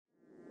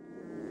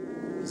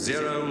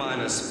0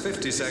 minus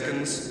 50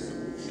 seconds.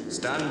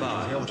 Stand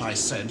by. Hear what I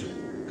said?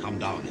 Come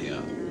down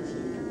here.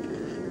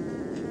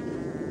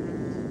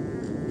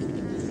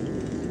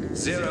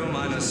 0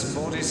 minus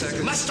 40 seconds.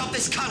 You must stop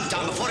this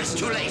countdown before it's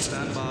too late.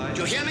 Stand by.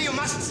 Do you hear me? You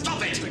must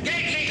stop it.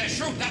 Gate leader,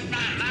 shoot that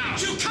man now!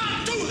 You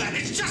can't do that!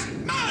 It's just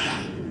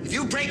murder! If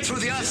you break through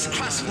the Earth's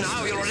crust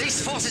now, you'll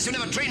release forces you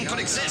never dreamed could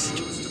exist.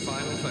 Moves to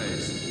final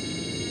phase.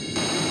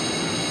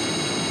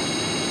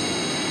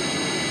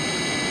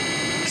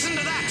 Listen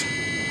to that.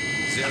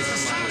 0 That's the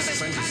sound of minus this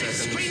 20 planet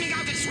seconds. screaming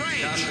out its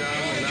rage.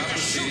 Countdown will now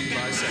proceed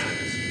by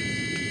seconds.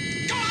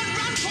 Go on,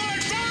 run for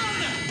it,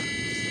 run!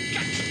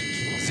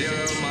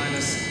 0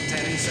 minus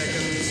 10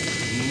 seconds.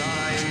 9,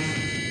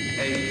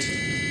 8,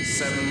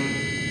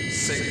 7,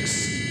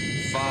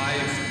 6,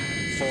 5,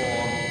 4,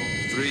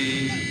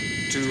 3,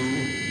 2,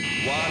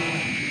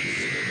 1.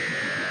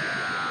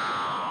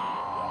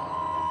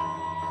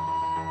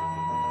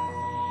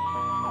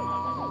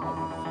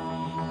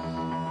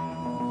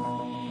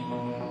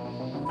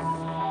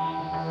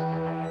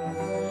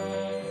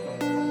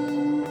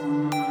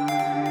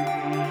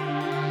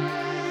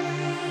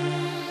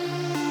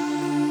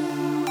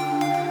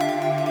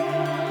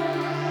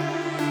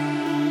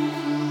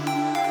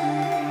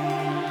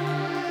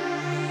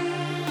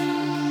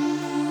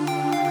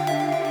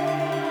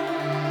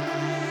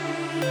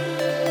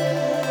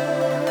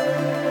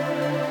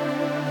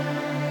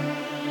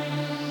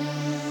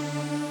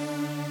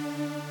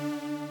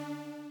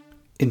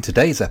 In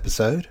today's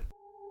episode,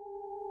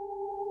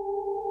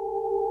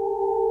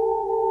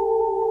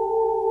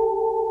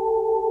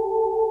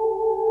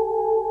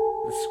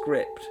 the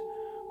script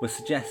was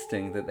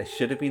suggesting that they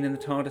should have been in the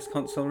TARDIS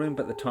console room,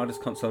 but the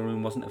TARDIS console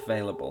room wasn't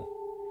available.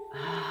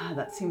 Ah,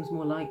 that seems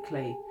more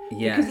likely.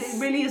 Yes. Because it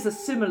really is a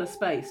similar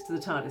space to the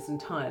TARDIS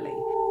entirely.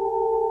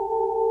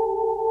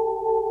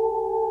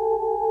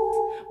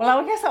 Well,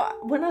 I guess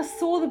when I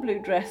saw the blue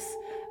dress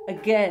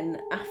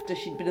again after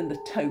she'd been in the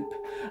taupe,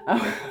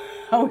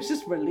 I was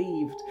just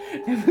relieved.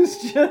 It was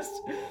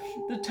just,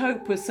 the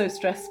taupe was so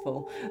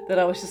stressful that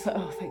I was just like,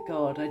 oh, thank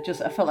God. I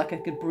felt like I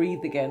could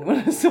breathe again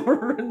when I saw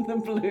her in the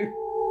blue.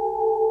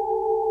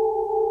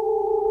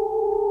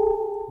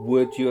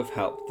 Would you have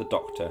helped the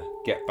Doctor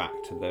get back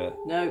to the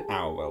No.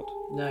 our world?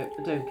 No,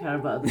 I don't care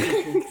about other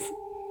people.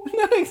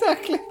 No,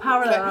 exactly.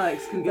 Parallel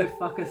Alex can go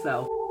fuck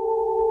herself.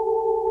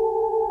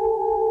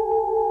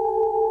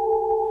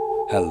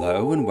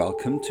 Hello and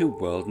welcome to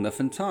World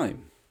Enough and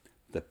Time,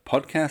 the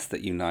podcast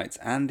that unites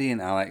Andy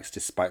and Alex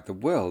despite the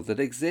world that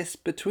exists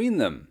between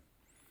them.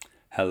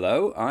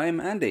 Hello, I'm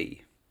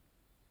Andy.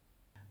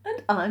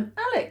 And I'm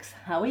Alex.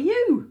 How are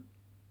you?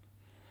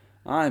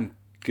 I'm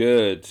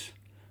good.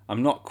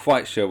 I'm not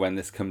quite sure when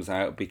this comes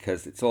out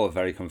because it's all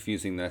very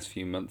confusing the next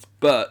few months,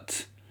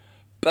 but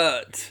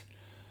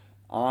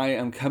I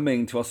am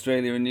coming to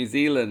Australia and New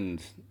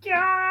Zealand.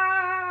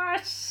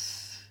 Yes!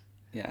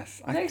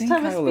 Yes, Next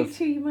time I speak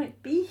to you, you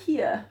might be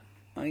here.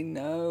 I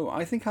know.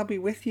 I think I'll be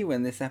with you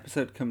when this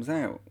episode comes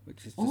out, which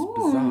is just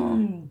bizarre.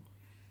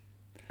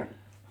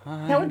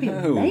 That would be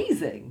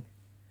amazing.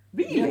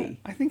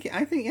 Really? Yeah, I think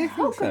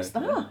How good's so.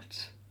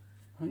 that?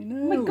 I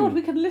know. Oh my God,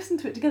 we can listen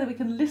to it together. We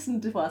can listen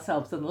to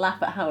ourselves and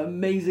laugh at how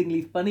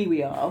amazingly funny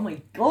we are. Oh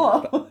my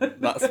God.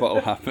 That's what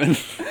will happen.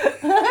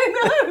 I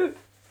know.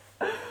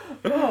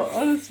 Oh,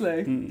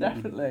 honestly,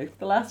 definitely.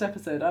 The last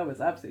episode, I was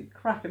absolutely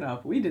cracking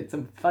up. We did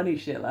some funny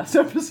shit last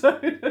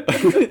episode.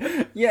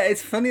 Yeah,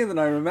 it's funnier than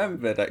I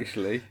remembered,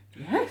 actually.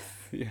 Yes.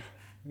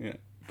 Yeah.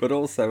 But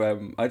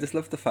also, I just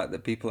love the fact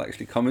that people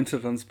actually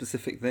commented on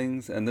specific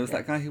things. And there was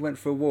that guy who went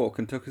for a walk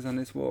and took us on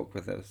his walk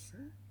with us.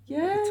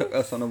 Yes. He took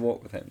us on a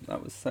walk with him.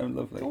 That was so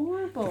lovely.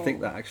 Adorable. To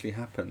think that actually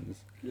happens.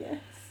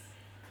 Yes.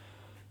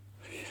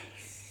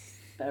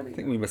 Very I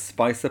think we must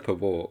spice up a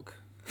walk.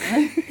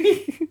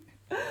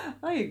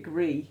 I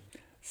agree.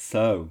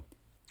 So,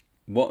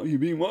 what have you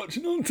been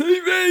watching on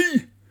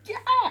TV? Yeah.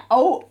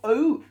 Oh.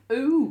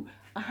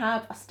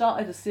 I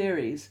started a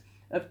series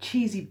of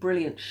cheesy,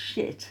 brilliant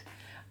shit.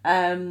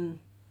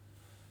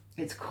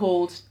 It's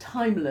called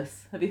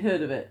Timeless. Have you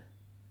heard of it?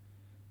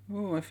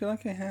 Oh, I feel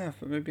like I have,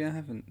 but maybe I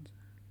haven't.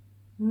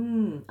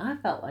 I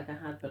felt like I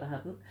had, but I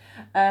hadn't.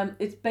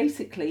 It's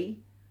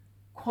basically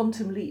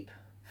Quantum Leap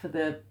for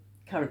the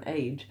current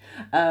age.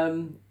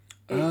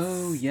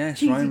 Oh, yes,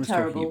 cheesy, Ryan was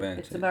terrible. talking about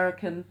It's it.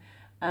 American.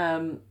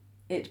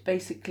 It's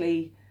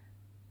basically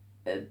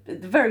the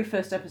very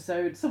first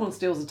episode. Someone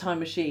steals a time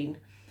machine.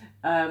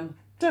 Don't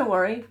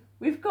worry,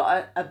 we've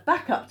got a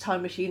backup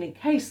time machine in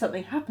case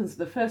something happens to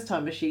the first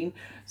time machine.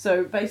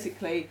 So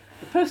basically,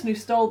 the person who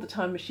stole the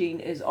time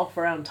machine is off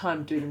around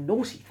time doing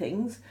naughty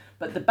things,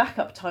 but the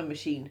backup time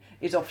machine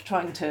is off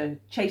trying to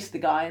chase the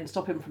guy and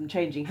stop him from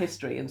changing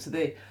history. And so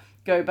they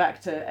go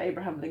back to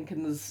Abraham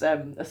Lincoln's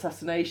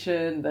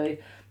assassination. They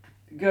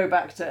go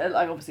back to,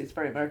 like, obviously it's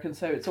very American,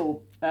 so it's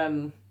all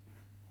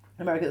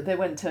American. They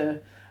went to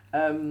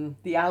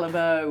the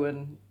Alamo,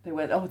 and they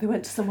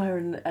went to somewhere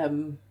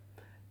in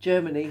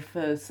Germany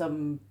for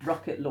some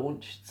rocket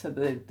launch, so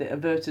they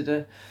averted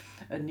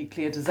a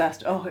nuclear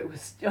disaster.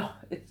 It's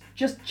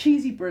just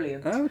cheesy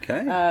brilliant.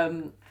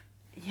 Okay.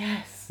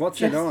 Yes.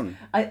 What's yes. it on?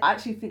 I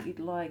actually think you'd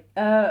like.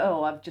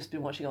 I've just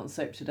been watching it on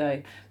Soap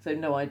today, so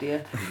no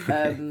idea.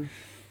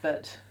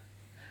 But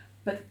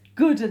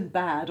good and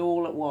bad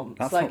all at once.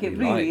 That's like what it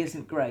we really like.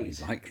 isn't great.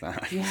 We like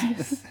that.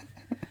 Yes.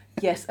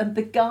 Yes, and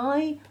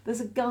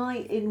there's a guy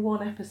in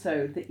one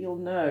episode that you'll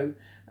know,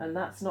 and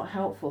that's not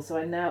helpful, so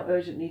I now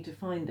urgently need to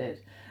find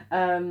it.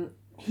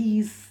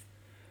 He's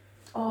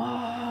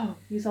on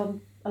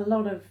a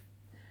lot of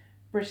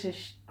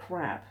British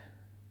crap.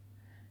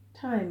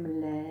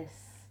 Timeless,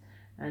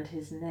 and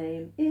his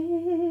name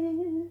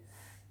is...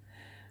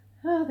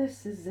 Oh,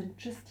 this is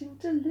interesting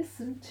to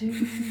listen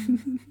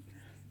to.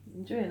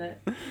 Enjoying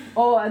it.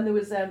 Oh, and there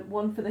was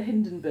one for the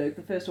Hindenburg.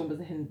 The first one was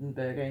the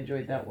Hindenburg. I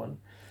enjoyed that one.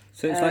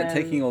 So it's like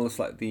taking all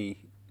the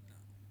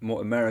more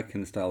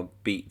American style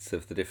beats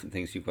of the different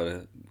things you've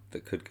got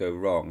that could go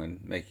wrong and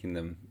making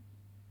them.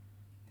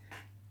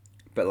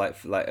 But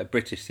like a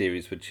British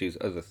series would choose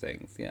other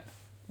things, yeah.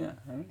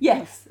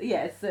 Yes.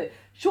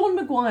 Sean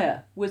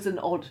Maguire was an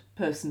odd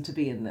person to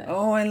be in there.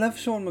 Oh, I love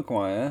Sean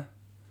Maguire.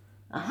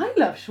 I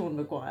love Sean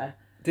Maguire.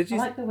 Did you? I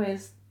like the way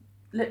his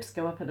lips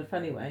go up in a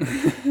funny way.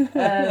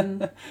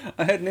 I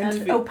heard an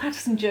interview. And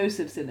Patterson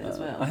Joseph's in it as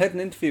well. I heard an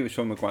interview with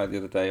Sean Maguire the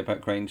other day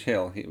about Grange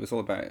Hill. It was all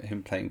about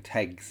him playing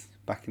Tegs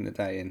back in the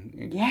day,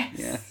 and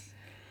yes.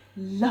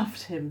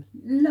 Loved him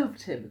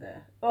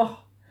there.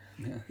 Oh,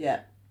 yeah.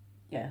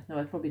 No,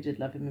 I probably did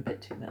love him a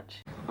bit too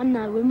much. I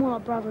know, we're more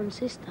like brother and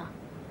sister.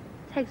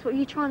 Tex, what are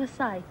you trying to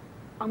say?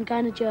 I'm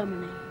going to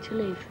Germany to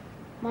live.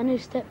 My new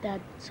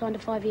stepdad signed a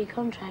 5-year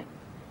contract.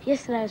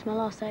 Yesterday was my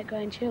last day at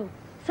Grange Hill.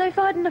 So if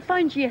I hadn't have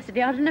phoned you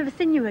yesterday, I'd have never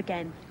seen you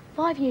again.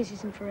 5 years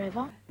isn't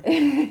forever.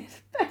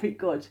 It's very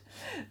good.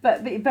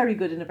 But very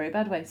good in a very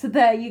bad way. So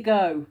there you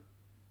go.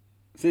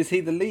 So is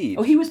he the lead?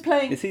 Oh, he was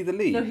playing... Is he the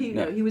lead?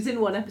 No, he was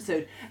in one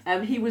episode.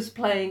 He was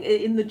playing,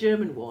 in the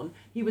German one,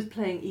 he was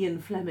playing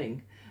Ian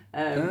Fleming.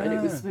 And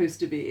it was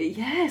supposed to be...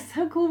 Yes,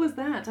 how cool was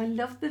that? I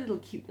loved the little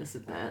cuteness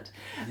of that.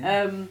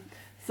 Yeah.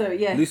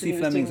 Lucy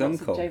Fleming's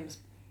uncle.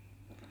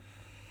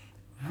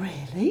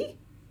 Really?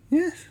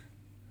 Yes.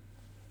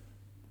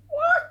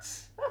 What?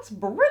 That's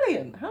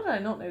brilliant. How did I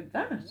not know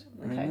that?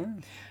 Okay.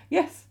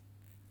 Yes.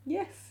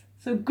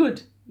 So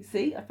good. You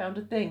see, I found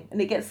a thing.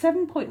 And it gets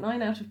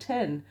 7.9 out of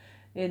 10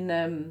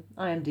 in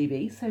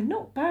IMDb, so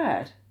not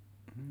bad.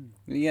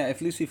 Yeah,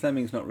 if Lucy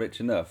Fleming's not rich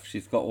enough,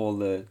 she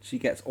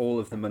gets all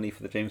of the money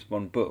for the James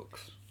Bond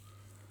books.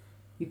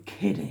 You're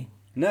kidding.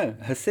 No,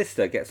 her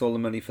sister gets all the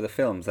money for the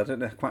films. I don't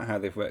know quite how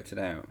they've worked it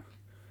out.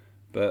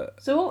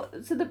 But did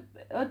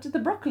the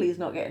Broccolis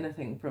not get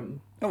anything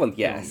from... Oh, well,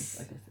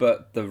 yes.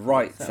 But the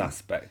rights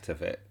aspect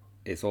of it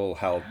is all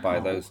held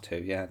by those two.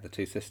 Yeah, the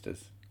two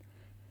sisters.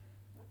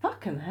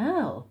 Fucking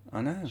hell.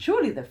 I know.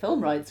 Surely the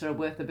film rights are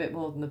worth a bit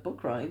more than the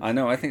book rights. I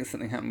know. I think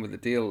something happened with the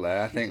deal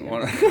there. I think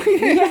one...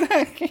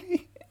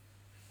 Exactly.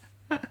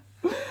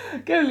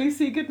 Go,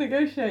 Lucy. Good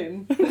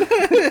negotiating.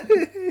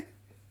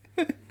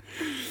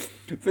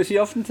 But she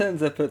often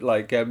turns up at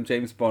like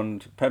James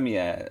Bond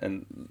premieres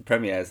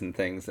and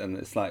things, and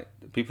it's like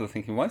people are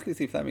thinking, "Why is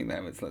Lucy Fleming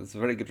there?" It's a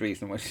very good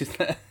reason why she's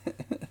there.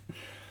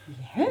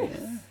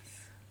 Yes.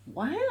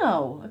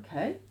 Wow.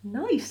 Okay.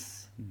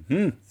 Nice.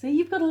 Mm-hmm. So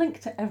you've got a link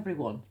to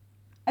everyone,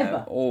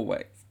 ever.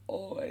 Always,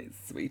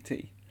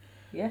 sweetie.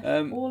 Yes.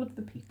 All of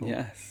the people.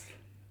 Yes.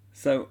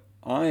 So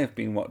I have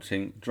been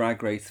watching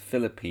Drag Race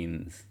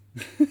Philippines.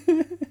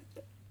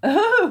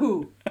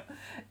 Oh,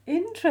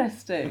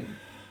 interesting.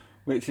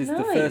 Which is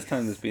the first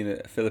time there's been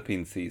a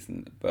Philippine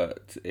season,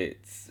 but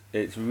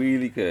it's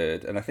really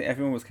good. And I think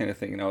everyone was kind of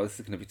thinking, oh, this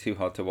is going to be too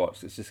hard to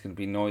watch. It's just going to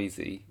be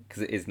noisy,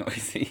 because it is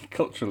noisy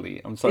culturally.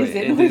 I'm sorry,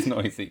 it is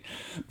noisy.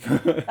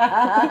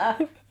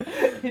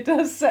 It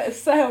does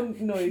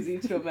sound noisy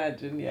to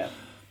imagine, yeah.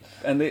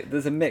 And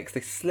there's a mix. They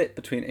slip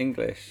between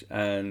English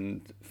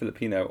and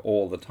Filipino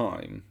all the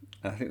time.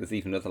 And I think there's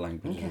even other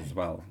languages as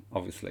well,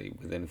 obviously,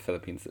 within the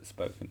Philippines that's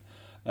spoken.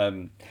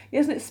 Isn't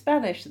it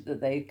Spanish that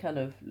they kind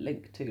of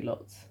link to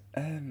lots?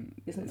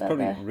 Isn't that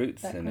probably their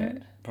roots background? in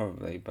it,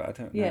 probably, but I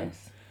don't know.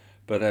 Yes.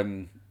 But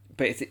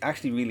it's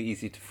actually really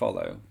easy to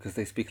follow because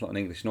they speak a lot in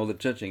English, and all the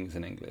judging's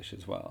in English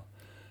as well.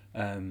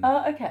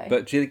 Okay.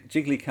 But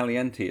Jiggly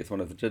Caliente is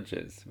one of the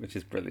judges, which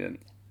is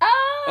brilliant.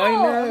 Oh, I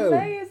know.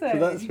 Amazing. So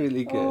that's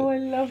really good. Oh, I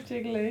love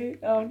Jiggly.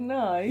 Oh,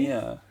 nice.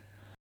 Yeah.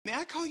 May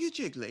I call you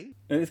Jiggly?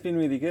 And it's been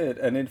really good.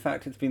 And in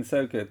fact, it's been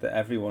so good that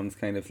everyone's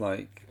kind of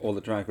like, all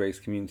the drag race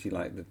community,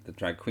 like the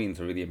drag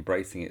queens are really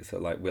embracing it. So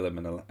like Willem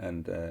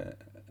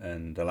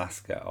and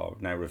Alaska are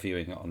now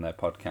reviewing it on their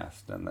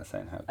podcast and they're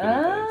saying how good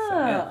it is. So,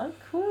 yeah. Oh,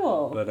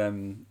 cool. But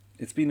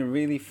it's been a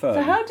really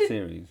fun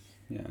series.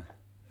 Yeah.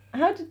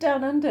 How did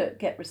Down Under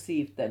get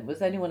received then?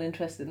 Was anyone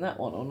interested in that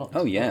one or not?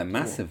 Oh yeah,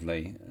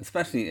 massively.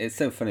 Especially, it's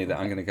so funny that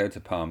I'm going to go to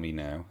Palmy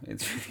now.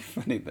 It's really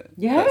funny that.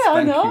 Yeah, that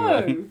I Spanky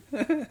know.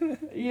 won.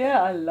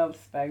 Yeah, I love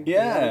Spanky.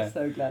 Yeah. I'm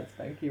so glad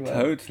Spanky won.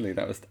 Totally,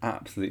 that was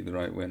absolutely the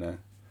right winner.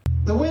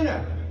 The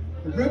winner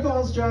of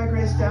RuPaul's Drag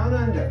Race Down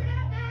Under.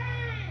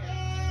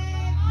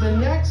 The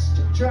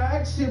next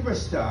drag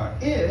superstar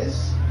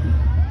is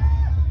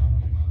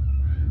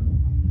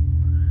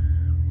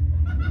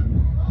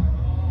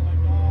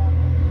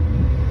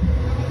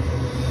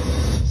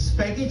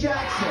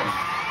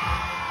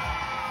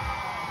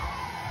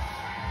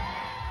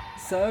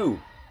So,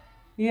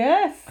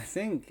 Yes. I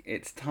think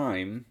it's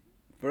time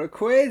for a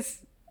quiz.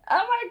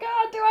 Oh my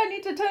god, do I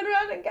need to turn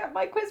around and get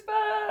my quiz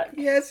back?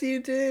 Yes, you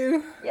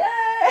do.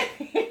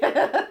 Yay!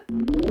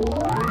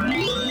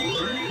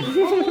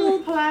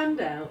 All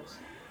planned out.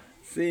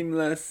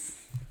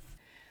 Seamless.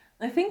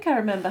 I think I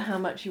remember how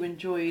much you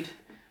enjoyed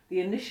the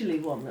initially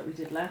one that we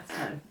did last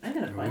time. I'm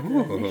going to find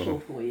an initial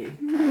for you.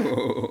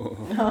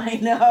 I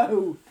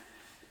know.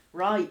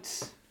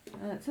 Right.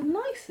 It's a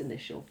nice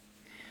initial.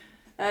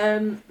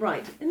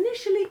 Right.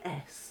 Initially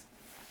S.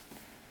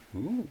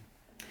 Ooh.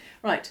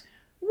 Right.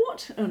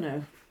 What? Oh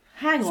no.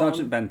 Hang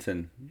Sergeant on.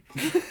 Benton.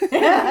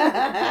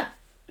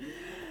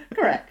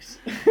 Correct.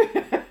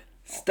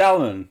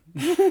 Stallman.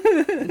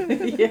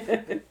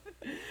 Yeah.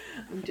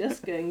 I'm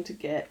just going to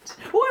get...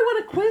 Oh, I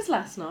won a quiz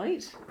last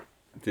night.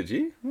 Did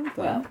you?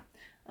 Well,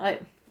 I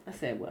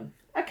say I won.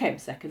 I came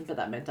second, but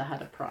that meant I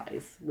had a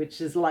prize,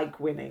 which is like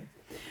winning.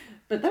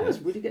 But that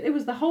was really good. It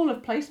was the whole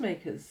of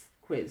Placemakers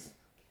quiz,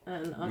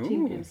 and our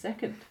team came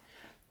second.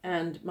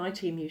 And my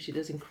team usually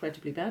does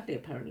incredibly badly,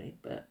 apparently,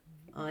 but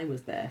I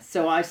was there,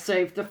 so I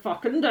saved the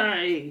fucking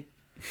day.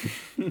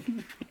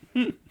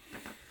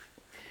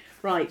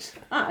 Right.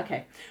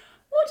 Okay.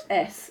 What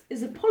S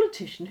is a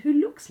politician who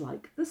looks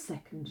like the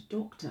Second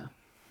Doctor?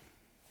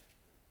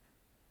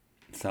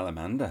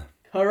 Salamander.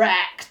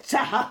 Correct!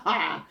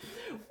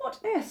 What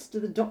S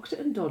do the Doctor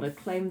and Donna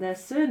claim their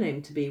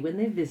surname to be when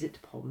they visit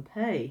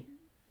Pompeii?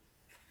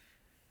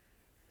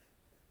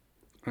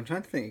 I'm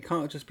trying to think. It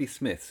can't just be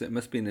Smith, so it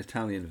must be an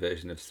Italian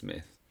version of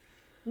Smith.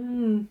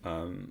 You'd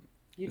So,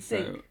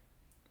 think.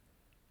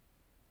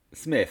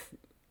 Smith.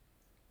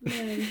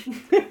 No.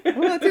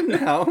 Well, that didn't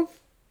help.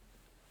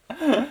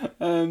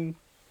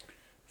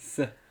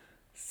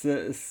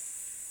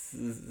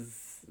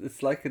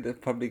 It's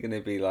like probably going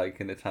to be like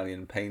an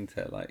Italian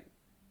painter, like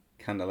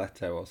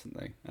Canaletto or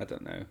something. I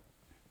don't know.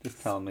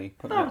 Just tell me.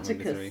 Put me out of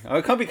my misery. Oh,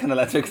 it can't be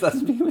Canaletto because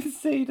that's me with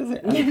C, does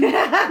it?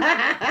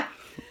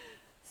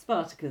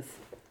 Spartacus.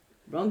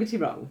 Wrongity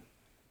wrong.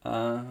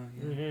 Yeah.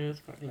 It's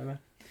quite clever.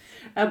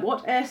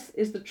 What S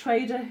is the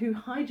trader who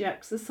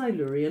hijacks the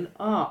Silurian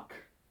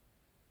Ark?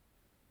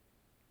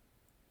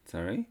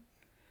 Sorry?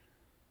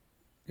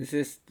 Is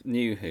this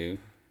New Who?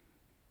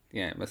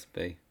 Yeah, it must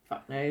be.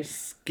 Fuck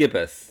knows.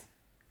 Skibbus.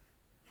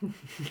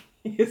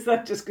 Is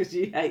that just because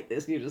you hate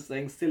this and you're just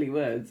saying silly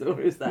words, or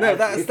is that... No,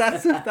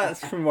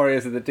 that's from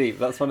Warriors of the Deep.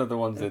 That's one of the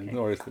ones in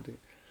Warriors of the Deep.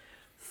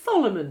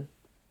 Solomon.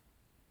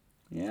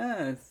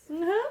 Yes.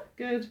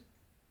 Good.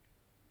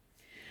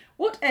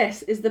 What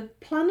S is the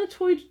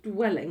planetoid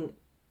dwelling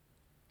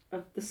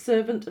of the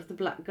servant of the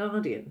Black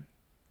Guardian?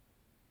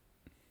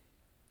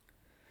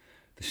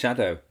 The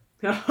Shadow.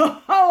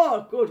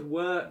 Oh, good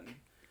work.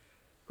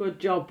 Good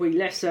job, we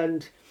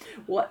listened.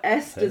 What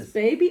S does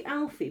baby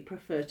Alfie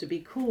prefer to be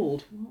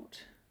called?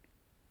 What?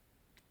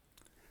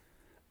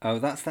 Oh,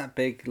 that's that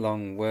big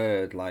long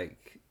word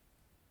like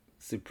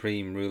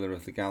Supreme Ruler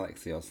of the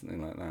Galaxy or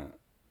something like that.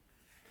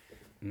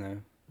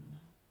 No.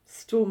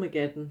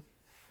 Stormageddon.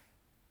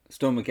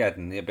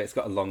 Stormageddon, yeah, but it's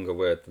got a longer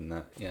word than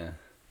that, yeah.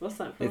 What's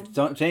that from? It's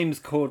James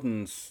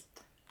Corden's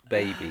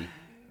baby.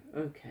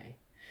 Okay.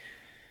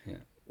 Yeah.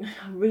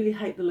 I really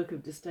hate the look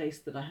of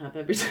distaste that I have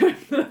every time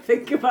that I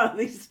think about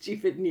these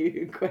stupid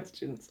new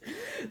questions.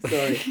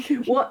 Sorry.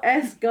 What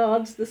S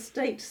guards the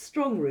state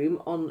strong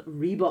room on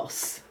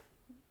Rebos?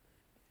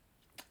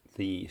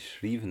 The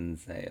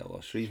Shrivenzale or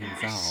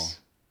Shrivenzal. Yes.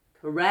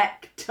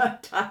 Correct.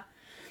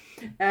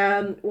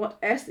 What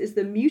S is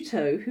the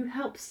Muto who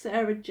helps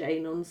Sarah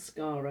Jane on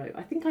Skaro?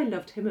 I think I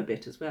loved him a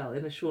bit as well,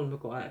 in a Sean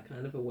Maguire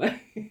kind of a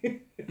way.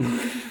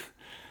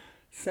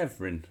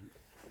 Severin.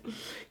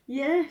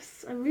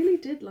 Yes, I really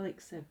did like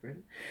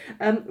Severin.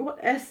 What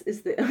S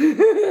is the...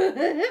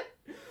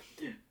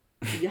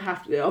 You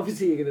have to...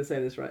 Obviously you're going to say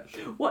this right.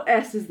 What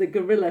S is the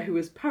gorilla who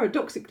is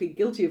paradoxically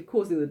guilty of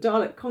causing the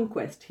Dalek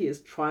conquest he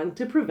is trying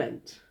to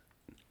prevent?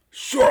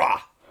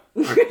 Shura!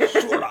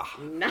 Shura!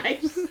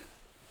 Nice!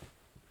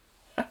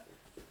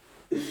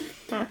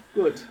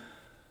 Good.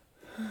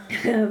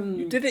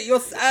 You did it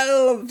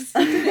yourselves!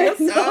 You did it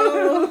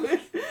yourselves!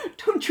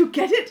 Don't you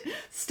get it?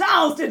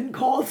 Styles didn't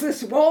cause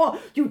this war.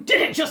 You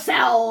did it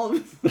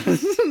yourselves.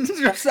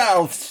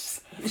 Yourselves!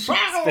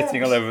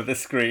 Spitting all over the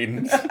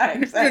screen.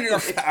 Exactly.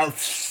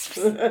 Yourselves!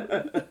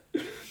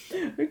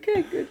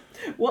 Okay, good.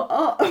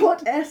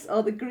 What S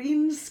are the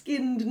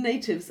green-skinned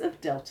natives of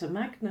Delta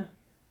Magna?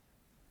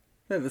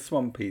 They're the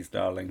Swampies,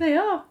 darling. They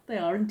are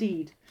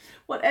indeed.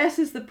 What S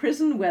is the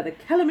prison where the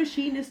Keller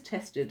machine is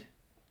tested?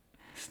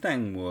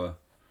 Stangmoor.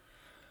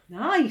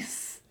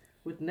 Nice.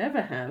 Would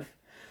never have.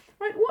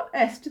 Right, what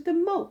S did the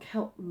monk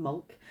help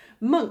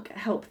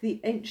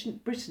the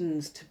ancient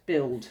Britons to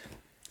build?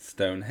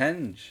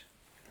 Stonehenge.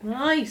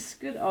 Nice,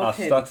 good. I've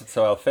started,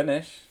 so I'll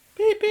finish.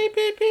 Beep, beep,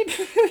 beep, beep.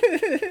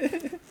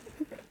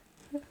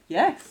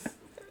 Yes.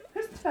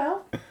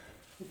 Christabel.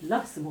 Would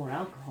love some more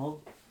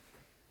alcohol.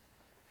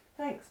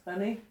 Thanks,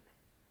 Bunny.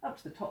 Up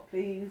to the top,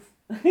 please.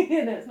 No,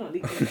 it's not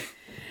leaking.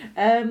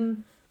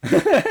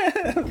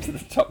 Up to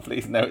the top,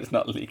 please. No, it's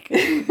not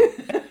leaking.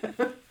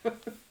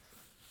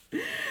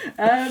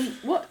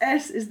 What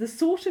S is the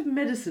sort of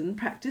medicine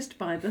practiced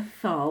by the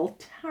Thal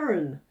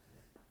Taran?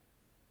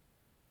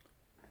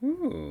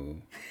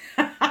 Ooh.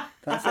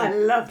 I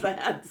love that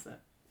answer.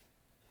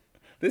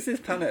 This is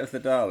Planet of the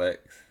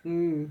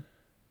Daleks.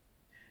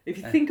 If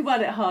you think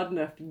about it hard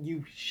enough,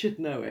 you should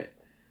know it.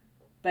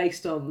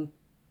 Based on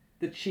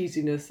the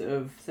cheesiness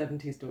of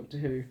 70s Doctor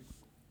Who.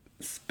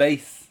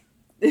 Space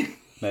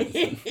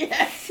medicine.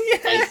 Yes,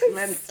 space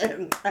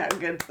medicine. How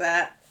good's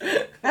that?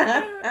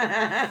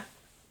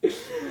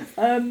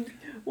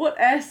 What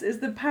S is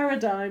the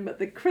paradigm that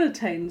the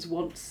Krillitanes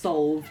want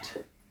solved?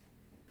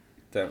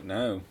 Don't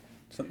know.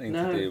 Something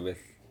to do with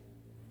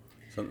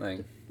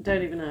something.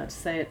 Don't even know how to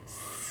say it.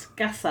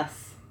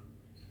 Scassas.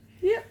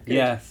 Yep. Good.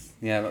 Yes.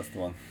 Yeah, that's the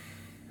one.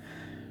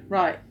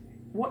 Right.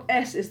 What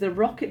S is the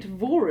rocket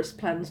Vorus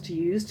plans to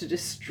use to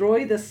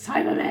destroy the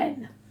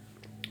Cybermen?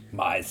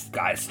 My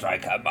Sky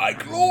Striker, my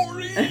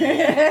glory!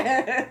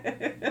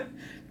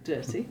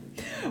 Dirty.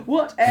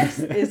 What S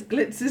is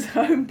Glitz's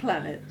home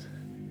planet?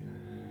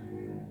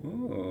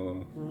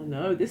 Ooh. Oh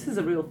no, this is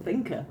a real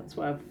thinker. That's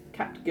why I've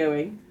kept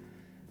going.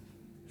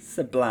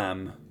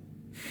 Sablam.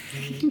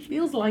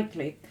 Feels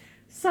likely.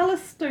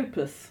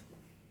 Salastopus.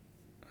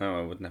 Oh,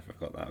 I would never have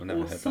got that. I've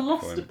never Or heard that before.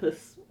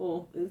 Solostopus.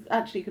 Or it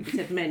actually could be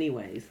said many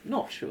ways.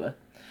 Not sure.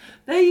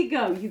 There you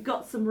go. You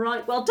got some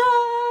right. Well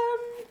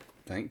done.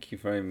 Thank you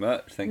very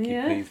much. Thank you,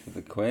 Yes. please, for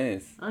the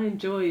quiz. I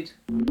enjoyed.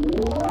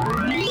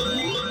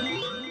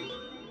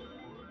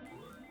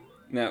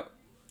 Now,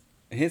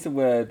 here's a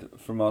word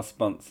from our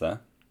sponsor.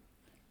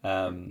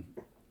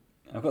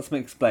 I've got some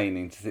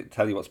explaining to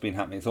tell you what's been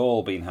happening. It's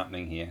all been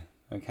happening here,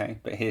 okay?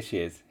 But here she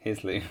is.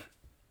 Here's Lou.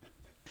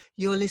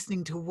 You're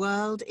listening to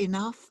World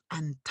Enough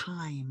and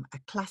Time, a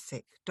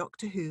classic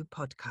Doctor Who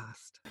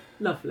podcast.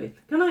 Lovely.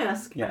 Can I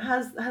ask, Yeah.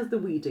 has the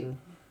weeding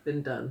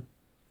been done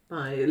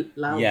by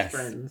Lal's Yes.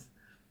 friends?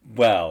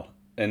 Well,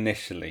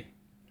 initially.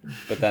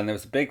 But then there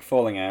was a big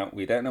falling out.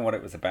 We don't know what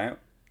it was about.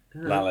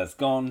 Lala's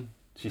gone.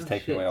 She's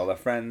taken away all her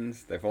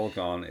friends. They've all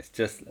gone. It's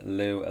just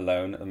Lou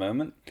alone at the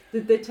moment.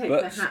 Did they take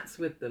But- their hats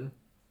with them?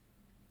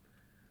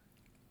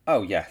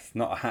 Oh, yes.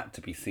 Not a hat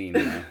to be seen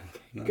now.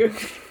 No. Good.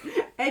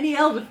 Any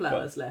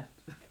elderflowers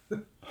left?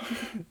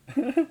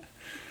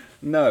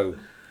 No.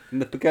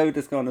 And the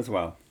pagoda's gone as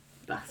well.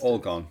 Bastard. All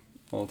gone.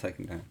 All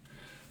taken down.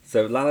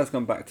 So Lala's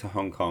gone back to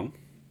Hong Kong.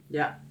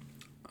 Yeah.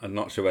 I'm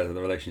not sure whether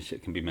the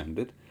relationship can be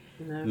mended.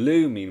 No.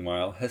 Lou,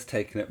 meanwhile, has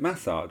taken up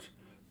massage.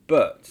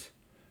 But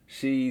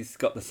she's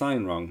got the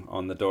sign wrong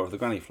on the door of the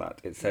granny flat.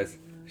 It says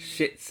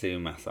Shih Tzu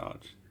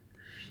massage.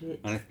 Shit.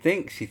 And I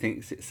think she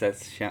thinks it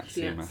says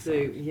Shiatsu massage.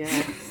 Shiatsu,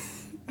 yeah.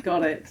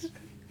 Got it.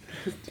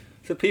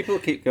 So people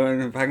keep going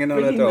and banging on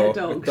her Bringing door.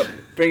 their dogs.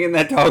 Bringing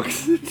their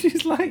dogs. And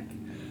she's like,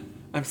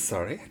 I'm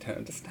sorry, I don't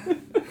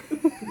understand.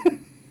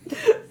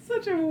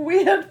 Such a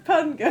weird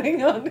pun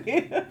going on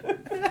here.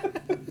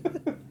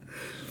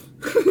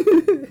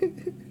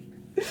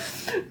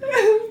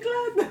 I'm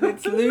glad that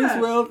It's Lou's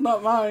world,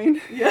 not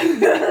mine. Yeah.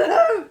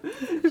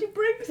 She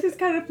brings this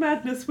kind of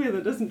madness with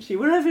her, doesn't she?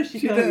 Wherever she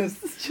goes.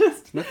 does. It's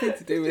just Nothing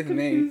to do with a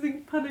me.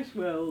 confusing punish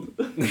world.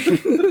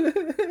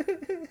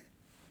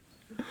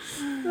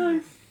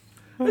 Nice.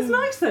 It's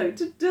nice though.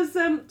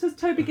 Does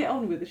Toby get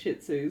on with the Shih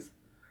Tzus?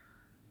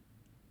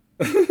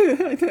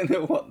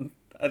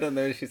 I don't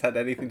know if she's had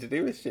anything to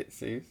do with Shih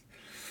Tzus.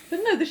 But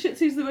no, the Shih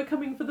Tzus that were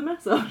coming for the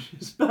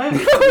massages. But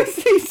Oh,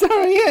 see,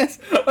 sorry, yes.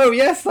 Oh,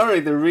 yes,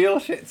 sorry, the real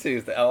Shih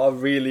Tzus that are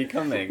really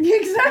coming.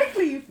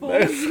 exactly, you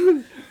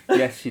fool.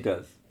 Yes, she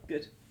does.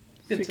 Good.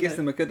 She Good to gives know.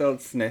 them a good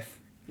old sniff,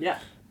 Yeah.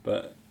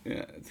 but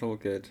yeah, it's all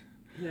good.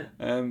 Yeah.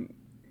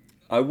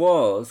 I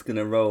was going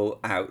to roll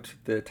out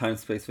the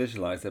time-space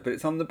visualizer, but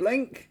it's on the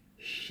blink.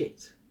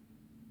 Shit.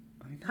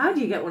 How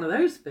do you get one of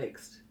those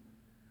fixed?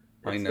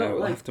 I It's know, not I'll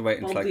like have to wait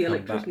until Bob I the come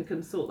electrician back.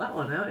 can sort that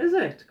one out, is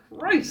it?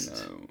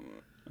 Christ. No,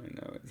 I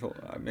know. It's all,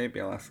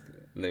 maybe I'll ask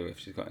Lou if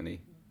she's got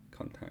any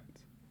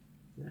contacts.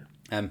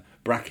 Yeah.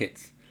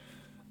 Brackets.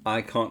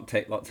 I can't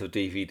take lots of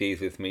DVDs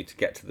with me to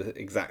get to the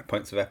exact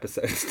points of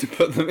episodes to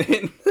put them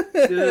in.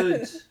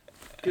 Good.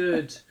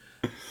 Good.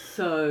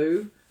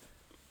 So,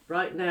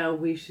 right now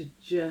we should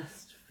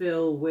just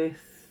fill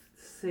with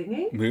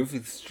singing. Move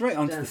straight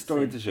onto the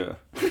story du jour.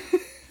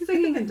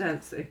 Singing and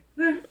dancing.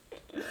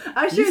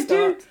 Actually, You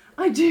start.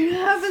 I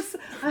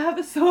have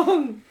a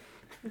song.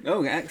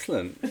 Oh,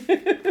 excellent.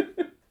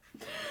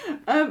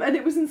 And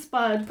it was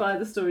inspired by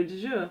the story du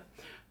jour.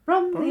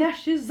 From the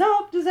ashes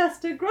of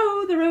disaster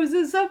grow the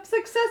roses of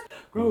success.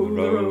 Grow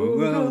the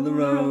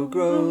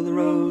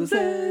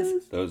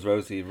roses. Those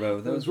rosy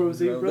roses. Those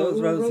rosy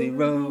Those rosy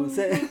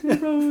roses.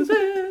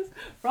 roses.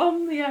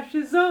 From the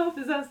ashes of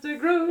disaster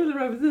grow the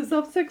roses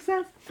of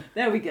success.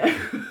 There we go.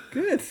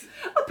 Good.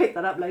 I'll pick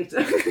that up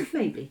later.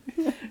 Maybe.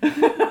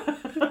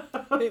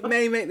 It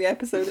may make the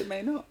episode, it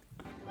may not.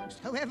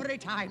 So every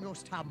time you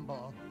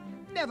stumble,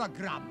 never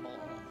grumble.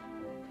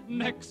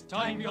 Next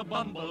time you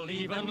bumble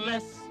even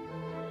less.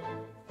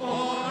 For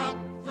up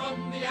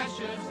from the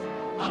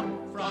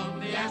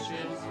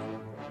ashes,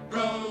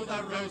 grow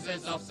the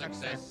roses of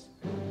success.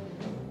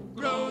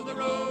 Grow the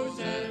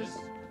roses,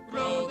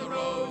 grow the roses.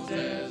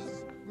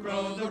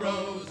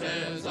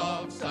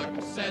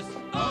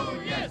 success. Oh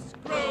yes,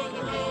 grow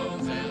the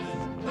roses,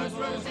 those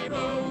rosy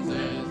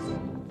roses.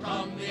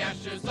 From the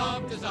ashes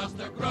of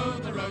disaster, grow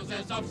the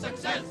roses of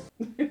success.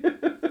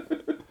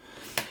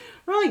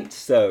 Right.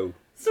 So,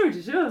 Story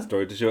du jour.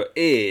 story du jour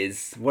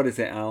is... What is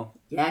it, Al?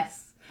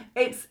 Yes.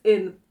 It's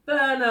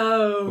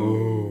Inferno.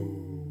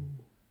 Ooh.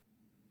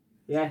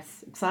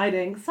 Yes.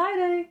 Exciting.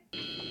 Exciting.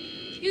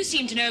 You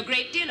seem to know a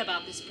great deal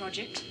about this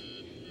project.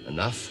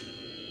 Enough?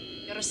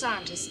 You're a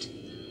scientist.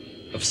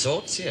 Of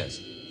sorts,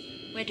 yes.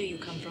 Where do you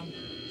come from?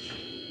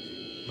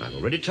 I've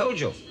already told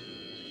you.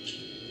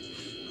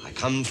 I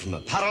come from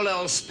a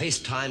parallel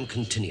space-time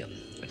continuum,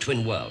 a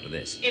twin world of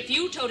this. If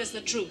you told us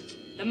the truth,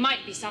 there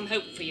might be some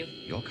hope for you.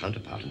 Your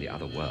counterpart in the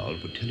other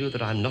world would tell you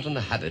that I'm not in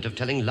the habit of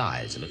telling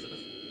lies, Elizabeth.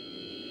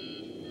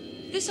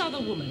 This other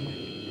woman,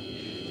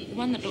 the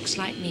one that looks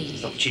like me.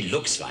 It's not that she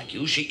looks like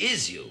you, she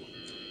is you.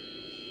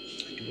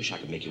 I do wish I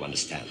could make you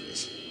understand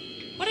this.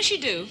 What does she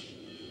do?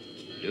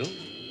 Do?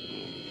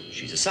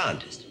 She's a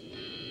scientist.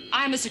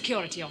 I'm a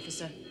security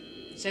officer,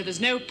 so there's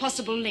no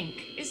possible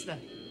link, is there?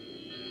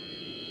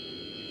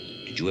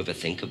 Did you ever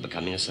think of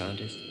becoming a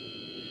scientist?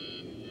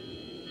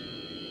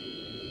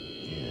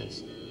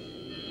 Yes.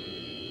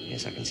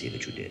 Yes, I can see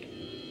that you did.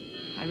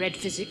 I read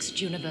physics at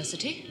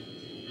university.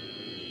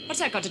 What's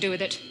that got to do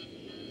with it?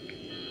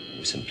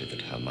 Or simply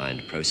that her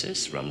mind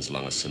process runs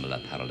along a similar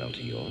parallel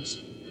to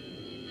yours.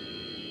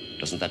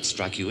 Doesn't that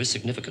strike you as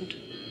significant?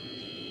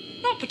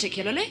 Not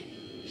particularly.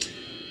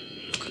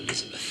 Look,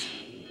 Elizabeth,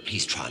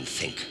 please try and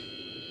think.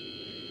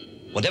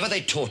 Whatever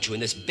they taught you in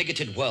this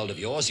bigoted world of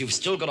yours, you've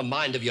still got a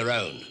mind of your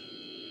own.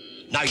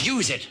 Now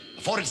use it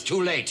before it's too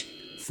late.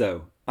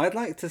 So, I'd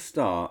like to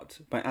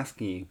start by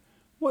asking you,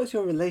 what is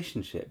your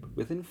relationship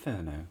with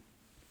Inferno?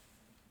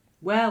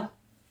 Well.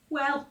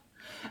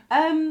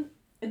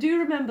 I do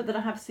remember that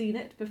I have seen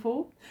it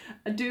before.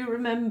 I do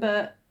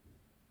remember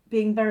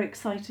being very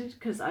excited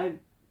because I've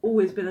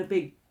always been a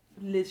big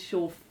Liz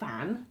Shaw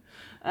fan.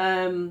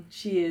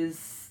 She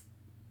is,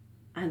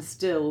 and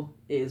still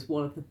is,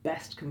 one of the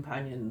best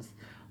companions.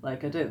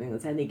 Like, I don't think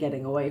there's any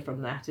getting away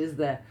from that, is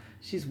there?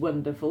 She's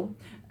wonderful.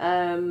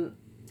 And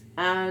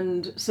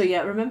so,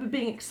 yeah, I remember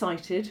being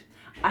excited.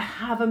 I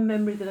have a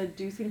memory that I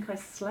do think I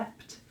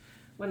slept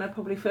when I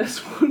probably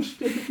first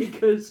watched it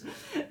because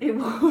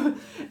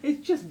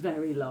it's just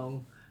very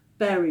long.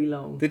 Very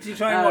long. Did you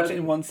try and watch it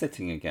in one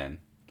sitting again?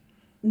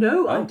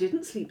 No, I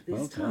didn't sleep this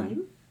well done.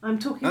 time. I'm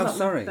talking about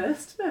my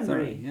first memory.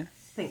 Sorry, yes.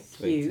 Thank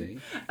Sweetie.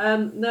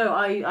 you. No,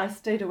 I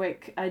stayed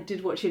awake. I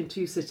did watch it in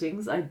 2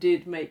 sittings. I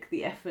did make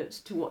the effort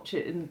to watch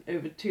it in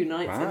over 2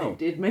 nights, and it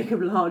did make a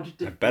large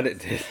difference. I bet it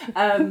did.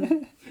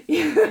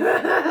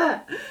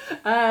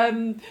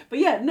 But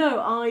yeah, no,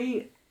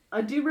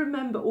 I do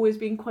remember always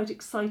being quite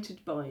excited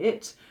by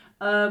it.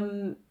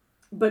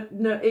 But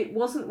no, it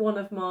wasn't one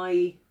of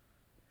my...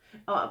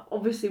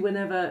 obviously,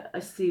 whenever I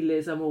see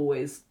Liz, I'm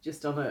always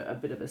just on a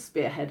bit of a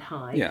spearhead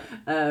high. Yeah.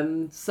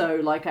 So,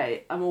 like,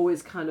 I'm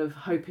always kind of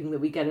hoping that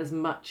we get as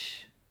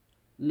much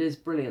Liz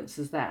brilliance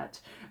as that.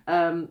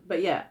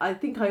 But yeah, I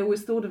think I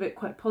always thought of it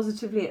quite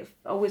positively. It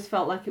always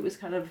felt like it was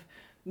kind of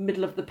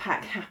middle of the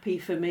pack happy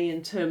for me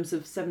in terms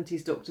of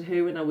 70s Doctor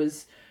Who. And I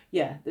was,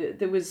 yeah,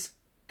 there was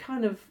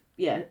kind of,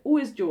 yeah,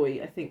 always joy,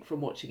 I think, from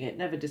watching it.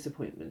 Never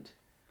disappointment.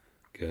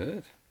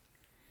 Good.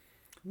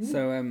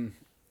 So,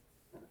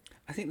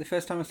 I think the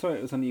first time I saw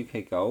it was on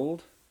UK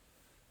Gold.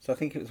 So I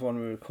think it was one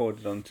we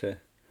recorded onto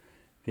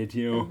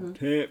video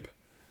tape.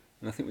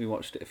 And I think we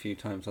watched it a few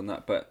times on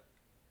that. But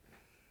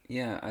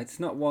yeah, it's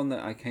not one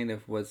that I kind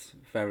of was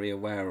very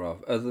aware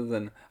of. Other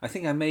than, I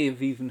think I may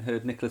have even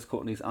heard Nicholas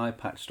Courtney's eye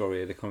patch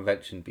story at a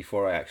convention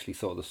before I actually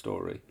saw the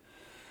story.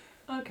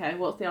 Okay,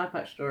 what's the eye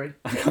patch story?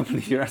 I can't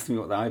believe you're asking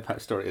me what the eye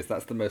patch story is.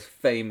 That's the most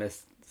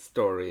famous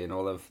story in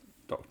all of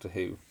Doctor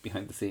Who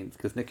behind the scenes,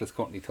 because Nicholas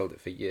Courtney told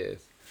it for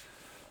years.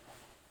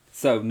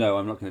 So, no,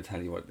 I'm not going to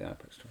tell you what the eye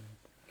patch story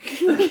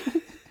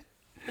is.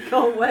 I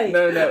can't wait.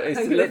 No,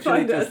 it's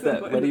literally just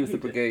that when he was the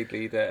brigade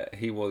leader,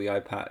 he wore the eye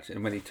patch,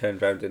 and when he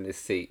turned round in his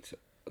seat,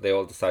 they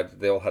all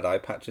decided they all had eye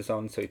patches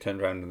on, so he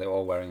turned around and they were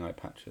all wearing eye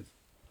patches.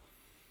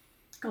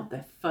 God,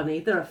 they're funny.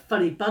 They're a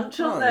funny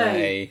bunch, aren't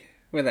they?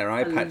 With their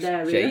eye patch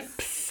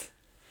japes.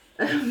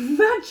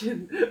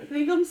 Imagine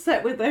being on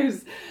set with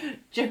those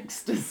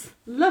jokesters.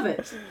 Love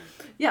it.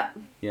 Yeah.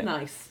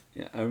 Nice.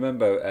 Yeah, I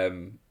remember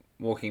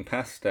walking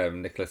past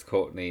Nicholas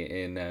Courtney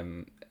in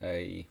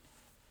a...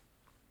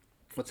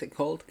 what's it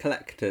called?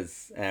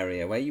 Collector's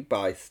area, where you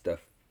buy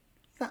stuff.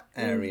 That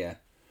area.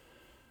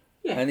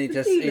 Yeah, and he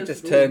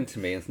just turned to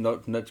me and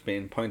nudged me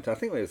and pointed. I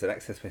think it was an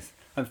Access Miss.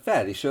 I'm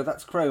fairly sure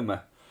that's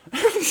Chroma.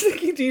 I was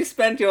thinking, do you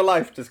spend your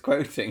life just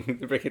quoting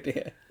the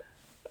Brigadier?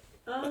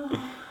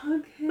 Oh,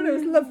 okay. But it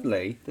was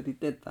lovely that he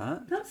did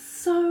that. That's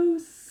so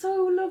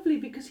lovely,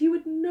 because he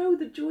would know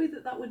the joy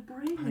that would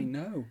bring. I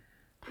know.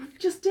 He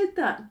just did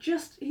that.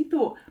 He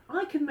thought,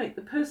 I can make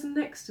the person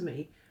next to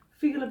me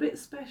feel a bit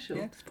special.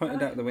 Yeah, just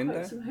pointed out the window.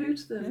 Quote some Who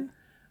to them.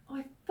 Yeah.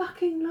 I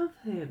fucking love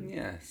him.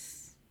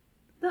 Yes.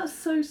 That's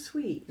so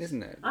sweet.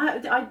 Isn't it? I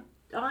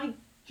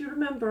do you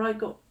remember I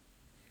got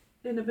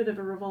in a bit of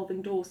a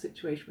revolving door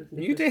situation with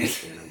Nicholas. You did?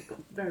 Cage, and I got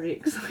very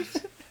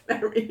excited.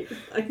 Very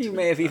excited. You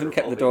may have even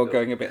kept the door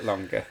going a bit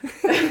longer.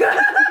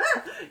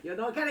 You're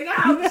not getting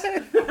out!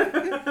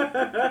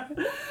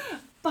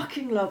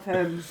 Fucking love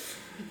him.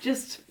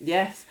 Just,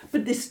 yes.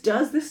 But this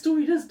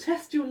story does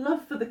test your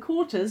love for the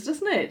Quarters,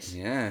 doesn't it?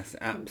 Yes,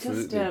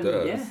 absolutely Just,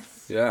 does.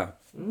 yes. Yeah.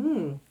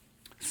 Mm.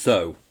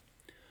 So,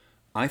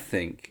 I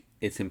think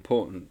it's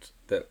important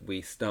that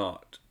we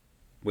start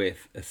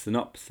with a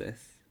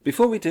synopsis.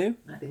 Before we do,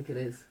 I think it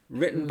is.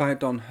 Written by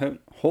Don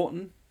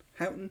Houghton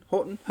every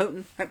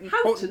time.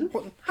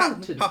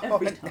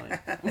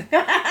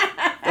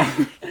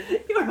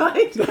 You're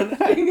right.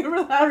 Doing a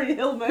real Harry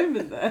Hill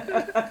moment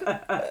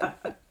there.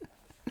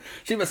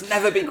 She must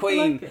never be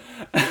queen.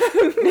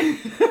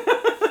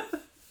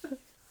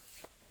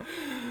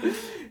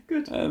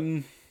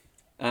 Good.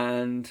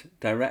 And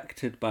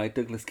directed by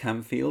Douglas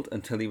Camfield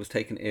until he was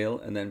taken ill,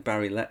 and then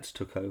Barry Letts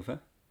took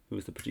over, who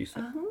was the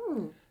producer.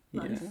 Oh,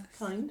 nice. Yes.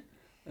 Kind.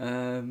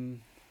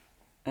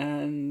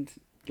 And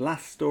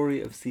last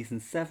story of season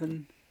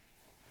 7.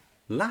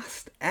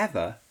 Last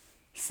ever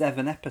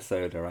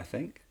 7-episoder, I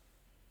think.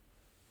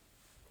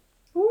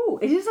 Ooh,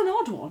 it is an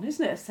odd one,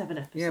 isn't it? A 7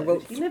 episode. Yeah,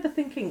 well, you're never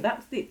thinking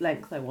that's the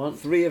length I want.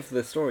 3 of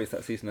the stories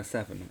that season are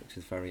 7, which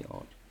is very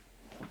odd.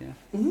 Yeah.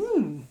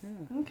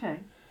 Yeah.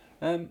 Okay.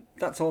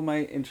 That's all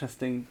my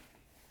interesting,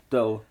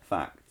 dull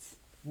facts.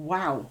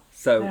 Wow.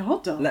 So they're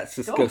hot dull. let's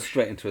just go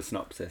straight into a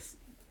synopsis.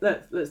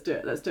 Let's do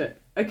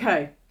it.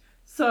 Okay.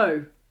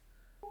 So,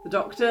 the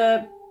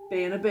Doctor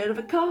being a bit of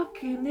a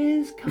cock in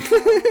his car.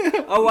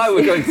 Oh, wow,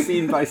 we're going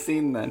scene by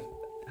scene then.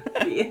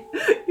 You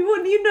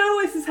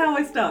know this is how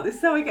I start. This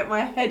is how I get my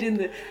head in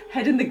the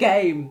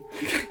game.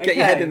 Get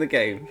your head in the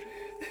game.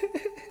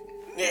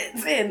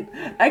 It's in.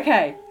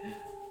 Okay.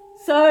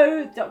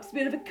 So, Doctor's a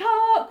bit of a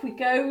cock. We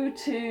go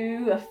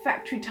to a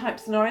factory type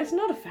scenario. It's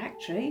not a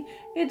factory.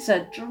 It's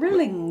a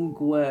drilling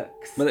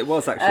works. Well, it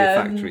was actually a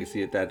factory, so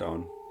you're dead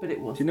on. But it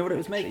was. Do you know what it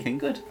was making?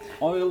 Good.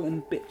 Oil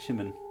and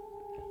bitumen.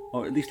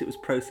 Or at least it was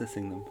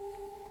processing them.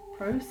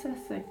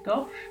 Processing.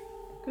 Gosh.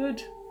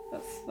 Good.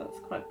 That's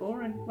quite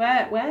boring.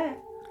 Where?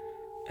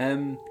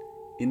 In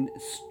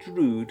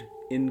Strood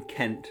in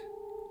Kent.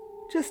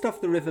 Just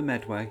off the River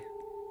Medway.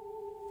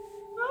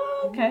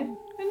 Oh, okay.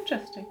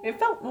 Interesting. It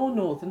felt more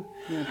northern.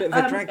 Yeah, a bit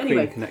of a drag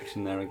queen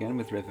connection there again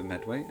with River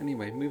Medway.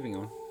 Anyway, moving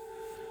on.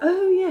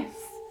 Oh, yes.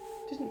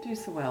 Didn't do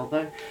so well,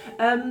 though.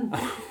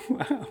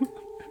 Wow.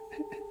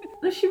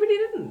 No, she really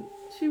didn't.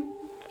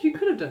 She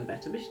could have done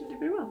better, but she didn't do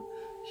very well.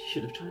 She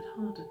should have tried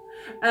harder.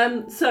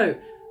 So,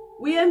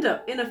 we end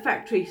up in a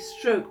factory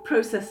stroke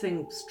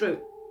processing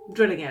stroke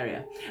drilling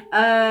area.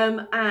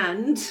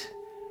 And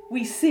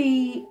we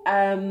see,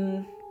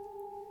 after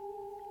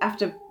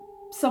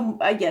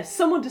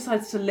someone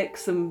decides to lick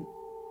some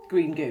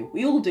green goo.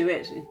 We all do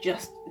it.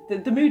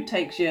 The mood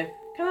takes you.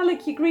 Can I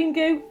lick your green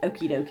goo?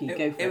 Okie dokie, go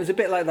for it. It was a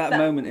bit like that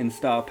moment in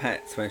Star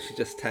Pets where she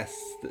just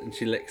tests and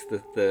she licks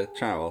the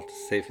trowel to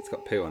see if it's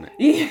got poo on it.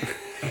 Yeah.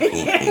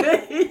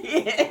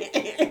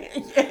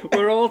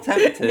 We're all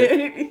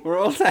tempted. We're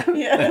all tempted.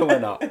 Yeah. No, we're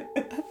not.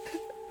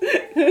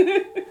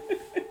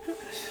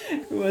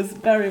 It was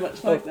very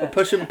much like that.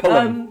 Push and pull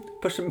him.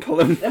 Push and pull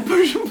him.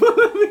 Push and pull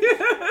him,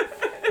 yeah.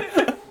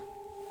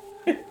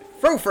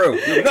 Fro,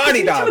 you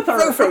naughty dog.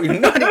 Fro, you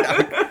naughty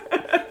dog.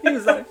 He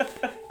was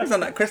on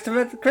that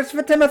Christopher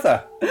Timothy.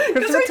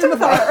 Christopher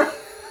Timothy.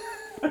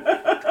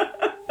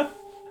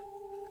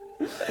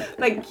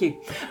 Thank you.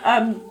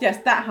 Yes,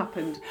 that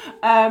happened.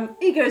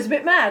 He goes a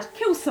bit mad,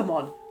 kills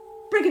someone.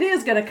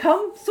 Brigadier's going to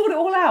come, sort it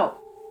all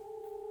out.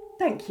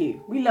 Thank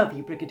you. We love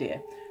you,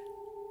 Brigadier.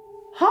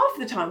 Half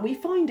the time we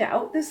find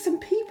out there's some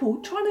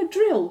people trying to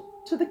drill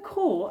to the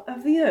core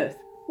of the Earth.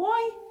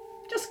 Why?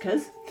 Just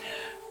 'cause.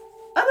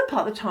 Other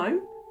part of the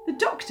time, the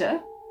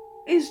Doctor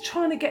is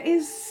trying to get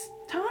his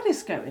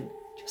TARDIS going.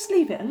 Just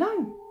leave it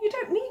alone. You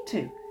don't need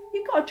to.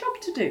 You've got a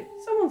job to do.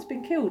 Someone's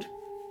been killed.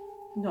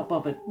 Not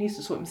bothered. Needs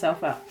to sort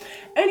himself out.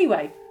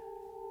 Anyway,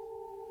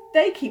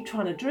 they keep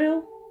trying to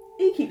drill.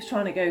 He keeps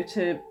trying to go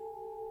to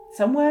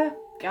somewhere.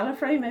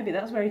 Gallifrey, maybe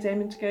that's where he's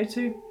aiming to go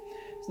to.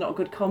 It's not a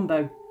good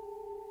combo.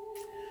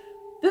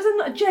 There's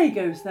a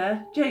Jago's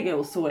there. Jago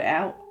will sort it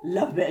out.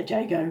 Love a bit of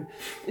Jago.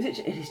 It is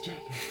Jago.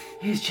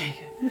 It is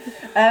Jago.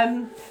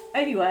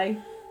 Anyway,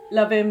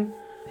 love him.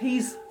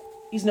 He's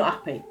not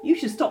happy. You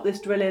should stop this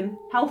drilling.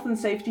 Health and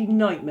safety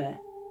nightmare.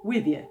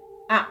 With you.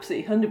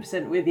 Absolutely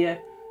 100% with you.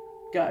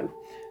 Go.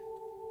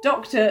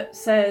 Doctor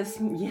says,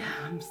 yeah,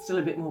 I'm still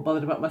a bit more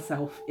bothered about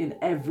myself in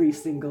every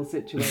single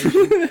situation.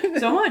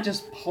 So I might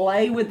just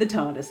play with the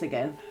TARDIS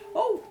again.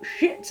 Oh,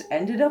 shit,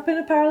 ended up in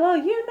a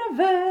parallel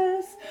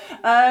universe.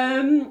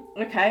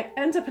 Okay,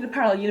 ends up in a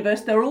parallel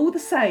universe. They're all the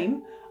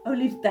same,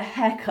 only the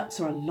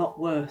haircuts are a lot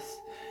worse.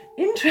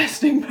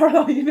 Interesting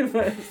parallel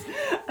universe.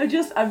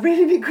 I'd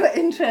really be quite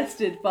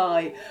interested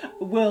by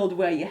a world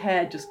where your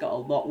hair just got a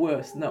lot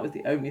worse and that was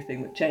the only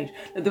thing that changed.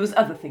 There was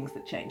other things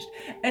that changed.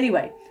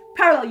 Anyway,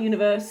 parallel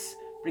universe,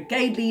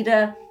 brigade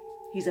leader,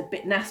 he's a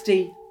bit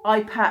nasty,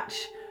 eye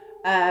patch.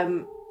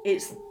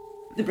 It's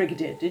The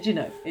Brigadier, did you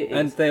know? It is.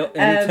 And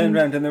he turned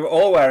around and they were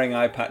all wearing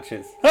eye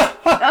patches. Oh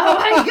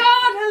my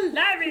god,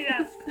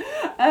 hilarious!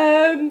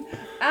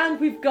 And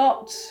we've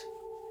got...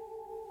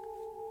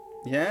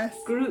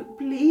 Yes? Group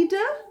leader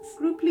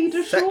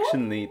Shaw?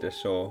 Section leader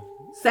Shaw.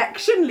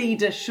 Section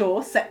leader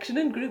Shaw. Section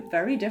and group,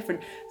 very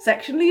different.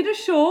 Section leader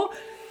Shaw.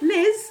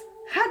 Liz,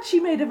 had she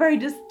made a very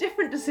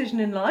different decision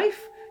in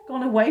life,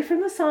 gone away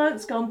from the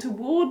science, gone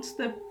towards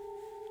the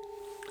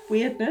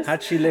weirdness.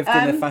 Had she lived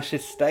in a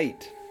fascist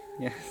state?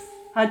 Yes.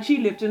 Had she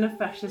lived in a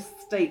fascist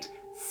state,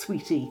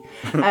 sweetie,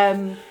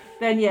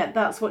 then yeah,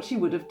 that's what she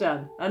would have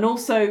done. And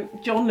also,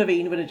 John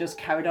Levine would have just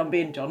carried on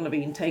being John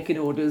Levine, taking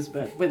orders,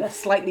 but with a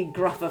slightly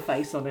gruffer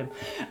face on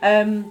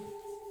him.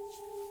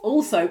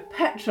 Also,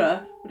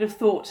 Petra would have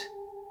thought,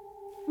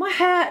 my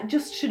hair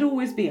just should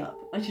always be up.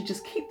 I should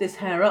just keep this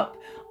hair up.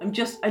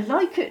 I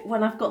like it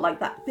when I've got like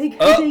that big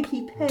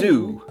headachy pain.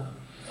 Do.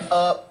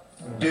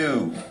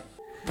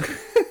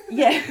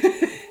 Yeah.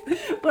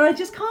 But I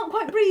just can't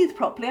quite breathe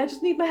properly. I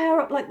just need my hair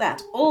up like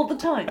that all the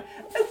time.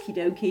 Okie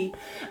dokie.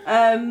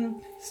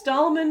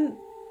 Stallman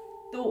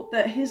thought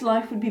that his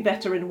life would be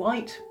better in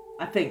white.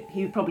 I think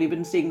he'd probably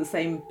been seeing the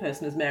same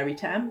person as Mary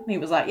Tam. He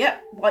was like,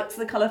 yep, white's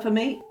the colour for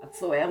me. That's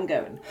the way I'm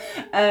going.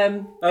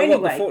 Anyway,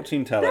 what, the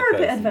fortune teller they're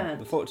person? a bit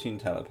advanced. The fortune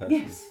teller person.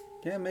 Yes.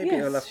 Yeah, maybe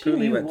yes, Olaf she Cooley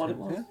knew went what to it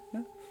was.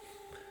 Yeah.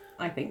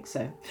 I think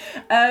so.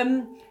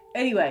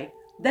 Anyway,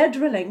 they're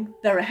drilling.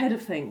 They're ahead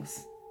of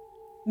things.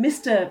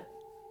 Mr.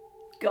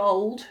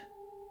 Gold.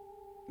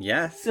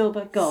 Yes.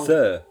 Silver Gold.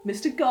 Sir.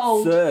 Mr.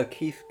 Gold. Sir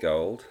Keith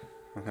Gold.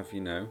 I'll have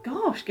you know.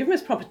 Gosh, give him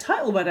his proper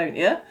title, why don't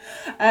you?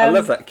 I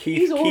love that.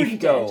 Keith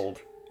Gold.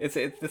 It's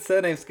the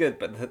surname's good,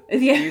 but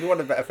you'd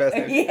want a better first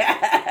name.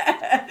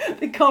 Yeah.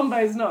 The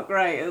combo's not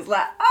great. It's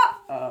like,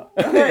 yeah.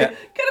 Could have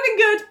been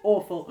good,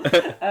 awful.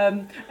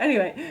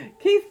 Anyway,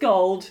 Keith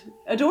Gold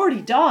had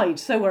already died,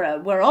 so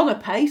we're on a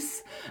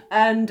pace.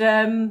 And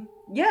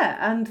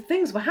and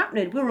things were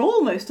happening. We're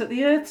almost at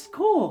the Earth's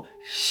core.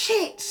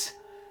 Shit!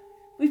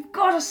 We've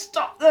got to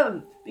stop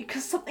them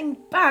because something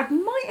bad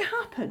might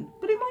happen,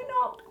 but it might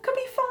not. Could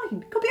be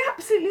fine. Could be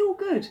absolutely all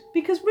good.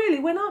 Because really,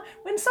 when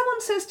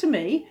someone says to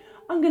me,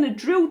 I'm going to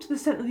drill to the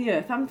centre of the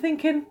Earth, I'm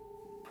thinking,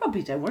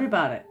 probably don't worry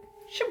about it.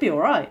 Should be all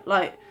right.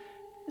 Like,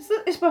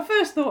 it's my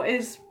first thought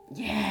is,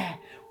 yeah,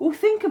 we'll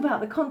think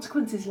about the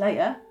consequences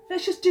later.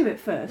 Let's just do it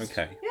first.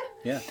 Okay. Yeah?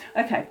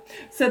 Yeah. Okay.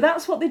 So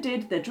that's what they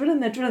did. They're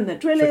drilling. So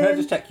can I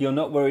just check, you're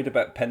not worried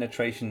about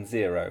penetration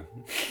 0?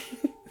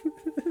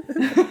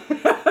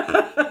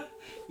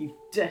 You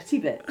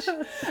dirty bitch.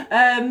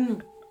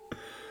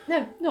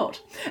 No,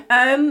 not.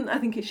 I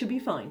think it should be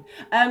fine.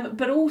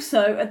 But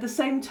also, at the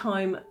same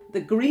time,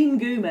 the green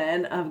goo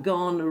men have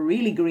gone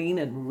really green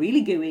and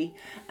really gooey,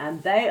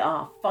 and they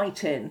are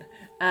fighting.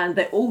 And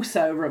they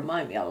also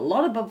remind me a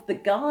lot of the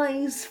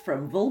guys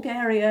from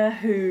Bulgaria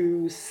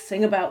who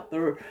sing about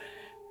the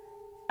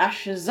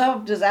ashes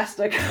of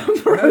disaster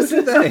come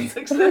roses of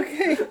success.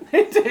 Okay.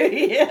 They do,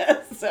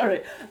 yes.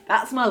 Sorry.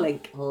 That's my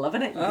link.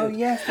 Loving it. Oh,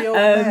 yes, the old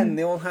men.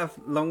 They all have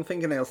long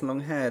fingernails and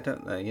long hair,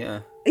 don't they?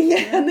 Yeah.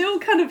 Yeah, and they all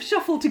kind of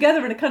shuffle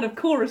together in a kind of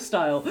chorus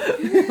style.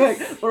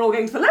 Like, we're all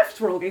going to the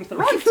left, we're all going to the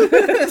right.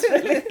 It's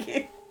really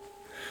cute.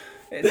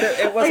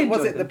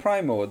 Was it the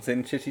Primords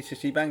in Chitty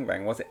Chitty Bang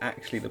Bang? Was it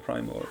actually the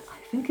Primords? I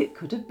think it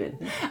could have been.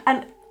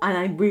 And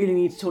I really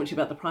need to talk to you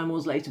about the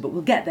Primords later, but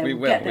we'll get there. We'll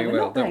get there. We're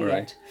not there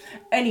yet.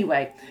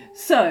 Anyway,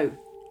 so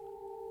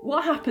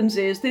what happens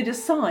is they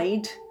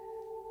decide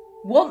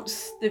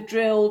once they've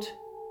drilled,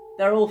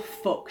 they're all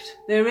fucked.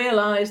 They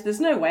realise there's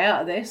no way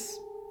out of this.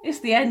 It's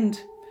the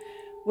end.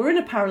 We're in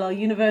a parallel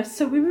universe,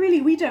 so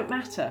we don't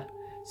matter.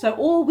 So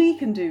all we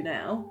can do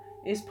now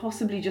is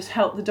possibly just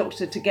help the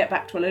Doctor to get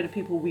back to a load of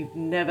people we've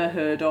never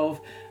heard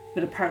of,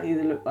 but apparently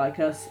they look like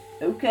us.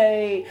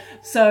 Okay,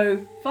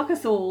 so fuck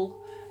us all.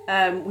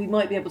 We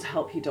might be able to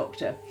help you,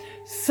 Doctor.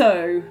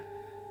 So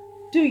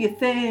do your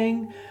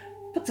thing,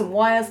 put some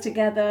wires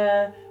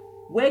together.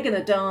 We're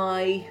gonna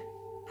die.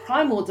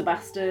 Primords are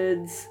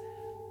bastards.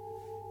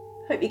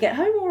 Hope you get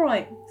home all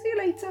right. See you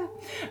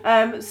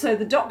later. So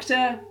the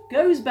Doctor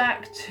goes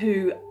back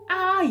to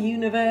our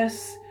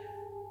universe.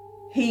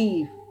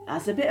 He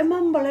has a bit of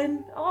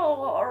mumbling.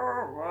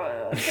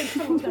 I think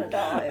someone's going to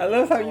die. I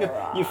love how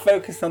you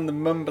focus on the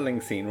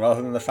mumbling scene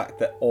rather than the fact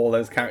that all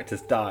those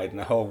characters died and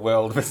the whole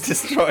world was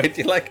destroyed.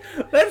 You're like,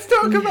 let's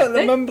talk about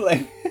the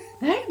mumbling.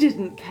 They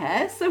didn't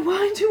care, so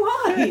why do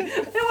I?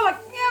 They were like,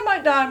 yeah, I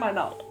might die, I might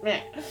not.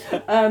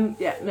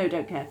 Yeah, no,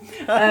 don't care.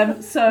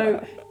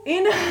 So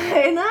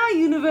in our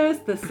universe,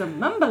 there's some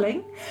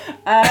mumbling.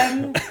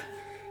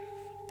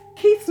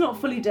 Keith's not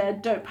fully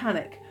dead, don't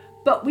panic.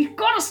 But we've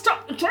got to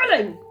stop the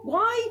drilling.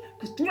 Why?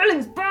 Because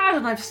drilling's bad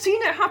and I've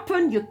seen it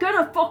happen. You're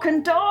gonna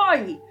fucking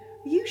die.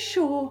 Are you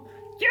sure?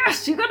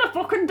 Yes, you're gonna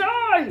fucking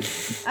die.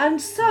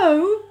 And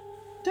so,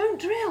 don't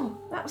drill.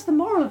 That's the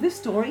moral of this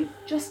story.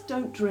 Just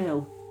don't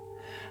drill.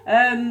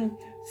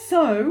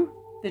 So,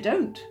 they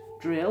don't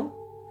drill.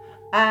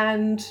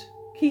 And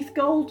Keith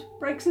Gold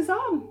breaks his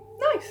arm.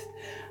 Nice.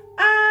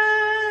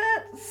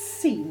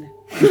 Scene.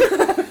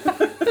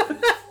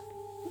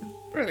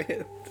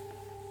 Brilliant.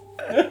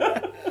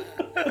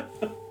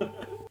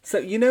 So,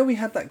 we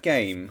had that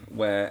game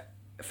where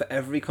for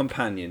every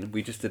companion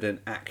we just did an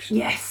action.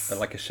 Yes.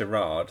 Like a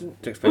charade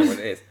to explain what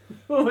it is.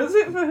 What was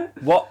it for?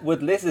 What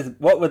would Liz's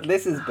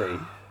be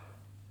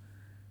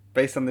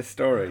based on this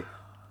story?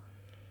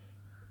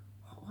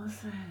 What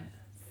was it?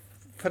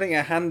 Putting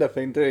her hand up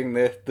and doing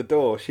the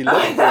door. She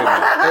loves doing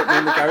that.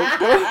 Opening the garage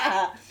door.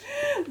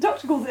 The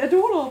doctor calls it a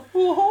door knob.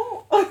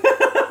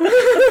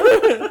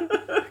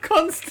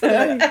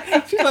 Constantly.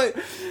 She's like,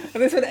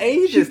 and it's been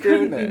ages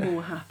doing it. She couldn't be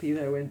more happy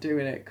though when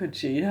doing it, could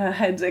she? Her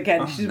head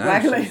again, she's no,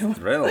 waggling. She's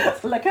thrilled.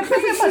 Like, I'm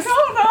putting my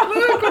door knob.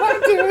 Look what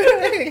I'm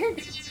doing.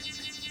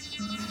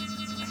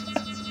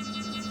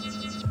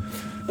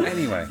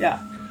 Anyway.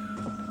 Yeah.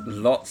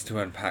 Lots to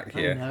unpack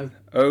here. I know.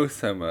 Oh,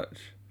 so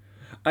much.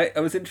 I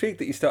was intrigued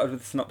that you started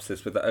with the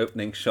synopsis with the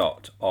opening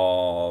shot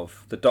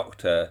of the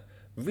Doctor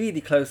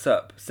really close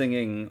up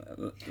singing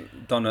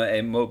Donna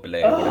e Mobile,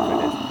 or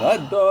whatever it is. La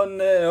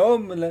Donna e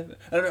Mobile.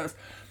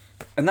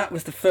 And that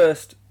was the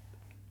first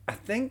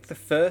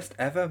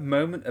ever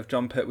moment of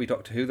Jon Pertwee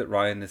Doctor Who that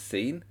Ryan has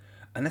seen.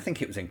 And I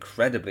think it was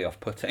incredibly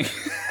off-putting.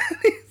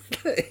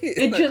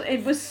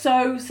 It was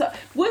so... Was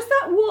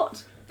that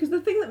what... Because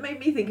the thing that made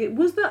me think,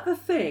 was that the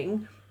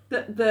thing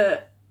that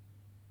the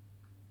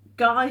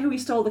guy who he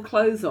stole the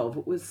clothes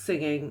of was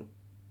singing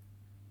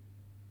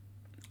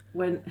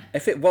when...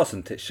 If it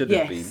wasn't, it should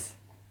have been. Yes.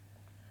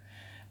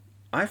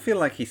 I feel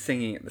like he's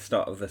singing at the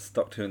start of this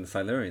Doctor Who and the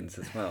Silurians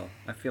as well.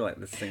 I feel like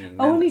the singing...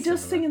 Oh, and he does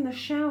sing in the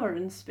shower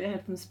in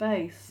Spearhead from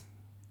Space.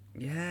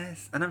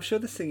 Yes, and I'm sure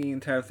the singing in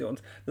Terror of the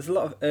Autumn... There's a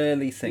lot of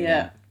early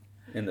singing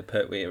in the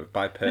Pertwee,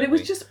 by Pertwee. But it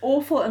was just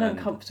awful and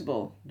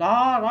uncomfortable. It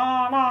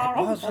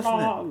was,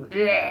 wasn't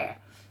it?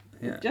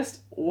 Yeah.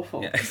 Just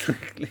awful. Yeah,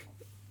 exactly.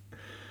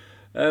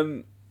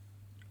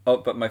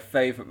 But my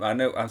favourite...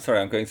 I'm sorry,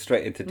 I'm going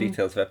straight into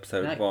details of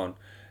episode 1.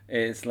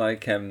 It's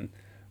like...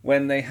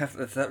 when they have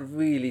that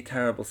really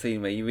terrible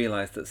scene where you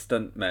realise that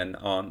stuntmen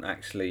aren't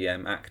actually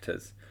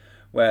actors,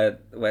 where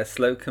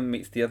Slocum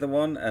meets the other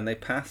one and they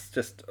pass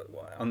just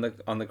on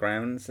the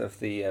grounds of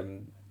the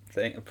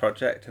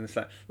project, and it's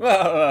like,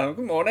 well,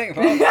 good morning.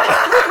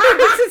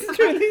 This is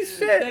really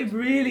shit.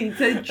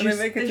 They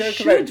make a joke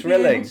about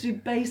drilling. Able to do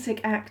basic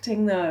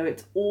acting though.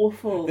 It's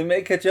awful. They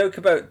make a joke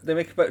about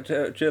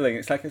drilling.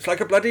 It's like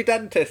a bloody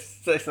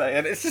dentist, they say,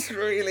 and it's just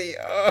really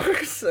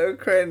so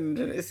cringe,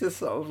 and it's just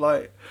sort of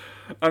like.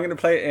 I'm going to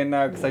play it in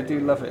now because I do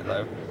love it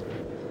though.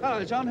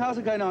 Hello, John. How's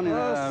it going on in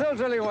still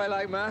drilling away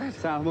like mad.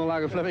 Sounds more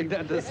like a flipping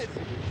dentist.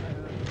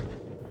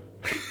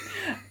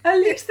 At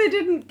least they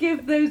didn't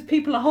give those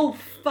people a whole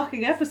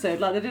fucking episode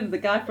like they did the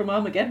guy from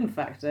Armageddon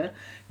Factor.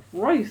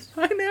 Christ.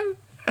 I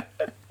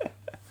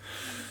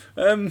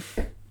know.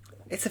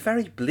 It's a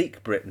very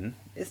bleak Britain,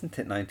 isn't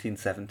it,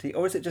 1970?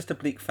 Or is it just a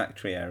bleak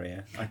factory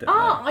area? I don't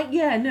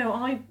know.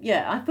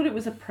 I thought it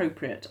was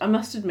appropriate. I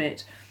must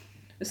admit.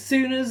 As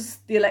soon as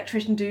the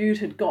electrician dude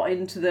had got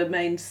into the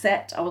main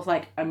set, I was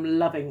like, I'm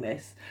loving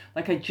this.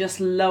 Like, I just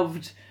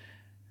loved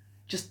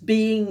just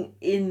being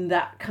in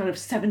that kind of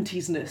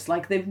 70s-ness.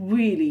 Like,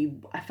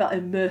 I felt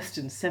immersed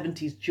in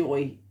 70s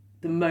joy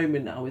the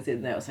moment I was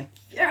in there. I was like,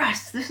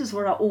 yes, this is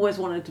where I always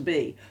wanted to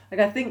be. Like,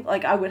 I think,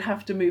 like, I would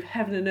have to move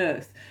heaven and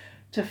earth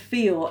to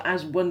feel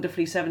as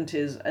wonderfully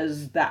 70s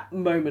as that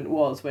moment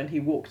was when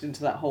he walked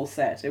into that whole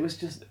set. It was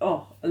just,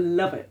 I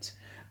love it.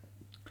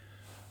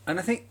 And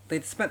I think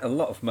they'd spent a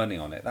lot of money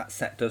on it. That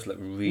set does look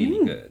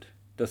really good,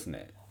 doesn't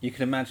it? You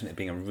can imagine it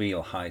being a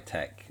real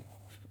high-tech,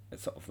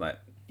 sort of like,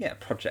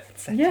 project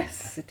setting.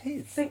 Yes, it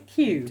is. Thank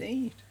you.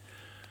 Indeed.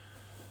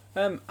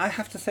 I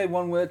have to say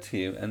one word to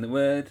you, and the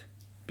word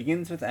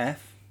begins with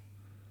F.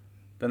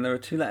 Then there are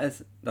 2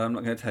 letters that I'm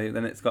not going to tell you.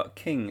 Then it's got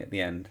king at the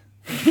end.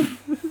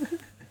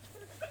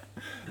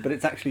 But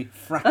it's actually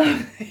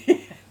fracking.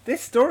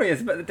 This story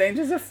is about the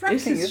dangers of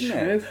fracking, isn't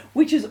it?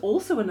 Which is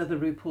also another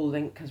RuPaul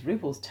link, because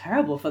RuPaul's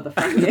terrible for the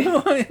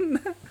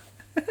fracking.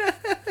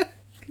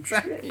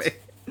 Exactly.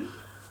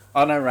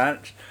 On a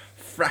ranch,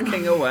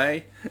 fracking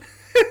away.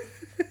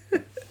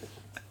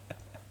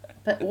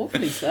 But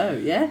awfully so,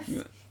 yes.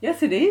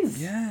 Yes, it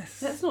is.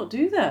 Yes. Let's not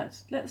do that.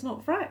 Let's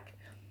not frack.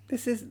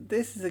 This is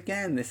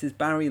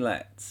Barry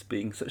Letts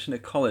being such an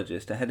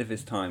ecologist ahead of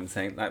his time,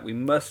 saying that we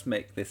must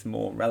make this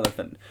more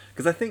relevant.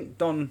 Because I think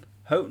Don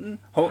Houghton.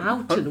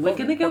 We're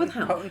going to go with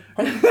Houghton.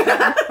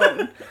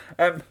 Sorry,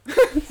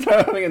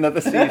 I'm having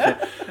another seizure.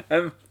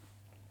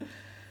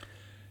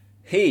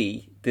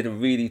 He did a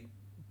really...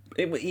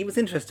 he was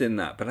interested in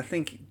that, but I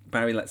think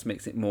Barry Letts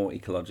makes it more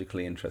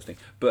ecologically interesting.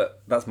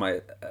 But that's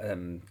my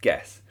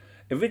guess.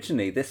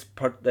 Originally, this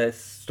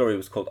story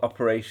was called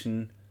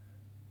Operation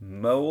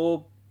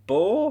Molebore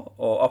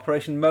or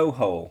Operation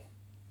Mohole.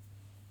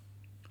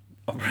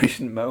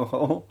 Operation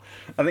Mohole.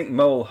 I think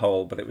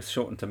Molehole, but it was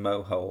shortened to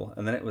Mohole,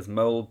 and then it was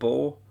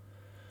Molebore.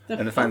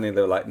 And finally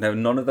they were like, no,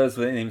 none of those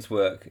names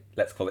work.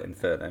 Let's call it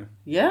Inferno.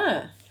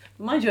 Yeah.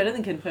 Mind you, I don't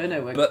think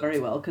Inferno works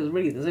very well because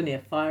really there's only a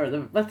fire at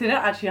the... But they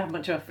don't actually have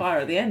much of a fire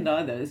at the end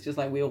either. It's just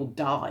like we all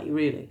die,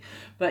 really.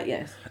 But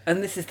yes.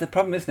 And this is the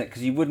problem, isn't it?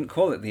 Because you wouldn't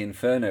call it the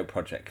Inferno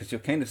Project because you're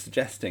kind of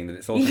suggesting that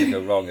it's all going to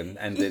go wrong and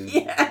end in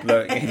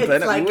blowing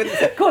Inferno. Like you wouldn't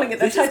say, calling it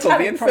the this is called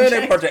the Titanic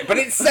Inferno Project, but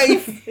it's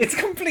safe. It's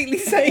completely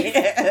safe.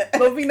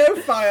 There'll be no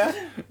fire.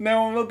 No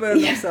one will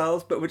burn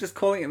themselves, but we're just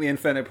calling it the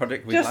Inferno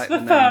Project. We Just like for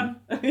the fun.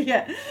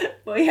 Yeah.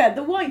 Well, yeah,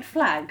 the White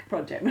Flag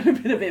Project would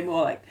have been a bit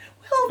more like,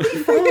 we'll be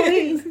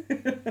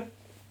fine.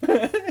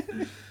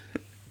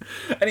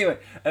 Anyway,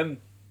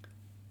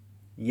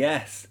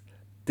 yes.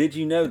 Did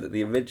you know that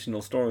the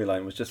original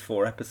storyline was just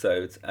 4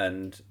 episodes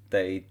and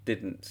they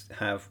didn't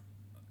have...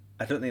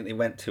 I don't think they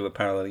went to a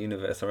parallel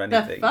universe or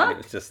anything. And it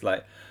was just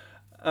like,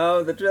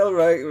 oh, the drill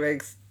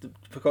rig's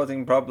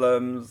causing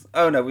problems.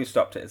 Oh, no, we've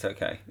stopped it. It's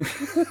okay.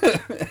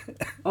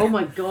 Oh,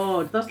 my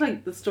God. That's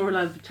like the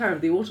storyline for Terror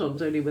of the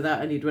Autons, only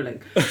without any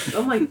drilling.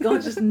 Oh, my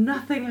God, just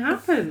nothing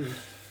happened.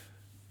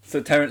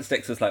 So Terrence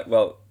Dicks was like,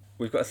 well,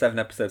 we've got a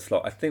 7-episode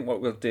slot. I think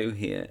what we'll do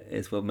here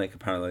is we'll make a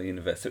parallel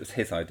universe. So it was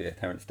his idea,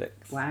 Terrence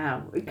Dicks.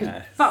 Wow.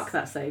 Because fuck,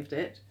 that saved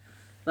it.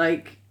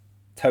 Like...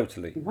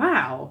 Totally.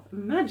 Wow.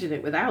 Imagine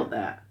it without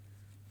that.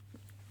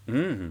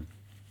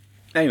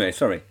 Anyway,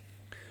 sorry.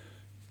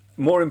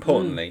 More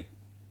importantly,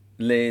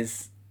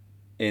 Liz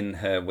in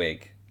her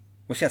wig.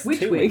 Well, she has Which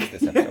 2 wig? wigs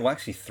this episode. Well,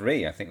 actually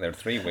 3. I think there are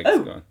 3 wigs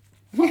going.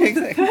 What was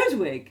the third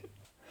wig?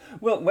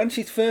 Well, when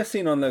she's first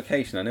seen on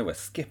location, I know we're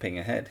skipping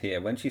ahead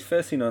here. When she's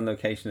first seen on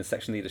location as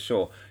Section Leader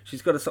Shaw,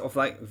 she's got a sort of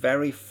like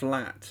very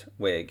flat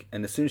wig,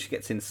 and as soon as she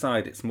gets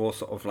inside, it's more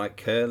sort of like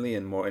curly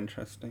and more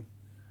interesting.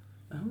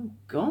 Oh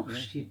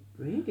gosh, you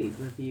really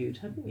reviewed,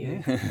 haven't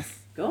you? Yes.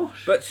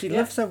 Gosh. But she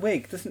loves her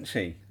wig, doesn't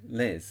she,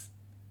 Liz?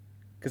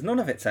 Because none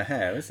of it's her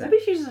hair, is it?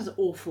 Maybe she just has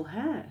awful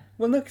hair.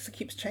 Well, no, because it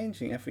keeps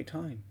changing every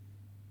time.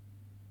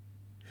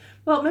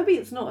 Well, maybe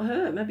it's not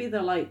her. Maybe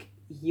they're like,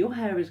 your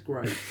hair is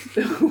gross.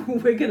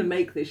 We're going to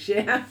make this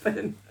shit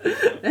happen.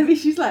 Maybe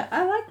she's like,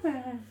 I like my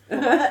hair.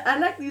 I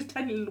like these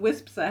tiny little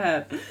wisps I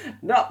have.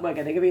 No, we're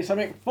going to give you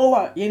something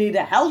fuller. You need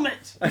a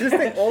helmet. I just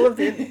think all of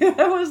the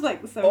that was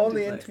like the all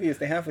the interviews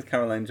they have with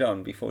Caroline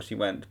John before she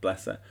went,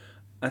 bless her,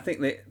 I think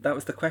that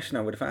was the question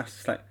I would have asked.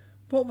 It's like,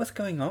 what was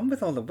going on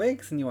with all the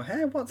wigs and your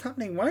hair? What's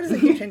happening? Why does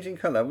it keep changing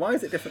colour? Why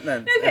is it different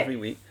then every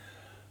week?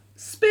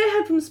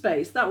 Spearhead from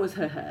Space, that was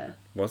her hair.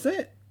 Was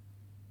it?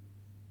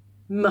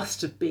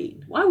 Must have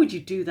been. Why would you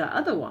do that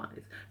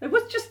otherwise? It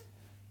was just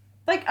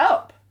like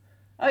up.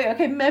 Oh, yeah,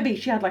 okay, maybe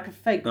she had like a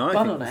fake bun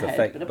on her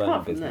head, but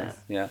apart from that,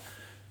 yeah.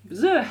 It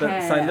was her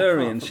hair. But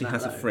Silurian, she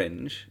has a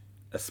fringe,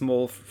 a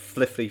small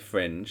fliffy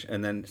fringe,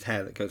 and then it's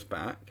hair that goes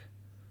back,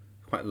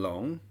 quite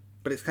long.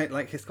 But it's kind of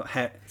like it's got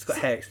hair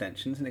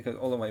extensions, and it goes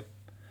all the way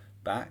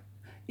back.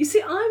 You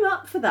see, I'm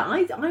up for that.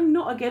 I'm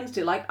not against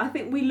it. Like, I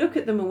think we look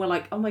at them and we're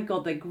like, oh my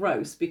God, they're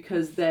gross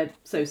because they're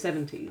so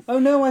 70s. Oh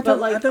no, I don't.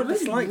 Like, I don't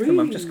dislike really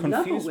them. I'm just love a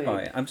confused wig.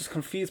 by it. I'm just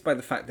confused by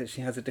the fact that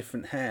she has a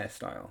different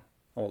hairstyle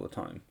all the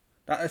time.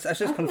 That's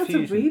just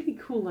confusion. That's a really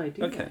cool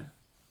idea. Okay.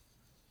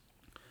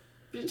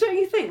 Don't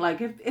you think,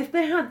 like, if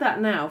they had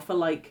that now for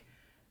like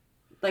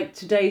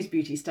today's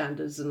beauty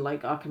standards and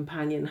like our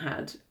companion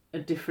had a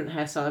different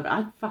hairstyle,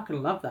 I'd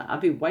fucking love that. I'd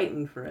be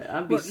waiting for it.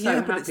 I'd be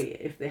happy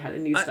if they had a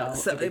new style.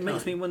 So it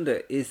makes me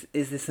wonder, is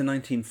this a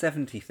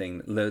 1970 thing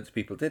that loads of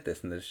people did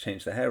this and they just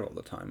changed their hair all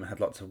the time and had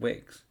lots of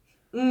wigs?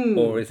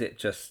 Or is it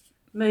just...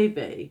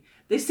 Maybe.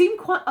 They seem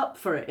quite up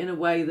for it in a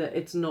way that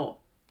it's not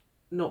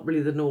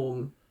really the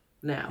norm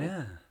now.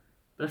 Yeah.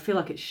 But I feel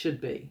like it should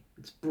be.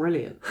 It's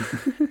brilliant.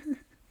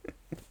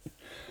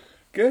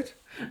 Good.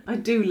 I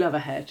do love a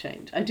hair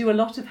change. I do a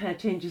lot of hair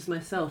changes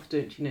myself,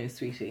 don't you know,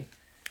 sweetie?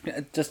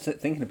 Yeah, just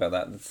thinking about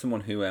that, there's someone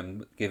who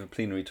gave a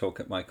plenary talk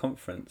at my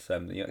conference, the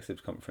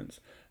UXIBS conference,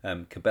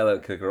 Cabello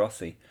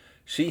Cagarossi.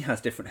 She has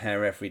different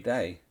hair every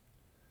day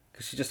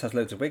because she just has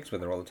loads of wigs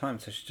with her all the time,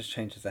 so she just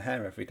changes her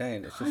hair every day,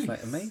 and it's just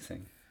like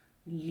amazing.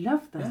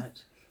 Love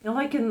that. Yeah. You know,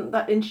 like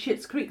in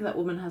Schitt's Creek, that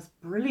woman has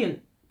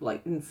brilliant,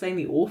 like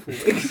insanely awful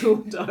wigs all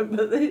the time,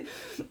 but they're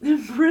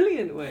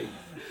brilliant wigs.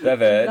 Love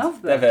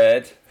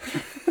that.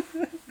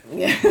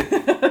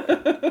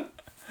 Yeah.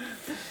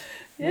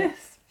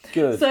 Yes.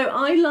 Good. So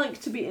I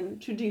like to be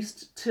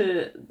introduced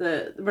to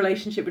the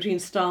relationship between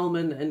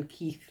Stallman and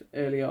Keith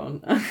early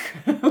on.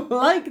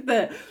 Like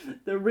the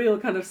real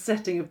kind of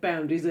setting of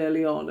boundaries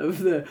early on of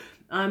the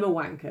I'm a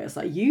wanker. It's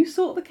like, you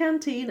sort the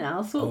canteen,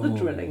 I'll sort the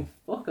drilling.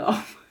 Fuck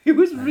off. It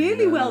was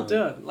really well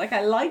done. Like,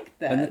 I liked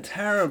that. And the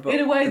terrible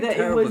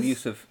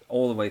use of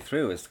all the way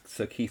through is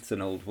so Keith's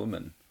an old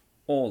woman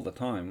all the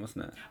time,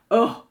 wasn't it?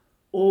 Oh,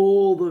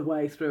 all the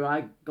way through.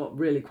 I got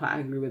really quite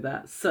angry with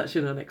that. Such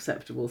an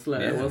unacceptable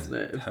slur, wasn't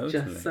it? It was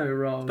just so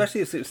wrong.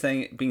 Especially if it was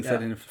being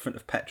said in front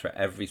of Petra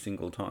every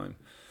single time.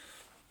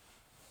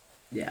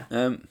 Yeah.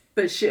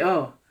 But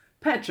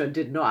Petra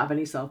did not have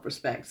any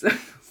self-respect.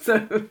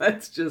 So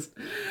let's just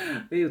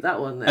leave that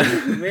one there.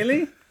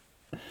 Really?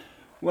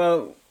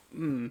 Well,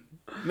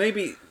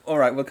 maybe... All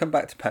right, we'll come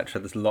back to Petra.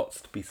 There's lots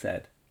to be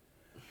said.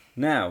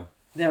 Now...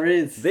 There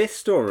is. This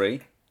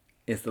story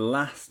is the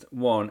last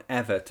one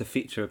ever to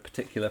feature a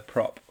particular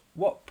prop.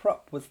 What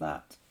prop was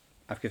that?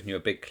 I've given you a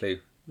big clue.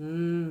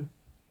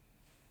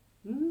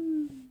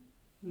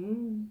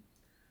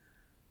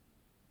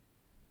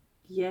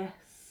 Yes.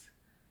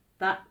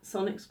 That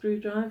sonic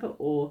screwdriver,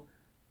 or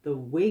the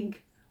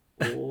wig,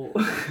 or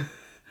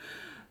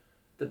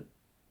the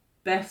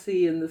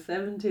Bessie in the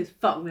 70s.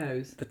 Fuck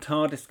knows. The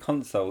TARDIS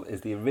console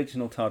is the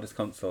original TARDIS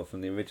console from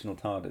the original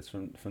TARDIS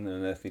from The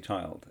Unearthly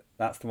Child.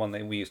 That's the one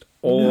they used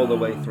all the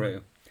way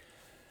through.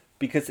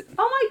 Because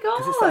oh my god!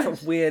 Because it's that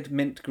sort of weird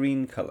mint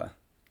green colour.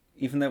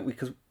 Even though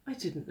I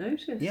didn't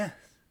notice. Yes.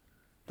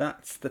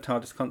 That's the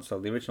TARDIS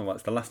console, the original one.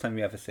 It's the last time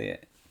you ever see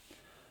it.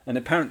 And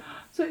apparently,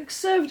 so it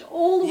served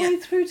all the way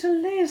through to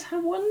Liz. How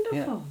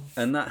wonderful!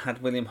 Yeah. And that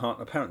had William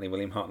Hartnell. Apparently,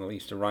 William Hartnell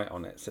used to write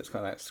on it, so it's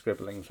got like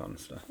scribblings on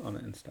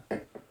it and stuff.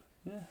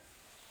 Yeah,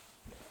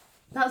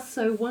 that's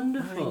so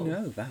wonderful. I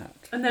know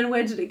that. And then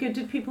where did it go?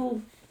 Did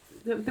people?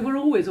 They were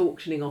always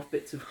auctioning off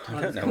bits of TARDIS.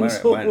 I don't know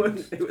where it went.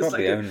 It's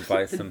probably like owned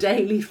by some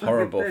daily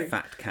horrible thing.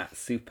 Fat Cat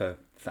super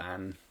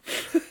fan.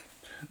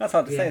 That's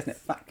hard to say, isn't it?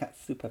 Fat Cat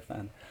super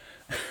fan.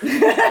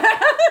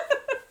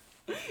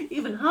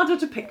 Even harder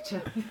to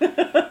picture.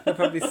 They're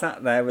probably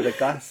sat there with a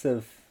glass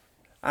of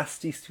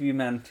Asti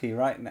Spumante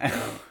right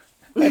now.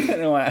 I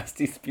don't know why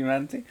Asti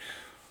Spumante.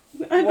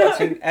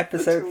 Watching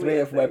episode 3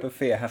 of Web of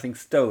Fear, having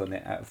stolen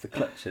it out of the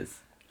clutches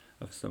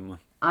of someone.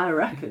 I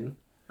reckon.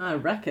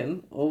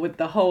 Or with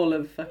the whole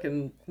of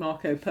fucking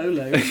Marco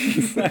Polo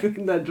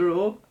in their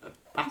drawer.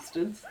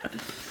 Bastards.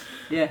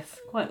 Yes,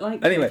 quite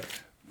likely. Anyway,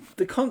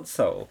 the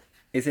console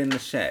is in the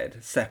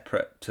shed,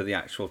 separate to the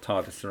actual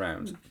TARDIS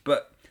surround.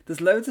 But there's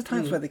loads of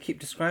times where they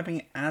keep describing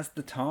it as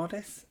the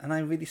TARDIS, and I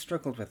really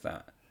struggled with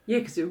that. Yeah,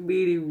 because it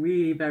really,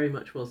 really very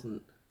much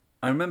wasn't.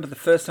 I remember the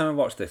first time I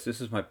watched this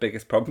was my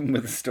biggest problem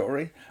with the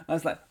story. I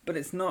was like, but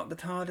it's not the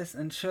TARDIS,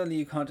 and surely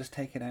you can't just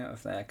take it out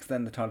of there, because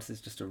then the TARDIS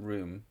is just a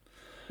room.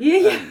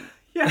 Yeah.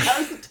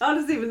 How's the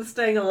TARDIS even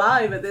staying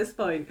alive at this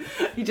point?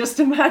 You just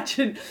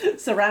imagine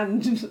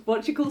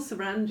what do you call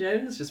Saran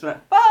Jones? Just like,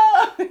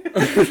 I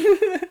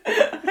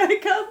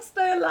can't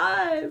stay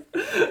alive.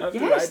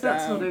 Yes,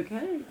 that's not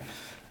okay.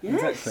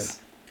 Yes.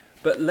 Exactly.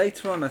 But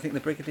later on, I think the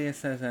Brigadier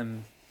says,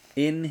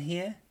 in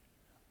here,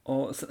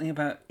 or something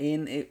about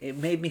in. It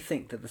made me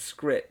think that the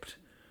script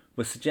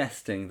was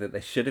suggesting that they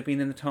should have been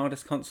in the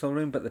TARDIS console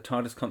room, but the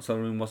TARDIS console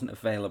room wasn't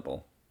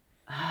available.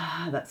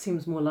 Ah, that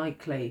seems more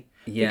likely.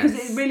 Yes.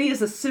 Because it really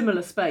is a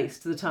similar space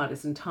to the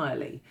TARDIS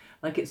entirely.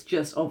 Like, it's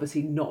just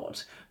obviously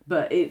not,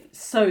 but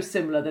it's so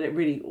similar that it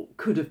really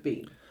could have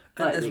been.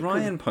 And as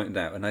Ryan pointed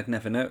out, and I'd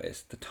never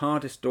noticed, the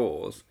TARDIS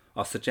doors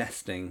are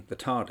suggesting the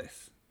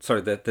TARDIS.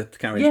 Sorry, the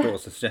carriage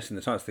doors are suggesting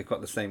the TARDIS. They've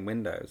got the same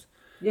windows.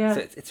 Yeah.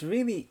 So it's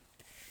really...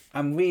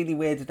 I'm really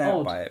weirded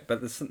out Odd. by it, but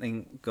there's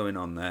something going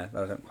on there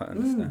that I don't quite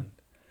understand.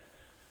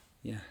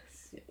 Yes.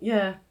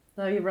 Yeah,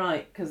 no, you're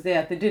right, because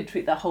they did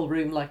treat that whole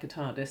room like a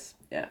TARDIS.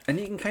 Yeah. And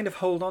you can kind of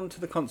hold on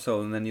to the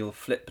console and then you'll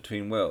flip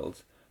between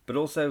worlds. But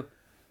also,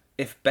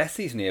 if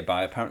Bessie's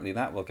nearby, apparently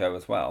that will go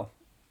as well.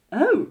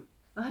 Oh,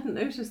 I hadn't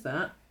noticed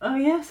that. Oh,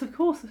 yes, of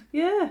course.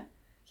 Yeah.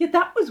 Yeah,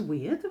 that was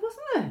weird,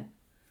 wasn't it?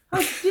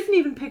 I didn't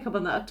even pick up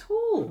on that at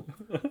all.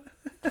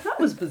 That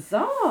was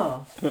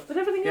bizarre. But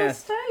everything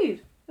else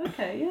stayed.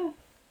 Okay, yeah.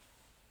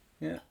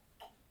 Yeah.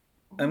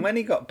 And when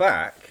he got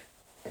back,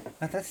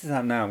 this is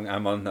how now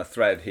I'm on the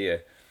thread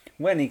here.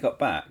 When he got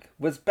back,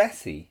 was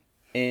Bessie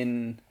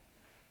in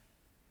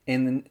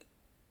the...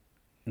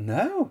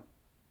 No.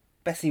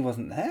 Bessie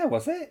wasn't there,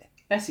 was it?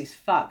 Bessie's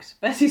fucked.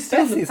 Bessie's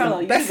still in the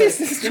parallel universe.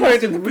 Bessie's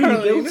destroyed in the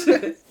parallel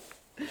universe.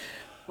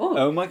 Oh.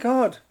 Oh my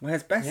god,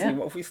 where's Bessie? Yeah.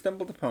 What have we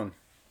stumbled upon?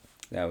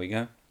 There we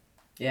go.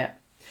 Yeah.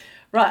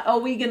 Right, are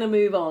we going to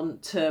move on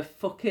to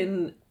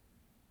fucking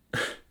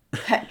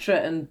Petra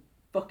and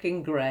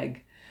fucking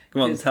Greg?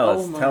 Come on, tell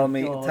us. Oh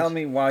my God. Tell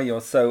me why you're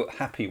so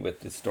happy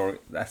with this story,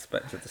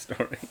 aspect of the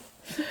story.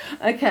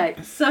 Okay,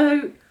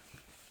 so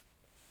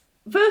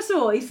first of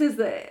all, he says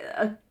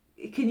that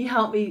can you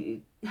help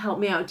me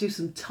out, do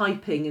some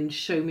typing and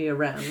show me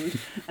around?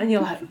 And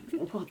you're like,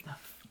 what the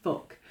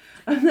fuck?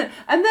 And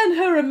then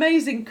her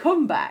amazing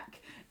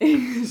comeback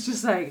is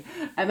just like,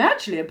 I'm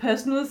actually a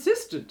personal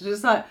assistant.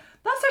 Just like,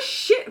 that's a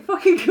shit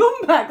fucking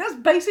comeback. That's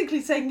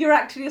basically saying you're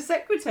actually a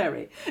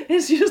secretary.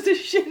 It's just a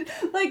shit.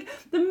 Like,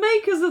 the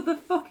makers of the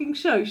fucking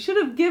show should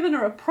have given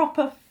her a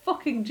proper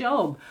fucking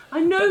job. I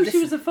know she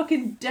was a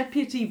fucking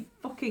deputy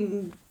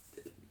fucking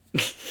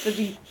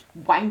bloody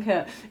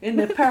wanker in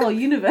the parallel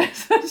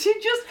universe. But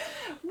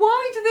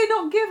why did they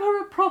not give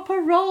her a proper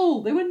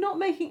role? They were not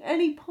making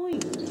any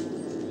point.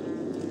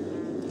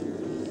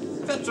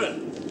 Petra,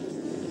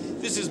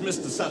 this is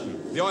Mr.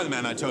 Sutton, the oil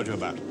man I told you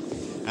about.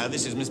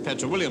 This is Miss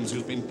Petra Williams,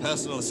 who's been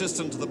personal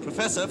assistant to the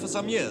professor for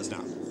some years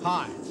now.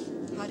 Hi.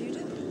 How do you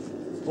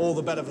do? All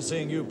the better for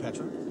seeing you,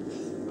 Petra.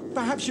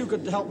 Perhaps you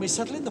could help me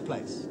settle in the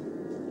place.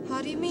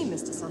 How do you mean,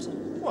 Mr.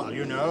 Sutton? Well,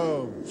 you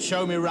know,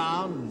 show me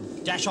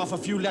round, dash off a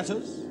few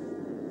letters.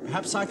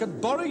 Perhaps I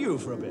could borrow you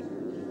for a bit.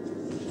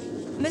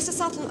 Mr.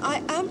 Sutton,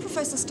 I am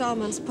Professor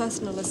Starman's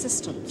personal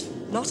assistant,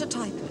 not a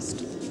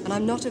typist. and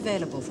I'm not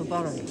available for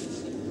borrowing.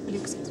 Will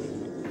you excuse me?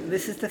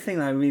 This is the thing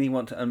I really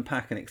want to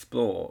unpack and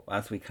explore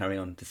as we carry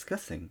on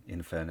discussing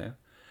Inferno.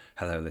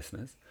 Hello,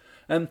 listeners.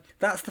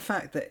 That's the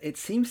fact that it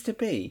seems to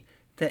be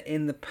that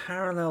in the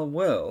parallel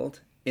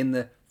world, in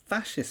the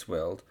fascist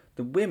world,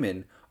 the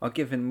women are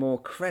given more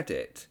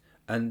credit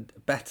and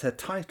better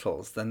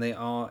titles than they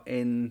are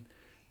in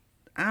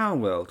our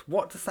world.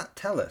 What does that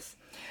tell us?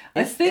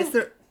 I think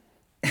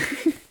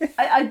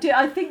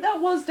that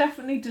was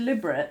definitely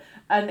deliberate,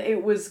 and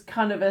it was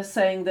kind of a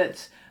saying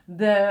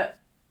that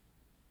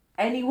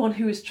anyone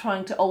who is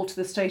trying to alter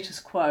the status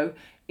quo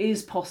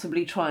is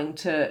possibly trying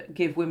to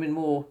give women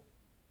more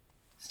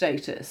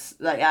status.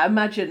 Like, I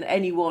imagine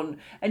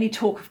any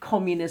talk of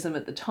communism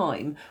at the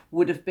time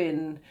would have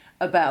been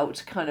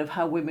about kind of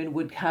how women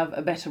would have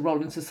a better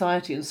role in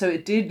society, and so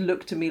it did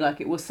look to me like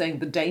it was saying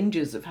the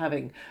dangers of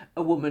having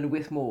a woman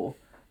with more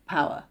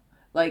power.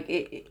 Like,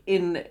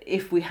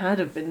 if we had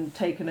have been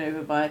taken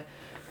over by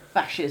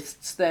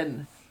fascists,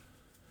 then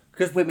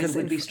women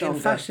would be stronger.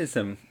 In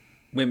fascism,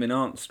 women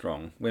aren't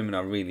strong. Women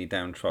are really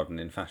downtrodden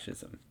in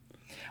fascism.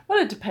 Well,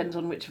 it depends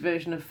on which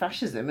version of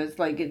fascism. It's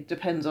like it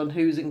depends on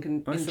who's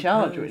in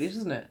charge, really,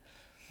 doesn't it?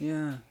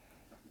 Yeah.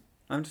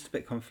 I'm just a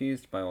bit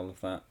confused by all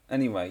of that.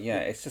 Anyway, yeah,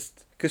 it's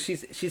just because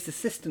she's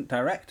assistant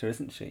director,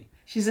 isn't she?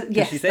 She's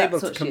able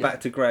to come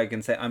back to Greg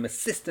and say, "I'm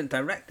assistant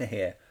director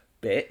here,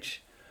 bitch."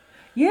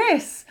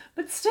 Yes,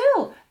 but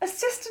still,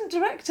 assistant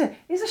director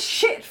is a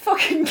shit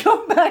fucking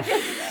comeback.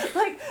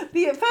 Like,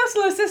 the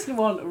personal assistant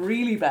one,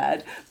 really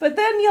bad. But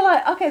then you're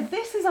like, okay,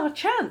 this is our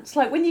chance.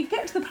 Like, when you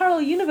get to the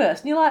parallel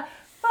universe and you're like,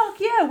 fuck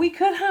yeah, we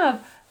could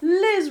have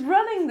Liz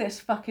running this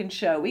fucking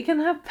show. We can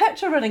have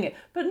Petra running it.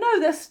 But no,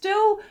 they're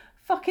still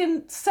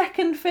fucking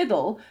second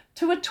fiddle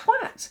to a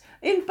twat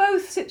in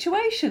both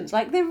situations.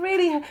 Like, they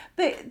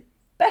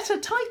better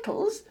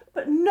titles,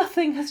 but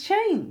nothing has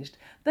changed.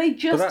 They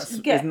just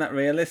isn't that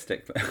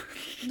realistic?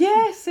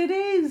 Yes, it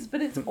is,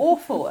 but it's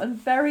awful and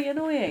very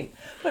annoying.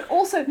 But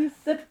also,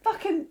 the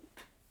fucking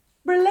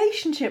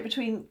relationship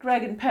between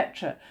Greg and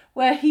Petra,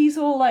 where he's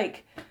all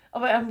like,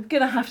 I'm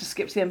going to have to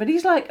skip to the end, but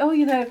he's like, so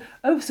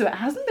it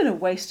hasn't been a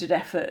wasted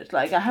effort.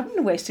 Like, I haven't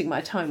been wasting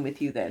my time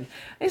with you then.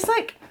 It's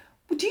like,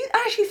 do you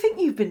actually think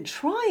you've been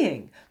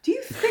trying? Do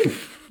you think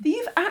that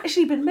you've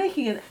actually been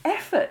making an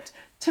effort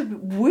to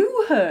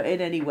woo her in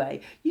any way?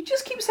 You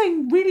just keep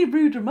saying really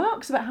rude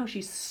remarks about how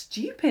she's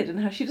stupid and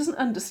how she doesn't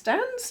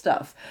understand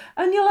stuff.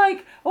 And you're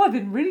like, I've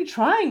been really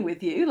trying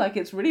with you. Like,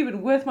 it's really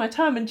been worth my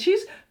time. And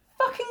she's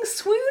fucking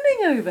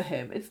swooning over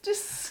him. It's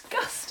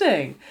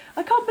disgusting.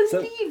 I can't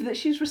believe that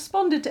she's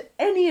responded to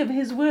any of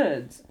his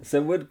words.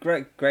 So would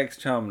Greg's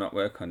charm not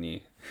work on you?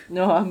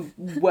 No, I'm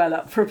well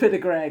up for a bit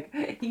of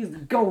Greg. He's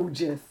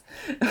gorgeous.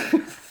 Isn't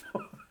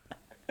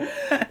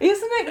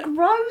it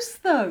gross,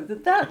 though,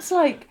 that's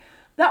like...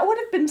 That would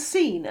have been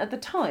seen at the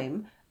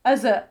time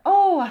as I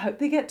hope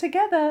they get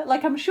together.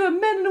 Like, I'm sure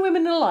men and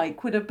women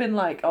alike would have been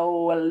like, a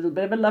little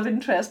bit of a love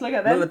interest. Look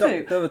at them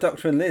too. The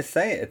Doctor and Liz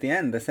say it at the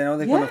end. They say,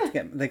 they've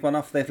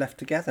left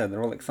together.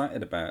 They're all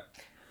excited about it.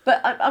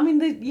 But, I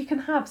mean, you can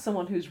have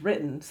someone who's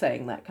written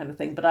saying that kind of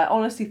thing, but I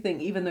honestly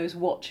think even those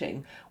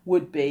watching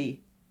would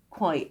be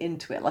quite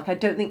into it. Like, I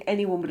don't think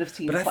anyone would have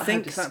seen quite how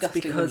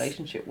disgusting the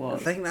relationship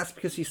was. I think that's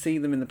because you see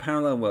them in the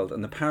parallel world,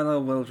 and the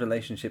parallel world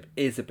relationship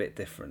is a bit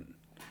different.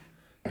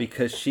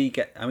 Because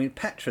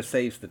Petra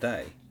saves the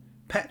day.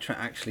 Petra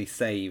actually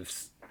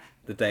saves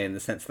the day in the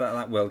sense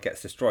that world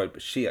gets destroyed,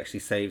 but she actually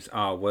saves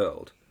our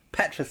world.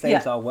 Petra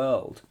saves our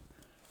world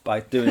by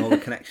doing all the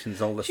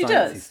connections, all the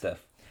sciencey stuff.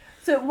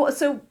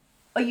 So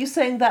are you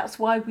saying that's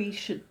why we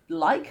should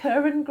like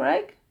her and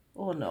Greg,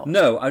 or not?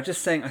 No, I'm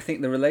just saying I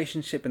think the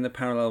relationship in the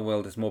parallel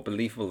world is more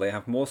believable. They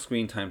have more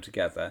screen time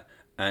together,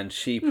 and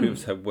she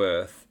proves her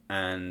worth,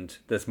 and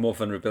there's more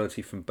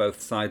vulnerability from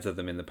both sides of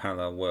them in the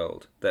parallel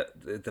world that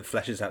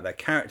fleshes out their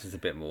characters a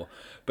bit more.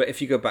 But if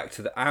you go back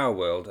to our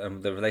world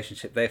and the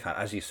relationship they've had,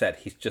 as you said,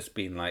 he's just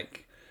been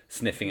like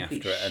sniffing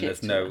after it, and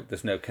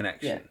there's no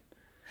connection.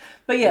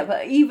 But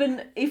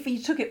even if you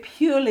took it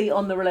purely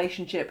on the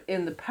relationship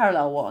in the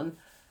parallel one,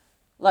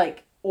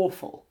 like,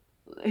 awful.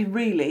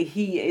 Really,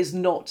 he is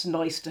not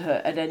nice to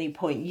her at any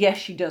point. Yes,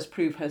 she does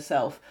prove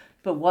herself,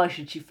 but why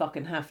should she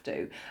fucking have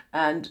to?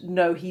 And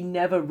no, he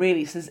never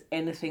really says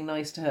anything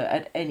nice to her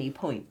at any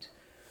point.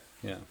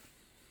 Yeah.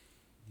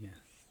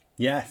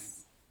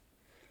 Yes.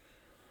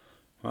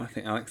 Well, I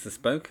think Alex has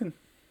spoken.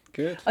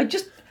 Good.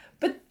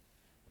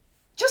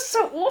 Just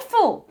so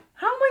awful.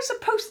 How am I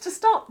supposed to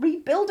start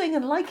rebuilding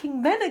and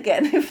liking men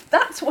again if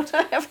that's what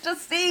I have to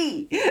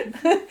see?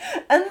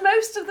 And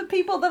most of the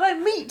people that I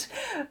meet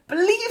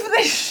believe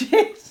this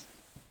shit.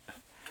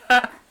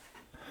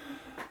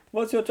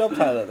 What's your job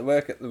title at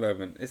work at the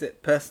moment? Is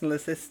it personal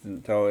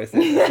assistant or is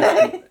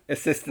it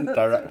assistant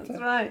director? That's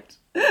right.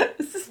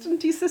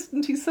 Assistant.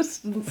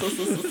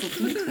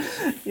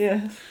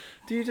 Yeah.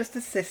 Do you just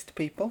assist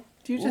people?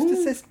 Do you just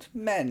assist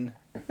men?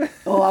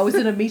 I was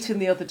in a meeting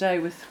the other day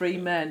with 3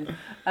 men,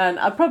 and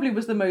I probably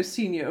was the most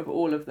senior of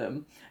all of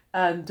them.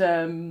 And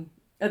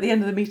at the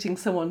end of the meeting,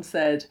 someone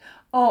said,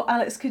 oh,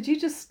 Alex, could you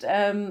just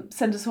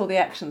send us all the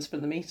actions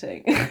from the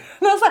meeting? And I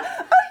was like,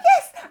 oh,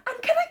 yes,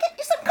 and can I get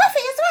you some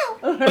coffee as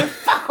well?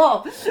 Fuck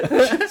off.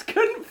 I just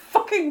couldn't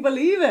fucking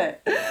believe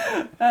it.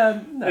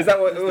 No, Is that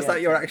was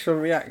that your actual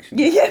reaction?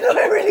 Yeah, no,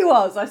 it really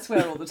was. I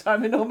swear all the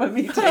time in all my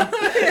meetings.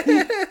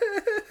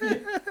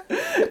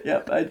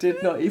 Yep, I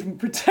did not even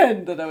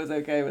pretend that I was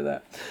okay with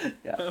that.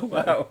 Yeah. Oh,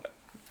 wow.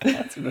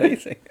 That's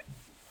amazing.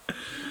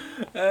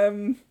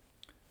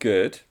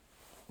 Good.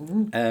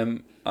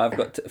 I've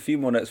got a few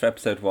more notes for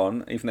episode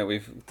 1, even though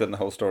we've done the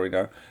whole story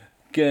now.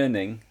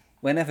 Gurning.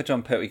 Whenever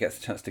John Pertwee gets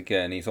a chance to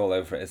gurn, he's all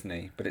over it, isn't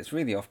he? But it's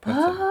really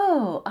off-putting.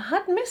 Oh, I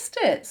had missed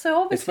it.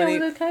 So obviously I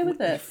was okay with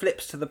He it.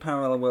 flips to the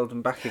parallel world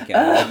and back again.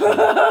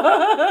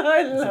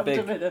 I loved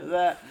a bit of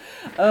that.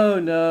 Oh,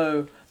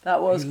 no.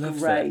 That was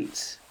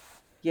great.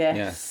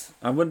 Yes.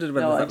 I wondered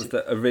whether that was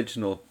the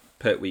original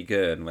Pertwee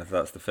gurn, whether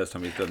that's the first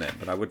time he's done it,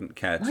 but I wouldn't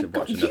care to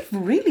watch enough.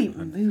 You've really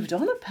moved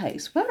on a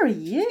pace. Where are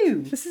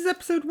you? This is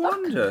episode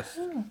 1, just.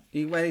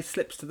 Where he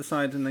slips to the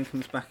side and then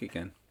comes back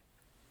again.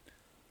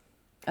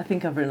 I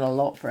think I've written a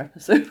lot for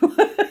episode 1.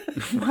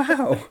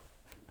 Wow.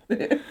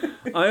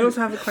 I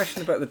also have a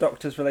question about the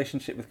Doctor's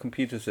relationship with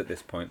computers at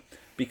this point,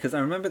 because I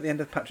remember at the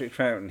end of Patrick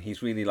Troughton,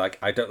 he's really like,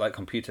 I don't like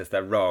computers,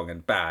 they're wrong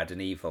and bad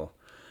and evil.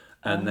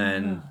 And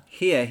then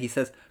here he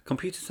says,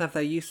 computers have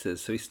their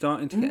uses, so he's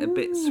starting to get a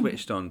bit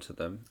switched on to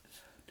them.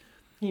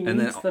 He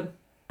needs them.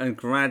 And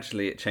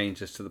gradually it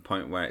changes to the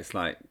point where it's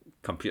like,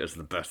 computers are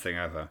the best thing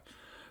ever.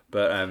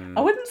 But I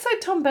wouldn't say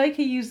Tom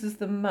Baker uses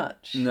them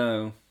much.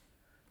 No,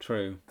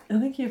 true. I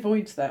think he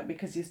avoids that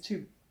because he's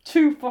too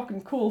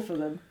fucking cool for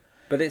them.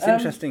 But it's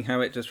interesting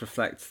how it just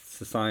reflects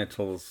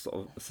society's.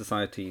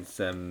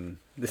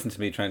 Listen to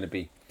me trying to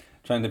be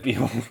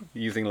all,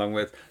 using long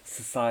words.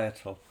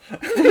 Societal.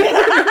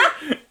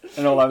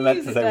 And all I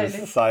meant to say was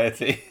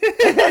society.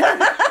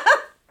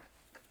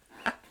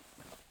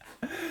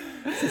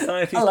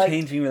 Society's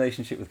changing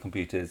relationship with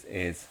computers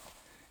is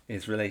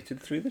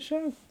related through the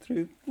show,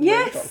 through the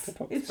way Doctor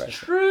talks it's about it.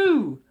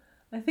 true.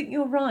 I think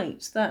you're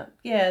right. That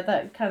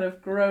kind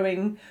of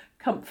growing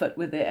comfort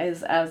with it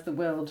as the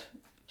world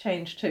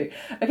changed too.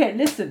 Okay,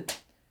 listen.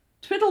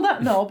 Twiddle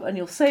that knob and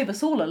you'll save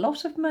us all a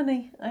lot of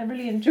money. I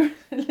really enjoyed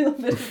a little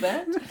bit of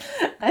that.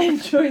 I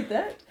enjoyed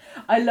that.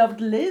 I loved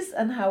Liz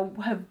and how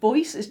her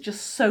voice is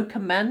just so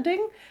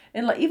commanding.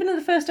 And like even in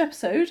the first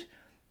episode,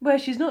 where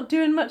she's not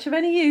doing much of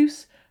any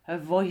use, her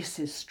voice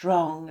is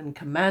strong and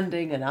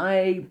commanding, and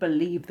I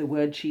believe the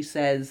word she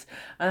says.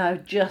 And I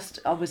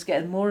was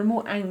getting more and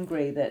more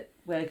angry that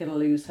we're going to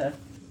lose her.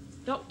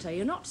 Doctor,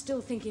 you're not still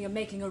thinking of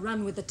making a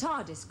run with the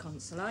TARDIS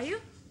console, are you?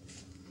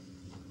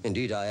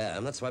 Indeed I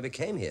am. That's why we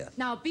came here.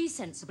 Now be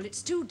sensible.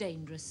 It's too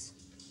dangerous.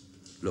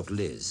 Look,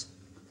 Liz.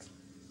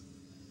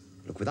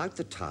 Look, without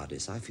the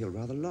TARDIS, I feel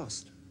rather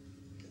lost.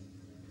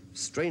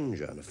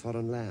 Stranger in a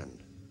foreign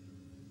land.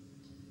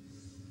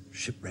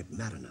 Shipwrecked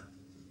mariner.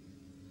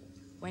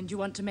 When do you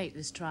want to make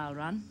this trial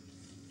run?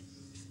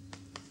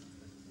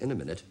 In a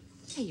minute.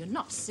 Hey, you're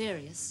not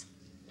serious.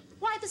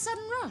 Why the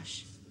sudden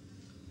rush?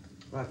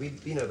 Right,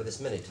 we've been over this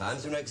many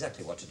times. You know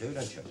exactly what to do,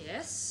 don't you?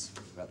 Yes.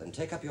 Right, then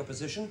take up your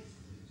position,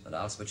 and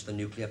I'll switch the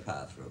nuclear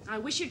power through. I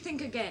wish you'd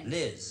think again.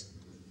 Liz,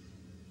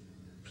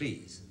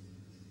 please.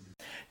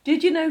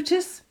 Did you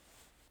notice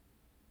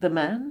the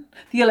man,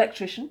 the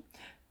electrician?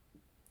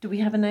 Do we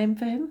have a name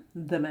for him?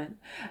 The man.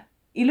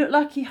 He looked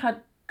like he had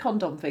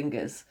condom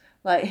fingers.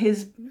 Like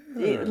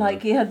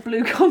like he had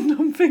blue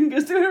condom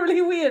fingers. They were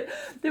really weird.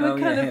 They were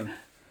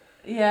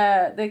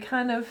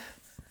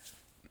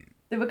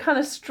they were kind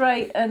of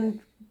straight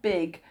and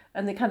big,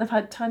 and they kind of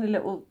had tiny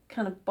little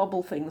kind of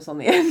bubble things on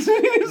the end.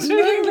 It was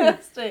really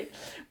nasty.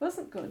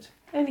 Wasn't good.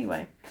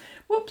 Anyway,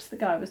 whoops, the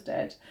guy was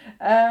dead.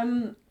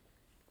 I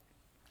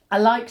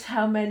liked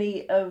how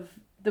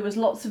there was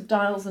lots of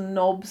dials and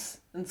knobs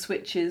and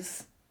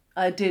switches.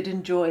 I did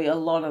enjoy a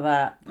lot of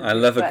that. I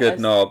love a good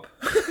knob.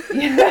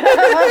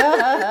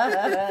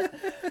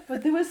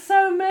 But there were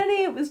so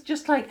many. It was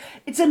just like,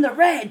 it's in the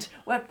red.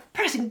 We're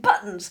pressing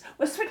buttons.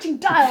 We're switching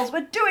dials.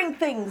 We're doing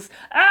things.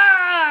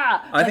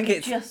 I think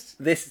it's just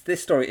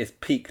this story is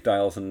peak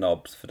dials and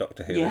knobs for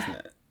Doctor Who, isn't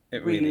it?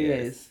 It really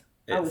is.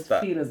 I was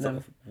feeling them. Sort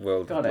of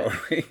world of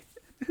glory.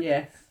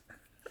 Yes.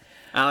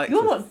 Alex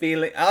was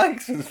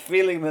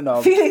feeling the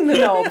knobs. Feeling the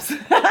knobs.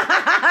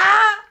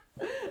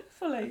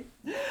 Fully.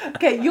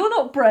 Okay, you're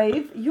not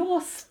brave.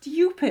 You're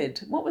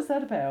stupid. What was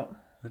that about?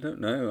 I don't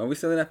know. Are we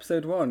still in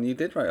episode 1? You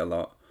did write a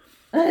lot.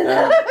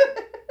 Okay,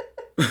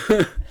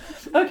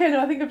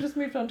 no, I think I've just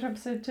moved on to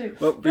episode 2.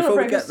 Well, before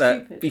we get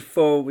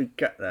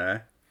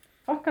there,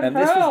 fucking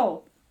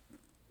hell.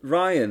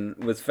 Ryan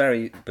was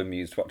very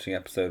bemused watching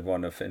episode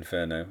 1 of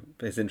Inferno,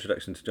 his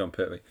introduction to John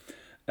Pertwee.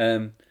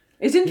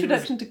 His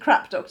introduction to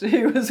crap Doctor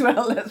Who as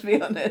well, let's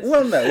be honest.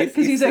 Well, no,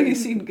 because he's only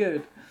seen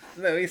good.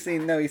 No, he's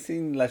seen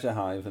Leisure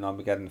Hive and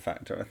Armageddon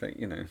Factor, I think,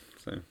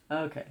 so.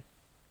 Okay.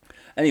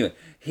 Anyway,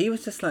 he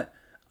was just like,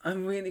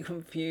 I'm really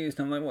confused.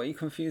 I'm like, what are you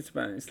confused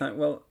about? And it's like,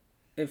 well,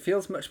 it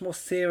feels much more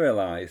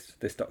serialised,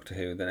 this Doctor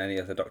Who, than any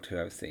other Doctor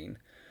Who I've seen.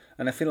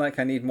 And I feel like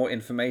I need more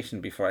information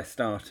before I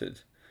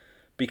started.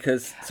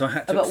 Because so I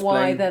had to about explain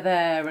why they're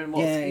there and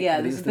what's that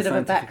there's he's a bit the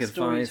of a scientific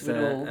backstory to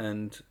it all.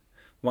 and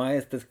why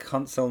is the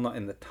console not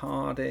in the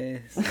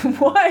TARDIS?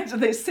 Why do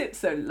they sit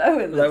so low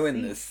in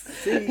the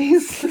seat?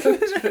 It's so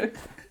true.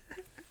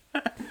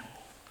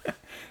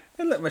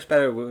 They look much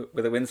better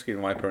with a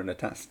windscreen wiper and a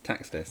tax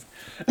disc.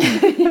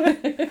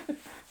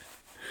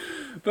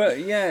 But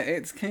yeah,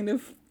 it's kind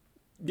of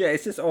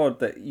it's just odd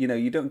that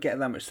you don't get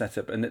that much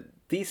setup, and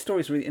these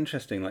stories are really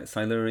interesting, like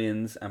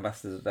Silurians,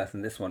 Ambassadors of Death,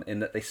 and this one, in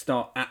that they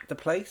start at the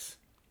place,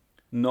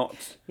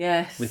 not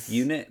with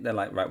UNIT. They're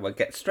like, right, well,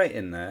 get straight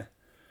in there.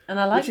 And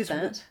I like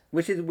that.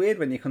 Which is weird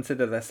when you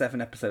consider they're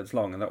 7 episodes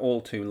long and they're all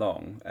too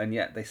long, and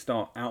yet they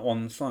start out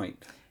on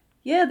site.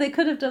 Yeah, they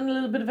could have done a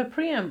little bit of a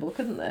preamble,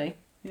 couldn't they?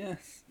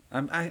 Yes.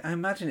 I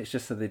imagine it's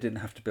just so they didn't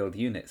have to build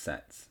unit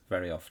sets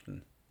very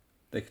often.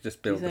 They could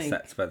just build the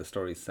sets where the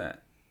story's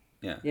set.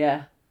 Yeah.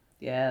 Yeah.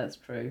 Yeah, that's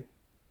true.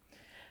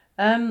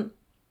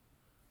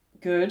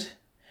 Good.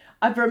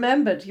 I've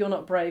remembered You're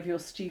Not Brave, You're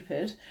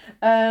Stupid.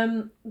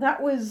 I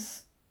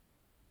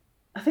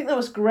think that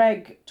was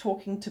Greg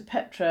talking to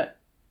Petra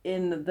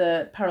in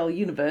the parallel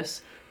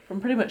universe from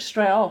pretty much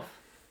straight off.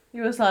 He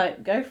was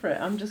like, go for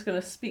it. I'm just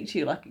going to speak to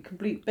you like a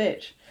complete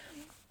bitch.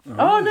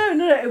 Oh,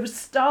 no. It was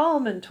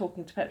Starman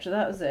talking to Petra.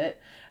 That was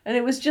it. And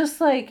it was just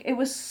like, it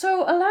was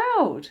so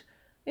allowed.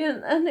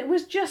 And it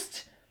was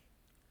just,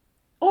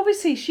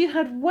 obviously she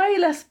had way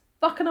less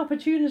fucking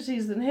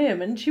opportunities than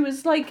him. And she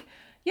was like,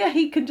 yeah,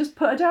 he can just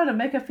put her down and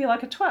make her feel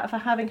like a twat for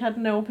having had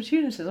no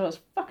opportunities. I was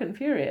fucking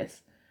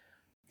furious.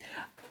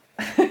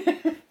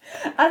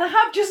 And I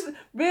have just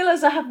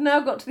realised I have now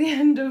got to the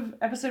end of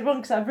episode 1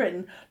 because I've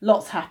written,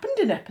 lots happened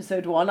in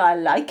episode 1. I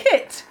like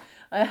it.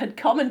 I had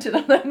commented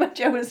on how much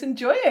I was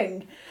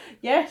enjoying.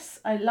 Yes,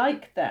 I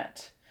like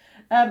that.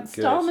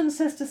 Starman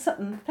says to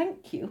Sutton,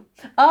 thank you.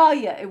 Ah,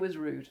 yeah, it was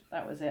rude.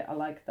 That was it. I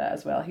liked that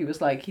as well. He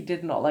was like, he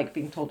did not like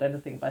being told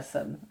anything by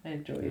Sutton. I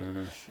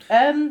enjoyed.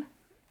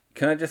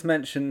 Can I just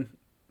mention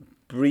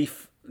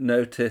brief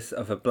notice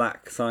of a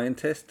black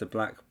scientist, a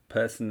black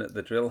person at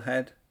the drill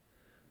head?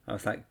 I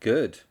was like,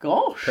 good.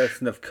 Gosh.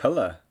 Person of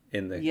colour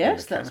in the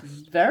Yes, in the that's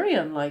cast. very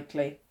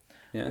unlikely.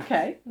 Yeah.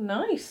 Okay,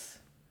 nice.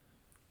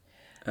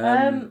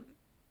 Yeah,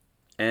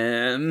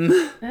 no,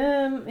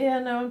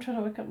 I'm trying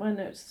to work up my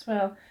notes as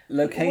well.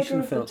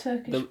 Location the Order of film. the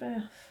Turkish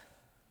Bath.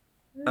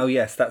 Oh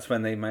yes, that's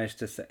when they managed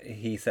to say,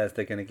 he says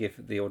they're going to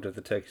give the Order of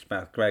the Turkish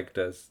Bath, Greg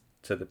does,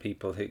 to the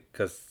people who,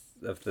 because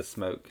of the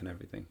smoke and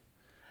everything.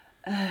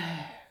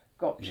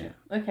 Gotcha.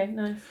 Yeah. Okay,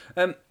 nice.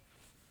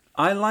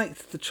 I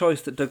liked the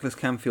choice that Douglas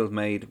Camfield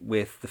made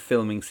with the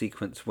filming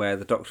sequence where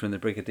the Doctor and the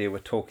Brigadier were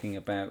talking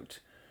about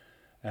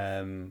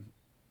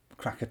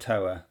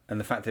Krakatoa, and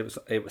the fact that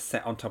it was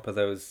set on top of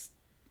those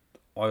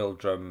oil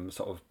drum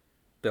sort of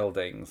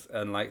buildings,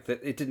 and like that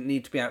it didn't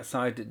need to be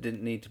outside, it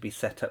didn't need to be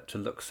set up to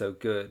look so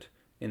good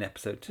in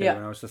episode 2.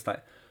 And I was just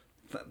like,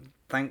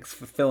 thanks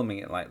for filming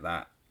it like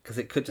that, because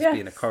it could just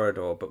be in a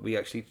corridor, but you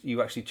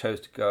actually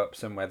chose to go up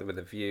somewhere with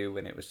a view,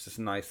 and it was just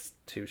a nice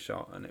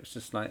 2-shot, and it was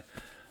just like,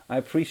 I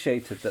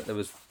appreciated that there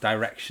was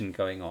direction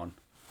going on.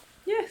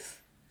 Yes.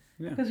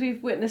 Because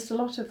we've witnessed a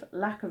lot of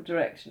lack of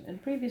direction in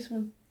previous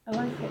one. I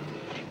like it.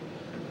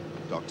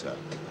 Doctor,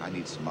 I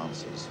need some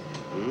answers.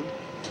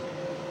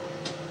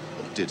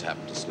 What did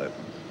happen to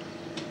Slocum?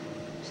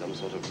 Some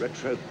sort of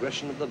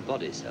retrogression of the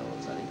body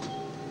cells, I think.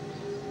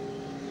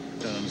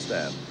 Don't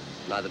understand.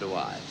 Neither do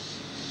I.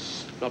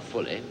 Not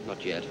fully,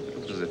 not yet. It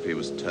looked as if he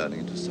was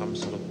turning into some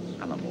sort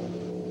of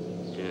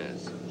animal.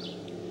 Yes.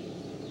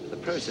 The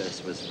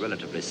process was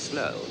relatively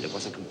slow, and it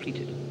wasn't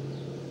completed.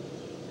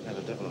 Had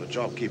a devil of a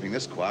job keeping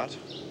this quiet.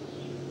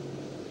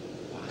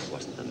 Why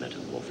wasn't the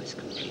metamorphosis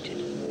completed?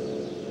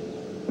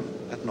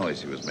 That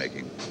noise he was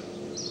making,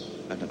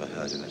 I've never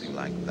heard anything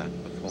like that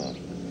before.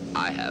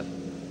 I have.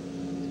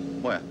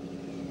 Where?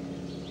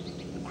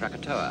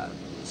 Krakatoa,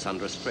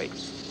 Sandra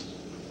Straits.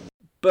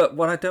 But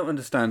what I don't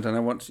understand, and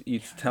I want you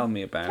to tell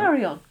me about...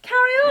 Carry on.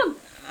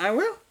 I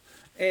will.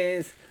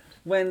 Is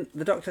when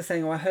the Doctor's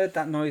saying, I heard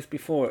that noise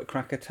before at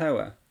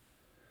Krakatoa.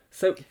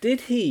 So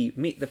did he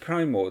meet the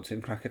Primords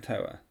in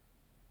Krakatoa?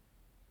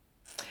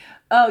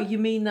 Oh, you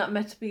mean that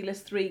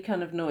Metabolus 3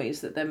 kind of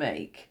noise that they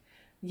make?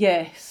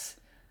 Yes.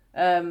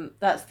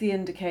 That's the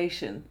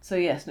indication. So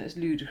yes, no, it's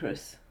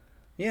ludicrous.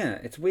 Yeah,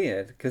 it's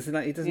weird, because he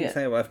doesn't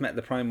say, I've met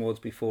the Primords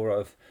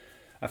before,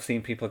 I've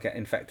seen people get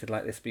infected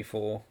like this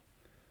before.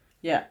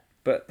 Yeah.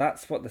 But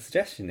that's what the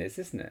suggestion is,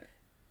 isn't it?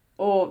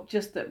 Or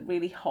just that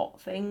really hot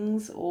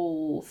things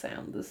all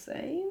sound the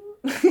same.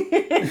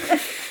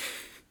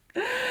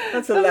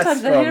 That's a less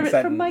strong Sometimes I hear it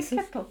sentence. from my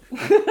kettle.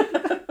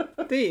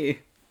 Do you?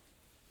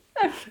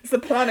 It's the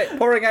planet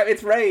pouring out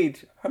its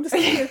rage. I'm just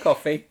making a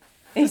coffee.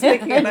 Just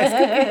making a nice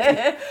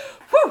cookie.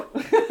 Whew!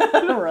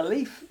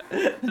 Relief.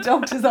 The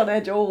Doctor's on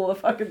edge all the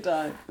fucking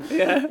time.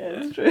 Yeah,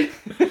 it's true.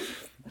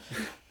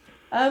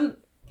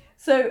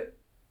 So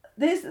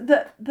this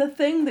the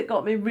thing that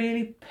got me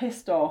really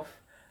pissed off.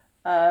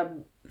 So I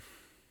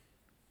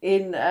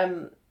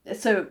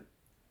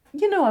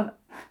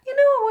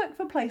work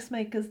for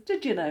Placemakers.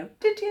 Did you know?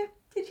 Did you?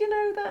 Did you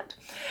know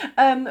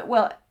that?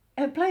 Well,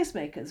 at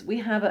Placemakers, we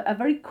have a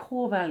very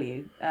core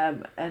value,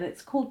 and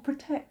it's called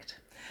protect.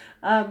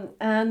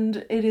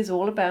 And it is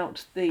all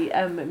about the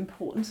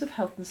importance of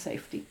health and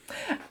safety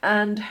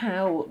and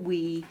how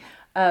we,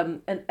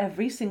 and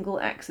every single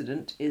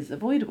accident is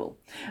avoidable.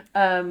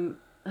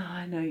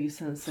 I know you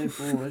sound so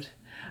bored.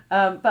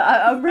 But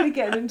I'm really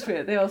getting into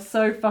it. They are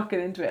so fucking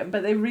into it.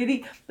 But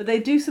they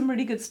do some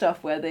really good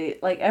stuff where they,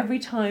 like, every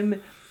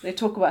time they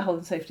talk about health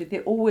and safety, they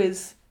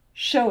always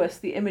show us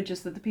the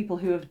images of the people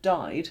who have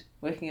died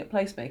working at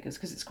Placemakers,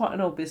 because it's quite an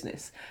old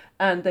business,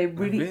 and they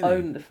really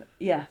own the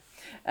wow.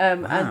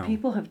 And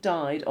people have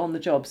died on the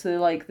job. So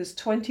like there's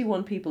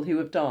 21 people who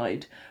have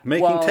died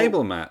making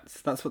table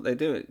mats. That's what they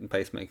do at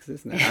Placemakers,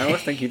 isn't it? I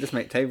always think you just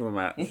make table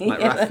mats,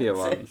 like raffia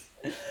ones.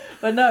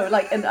 But no,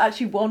 like, and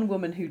actually one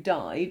woman who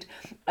died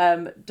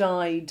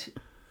pretty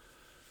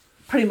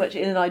much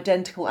in an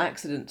identical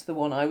accident to the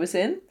one I was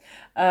in.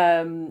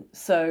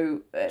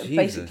 So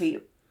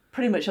basically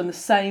pretty much on the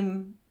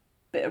same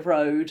bit of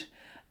road,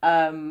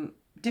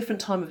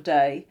 different time of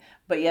day,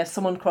 but yeah,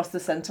 someone crossed the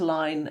centre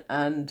line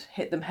and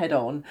hit them head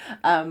on.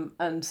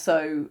 And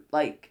so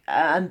like,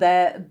 and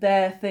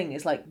their thing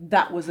is like,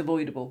 that was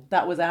avoidable.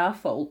 That was our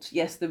fault.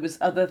 Yes, there was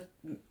other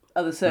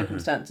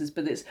circumstances,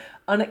 but it's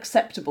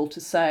unacceptable to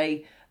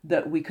say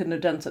that we couldn't have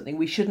done something.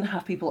 We shouldn't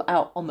have people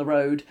out on the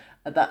road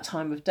at that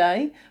time of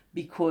day,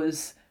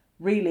 because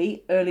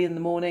really early in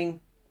the morning,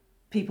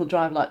 people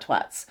drive like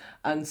twats,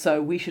 and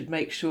so we should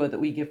make sure that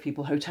we give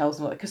people hotels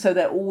and all that. So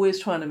they're always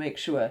trying to make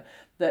sure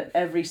that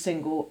every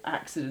single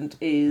accident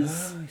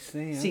is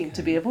seen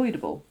to be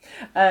avoidable,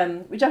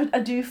 which I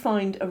do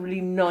find a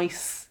really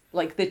nice,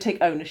 like, they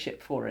take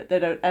ownership for it. They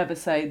don't ever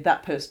say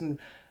that person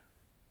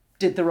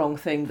did the wrong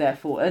thing,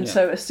 therefore. And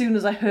so as soon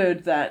as I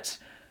heard that,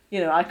 you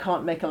know, I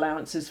can't make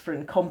allowances for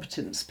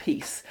incompetence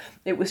piece,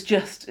 it was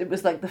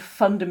like the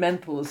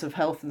fundamentals of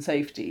health and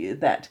safety,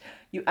 that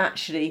you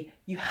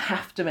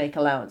have to make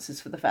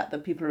allowances for the fact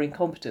that people are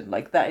incompetent.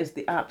 Like, that is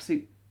the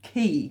absolute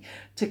key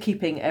to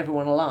keeping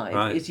everyone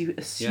alive, is you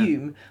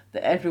assume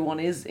that everyone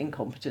is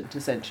incompetent,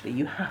 essentially.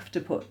 You have to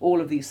put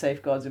all of these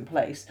safeguards in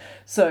place.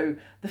 So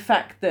the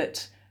fact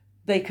that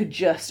they could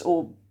just,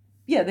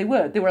 they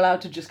were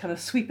allowed to just kind of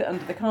sweep it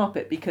under the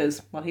carpet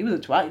because, well, he was a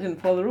twat, he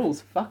didn't follow the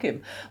rules, fuck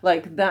him.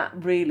 Like, that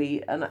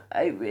really, and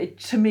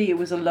to me, it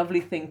was a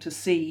lovely thing to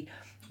see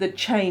the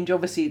change,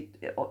 obviously,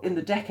 in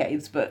the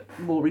decades, but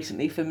more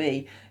recently for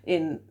me,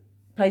 in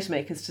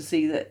Placemakers, to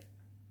see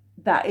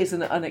that is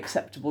an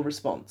unacceptable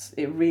response.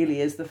 It really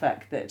is the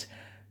fact that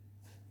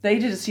they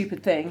did a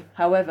stupid thing,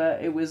 however,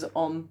 it was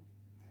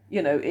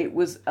it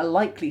was a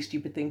likely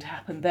stupid thing to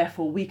happen,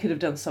 therefore we could have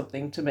done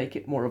something to make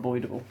it more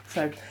avoidable.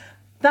 So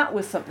that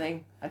was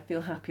something I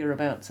feel happier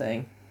about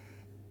saying.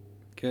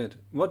 Good.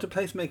 What do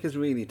Placemakers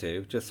really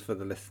do, just for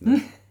the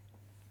listeners?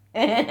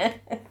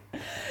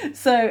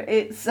 So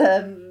it's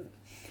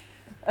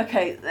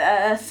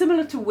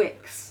similar to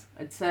Wix,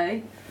 I'd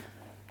say.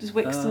 Does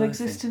Wix still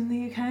exist in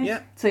the UK?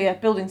 Yeah. So yeah,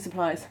 building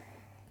supplies.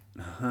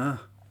 Uh-huh.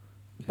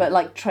 But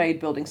like trade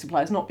building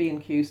supplies, not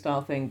B&Q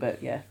style thing,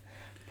 but yeah,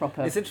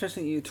 proper. It's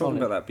interesting you talking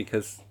about that,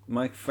 because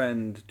my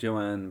friend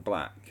Joanne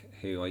Black,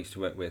 who I used to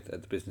work with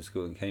at the business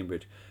school in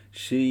Cambridge,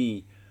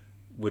 she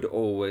would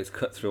always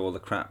cut through all the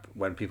crap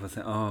when people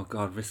say, oh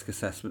God, risk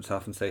assessments,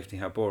 health and safety,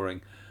 how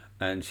boring.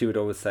 And she would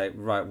always say,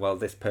 right, well,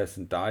 this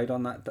person died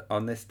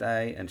on this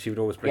day, and she would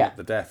always bring up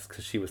the deaths,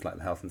 because she was like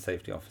the health and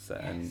safety officer,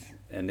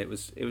 and it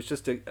was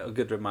just a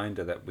good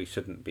reminder that we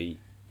shouldn't be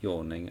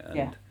yawning,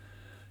 and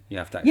you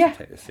have to actually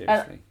take this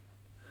seriously.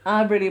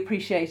 I really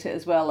appreciate it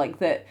as well, like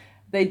that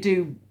they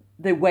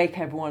wake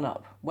everyone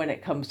up when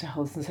it comes to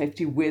health and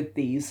safety with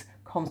these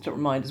constant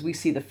reminders. We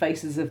see the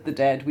faces of the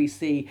dead. We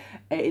see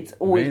it's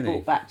always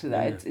brought back to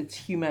that. Yeah.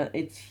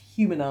 It's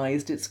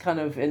humanized. It's kind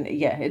of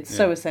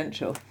so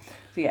essential.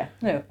 So yeah,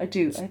 no, I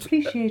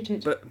appreciate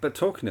it. But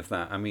talking of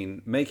that, I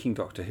mean, making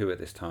Doctor Who at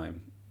this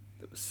time,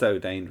 it was so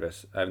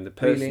dangerous. The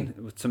person,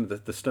 really? Some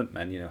of the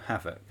stuntmen,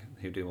 Havoc,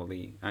 who do all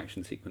the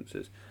action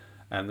sequences,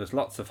 there's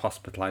lots of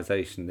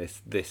hospitalisation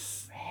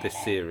this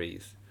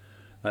series.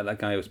 Like that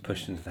guy who was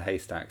pushed into the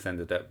haystacks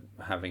ended up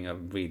having a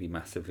really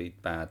massively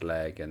bad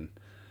leg, and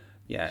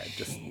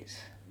just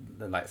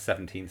like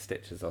 17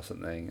 stitches or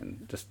something,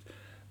 and just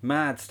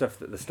mad stuff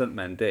that the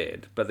stuntmen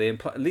did. But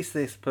at least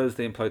they suppose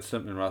they employed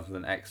stuntmen rather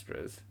than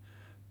extras.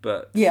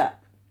 But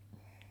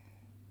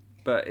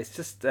but it's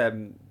just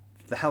the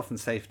health and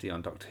safety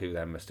on Doctor Who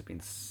then must have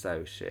been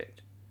so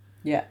shit.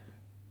 Yeah.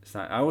 It's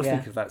like, I always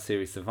think of that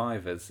series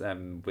Survivors,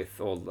 with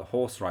all the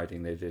horse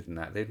riding they did in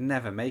that. They'd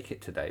never make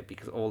it today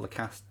because all the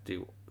cast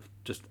do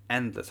just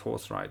endless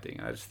horse riding.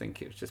 I just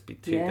think it would just be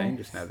too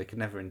dangerous now. They could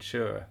never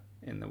insure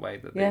in the way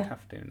that they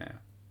have to now.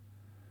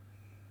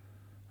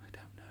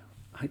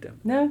 I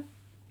don't know.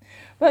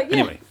 But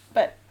anyway.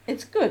 But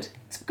it's good.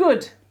 It's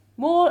good.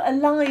 More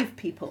alive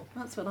people.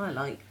 That's what I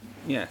like.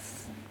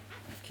 Yes.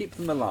 Keep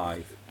them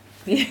alive.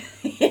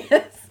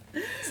 Yes.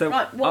 So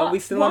right, are we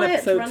still on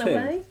episode 2?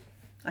 Away?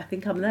 I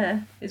think I'm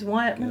there. Is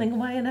Wyatt running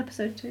away in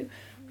episode 2?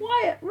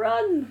 Wyatt,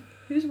 run!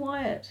 Who's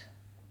Wyatt?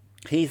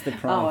 He's the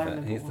private,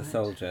 remember he's the Wyatt.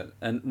 soldier.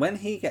 And when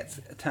he gets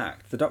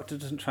attacked, the doctor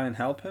doesn't try and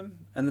help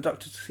him. And the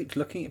doctor just keeps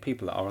looking at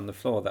people that are on the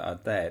floor that are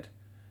dead.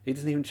 He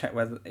doesn't even check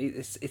whether...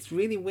 It's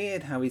really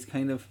weird how he's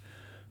kind of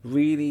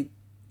really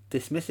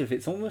dismissive.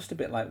 It's almost a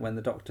bit like when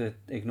the doctor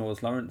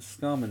ignores Lawrence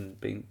Scarman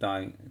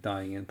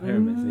dying in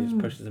Pyramids and he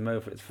just pushes him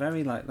over. It's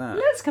very like that.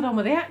 Let's get on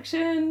with the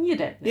action. You're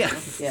dead now.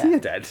 Yes, Yeah. you're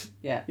dead.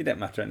 Yeah. You don't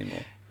matter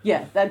anymore.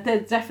 Yeah, there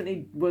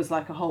definitely was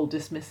like a whole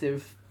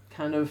dismissive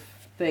kind of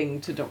thing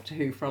to Doctor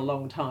Who for a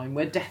long time,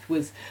 where death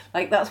was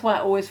like, that's why I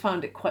always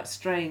found it quite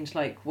strange,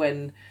 like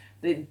when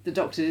the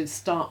Doctor did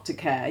start to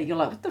care, you're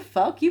like, what the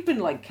fuck, you've been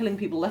like killing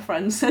people left,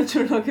 right and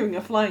centre and not giving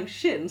a flying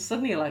shit, and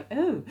suddenly you're like,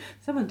 oh,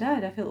 someone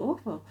died, I feel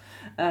awful.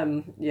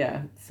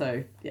 Yeah,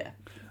 so yeah.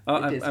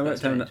 I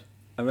wrote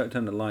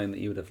down a line that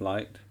you would have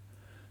liked.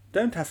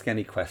 Don't ask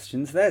any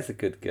questions, there's a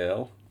good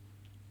girl.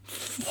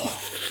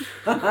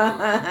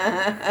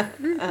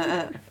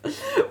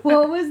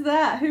 What was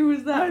that? Who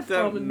was that? I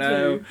don't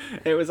know. To?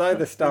 It was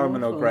either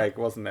Starman or Greg,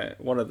 wasn't it?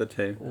 One of the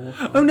two.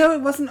 Awful. Oh no,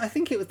 it wasn't. I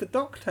think it was the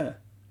Doctor.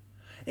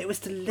 It was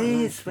to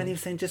Liz when he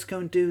was saying, "Just go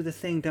and do the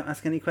thing. Don't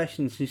ask any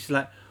questions." And she's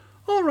like,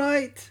 "All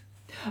right."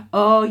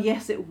 Oh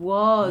yes, it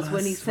was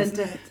when he sent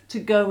her to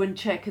go and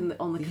check on the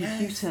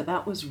computer.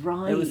 That was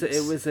right.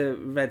 It was a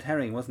red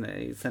herring, wasn't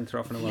it? He sent her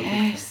off on a wild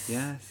Yes.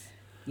 Yes.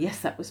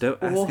 Yes, that was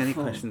Don't awful. ask any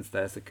questions.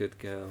 There's a good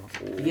girl.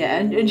 Ooh. Yeah,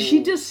 and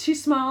she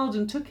smiled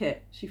and took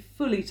it. She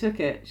fully took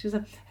it. She was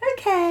like,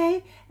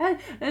 okay,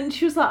 and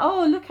she was like,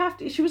 oh, look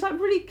after. She was like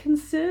really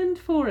concerned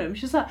for him.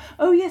 She was like,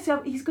 oh yes,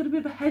 he's got a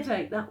bit of a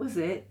headache. That was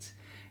it.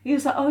 He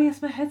was like, oh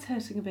yes, my head's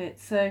hurting a bit,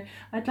 so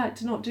I'd like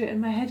to not do it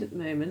in my head at the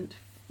moment.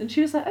 And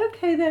she was like,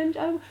 okay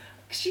then.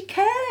 She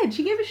cared.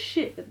 She gave a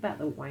shit about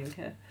the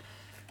wanker.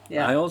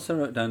 Yeah. I also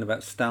wrote down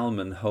about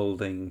Stallman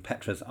holding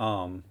Petra's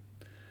arm,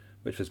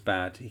 which was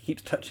bad. He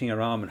keeps touching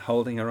her arm and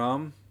holding her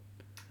arm.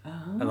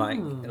 Oh.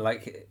 And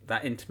like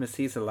that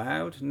intimacy is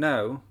allowed?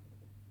 No.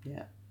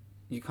 Yeah.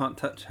 You can't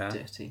touch her.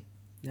 Dirty.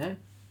 No.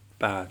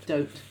 Bad.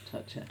 Don't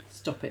touch her.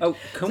 Stop it. Oh,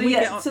 can we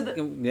get on?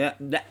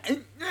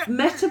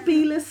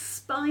 Metabelus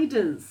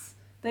spiders.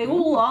 They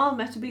all are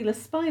Metabelus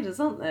spiders,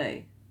 aren't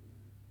they?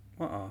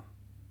 What are?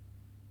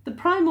 The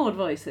Primord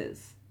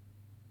voices.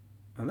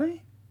 Are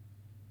they?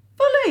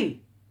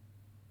 Fully.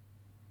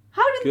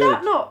 How did Good.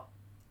 that not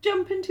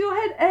jump into your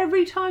head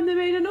every time they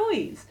made a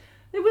noise?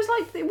 It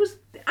was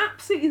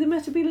absolutely the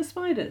Metabelus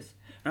spiders.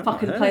 I've not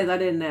Fucking heard play it.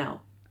 that in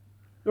now.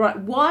 Right,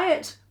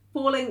 Wyatt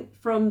falling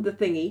from the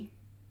thingy.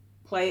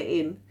 Play it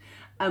in.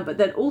 But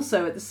then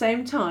also at the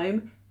same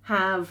time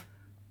have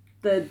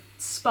the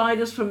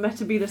spiders from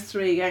Metabelus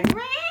 3 going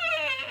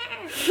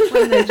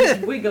when they're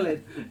just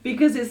wiggling.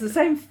 Because it's the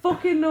same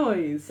fucking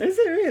noise. Is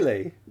it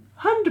really?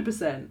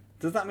 100%.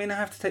 Does that mean I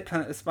have to take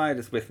Planet of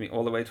Spiders with me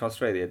all the way to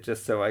Australia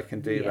just so I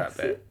can do that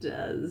bit? Yes, it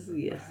does.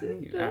 Yes,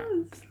 it You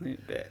does.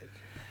 absolute bitch.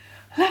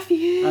 Love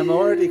you. I'm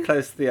already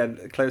close to the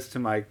end, close to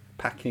my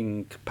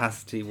packing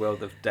capacity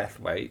World of Death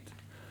weight.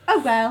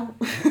 Oh well.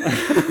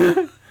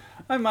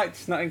 I might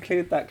just not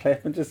include that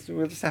clip and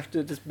we'll just have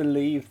to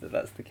believe that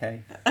that's the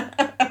case.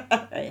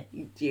 I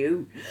hate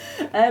you.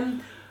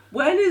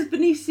 When is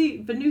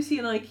Venusian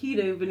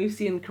Aikido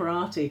Venusian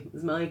Karate?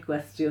 Is my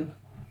question.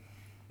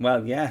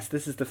 Well, yes,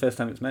 this is the first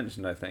time it's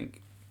mentioned, I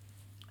think.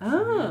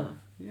 Ah.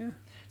 Yeah.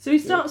 So he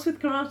starts with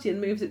karate and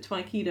moves it to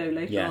Aikido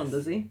later Yes. on,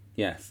 does he?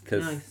 Yes,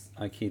 because Nice.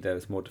 Aikido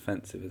is more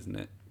defensive, isn't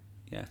it?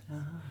 Yeah.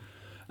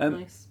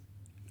 Nice.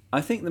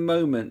 I think the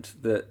moment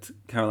that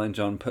Caroline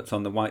John puts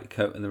on the white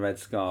coat and the red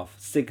scarf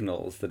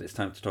signals that it's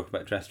time to talk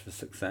about Dressed for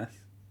Success.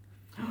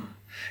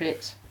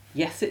 Shit.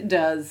 Yes, it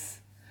does.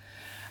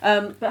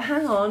 But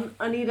hang on,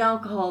 I need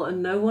alcohol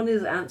and no one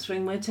is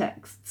answering my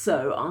text,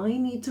 so I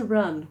need to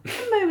run.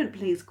 One moment,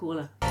 please,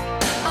 caller.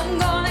 I'm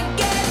gonna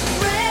get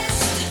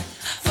dressed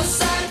for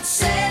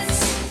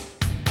success.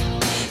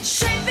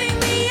 Shaping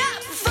me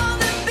up for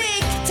the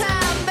big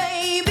time,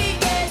 baby.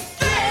 Get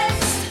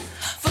dressed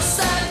for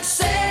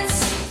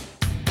success.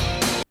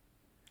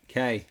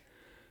 Okay,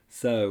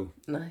 so...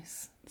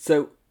 Nice.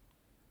 So,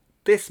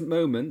 this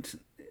moment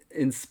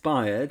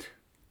inspired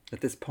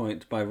at this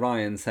point by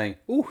Ryan saying,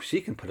 "Oh,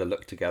 she can put a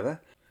look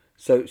together."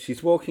 So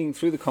she's walking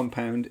through the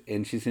compound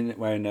and she's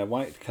wearing a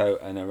white coat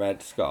and a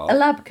red scarf. A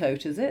lab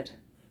coat, is it?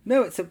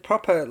 No, it's a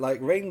proper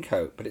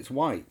raincoat, but it's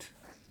white.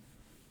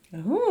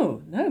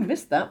 Oh, no,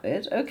 missed that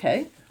bit.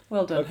 Okay.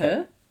 Well done,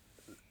 her.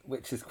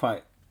 Which is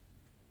quite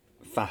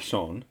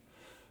fashion.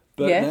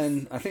 But Yes.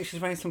 then I think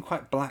she's wearing some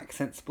quite black,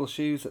 sensible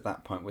shoes at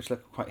that point, which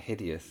look quite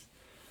hideous.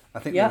 I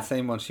think Yeah. they're the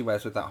same one she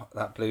wears with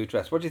that blue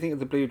dress. What do you think of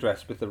the blue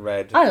dress with the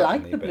red? I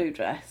like buttony the bit? blue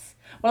dress.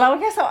 Well, I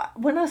guess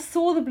when I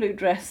saw the blue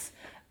dress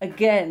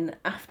again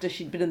after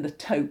she'd been in the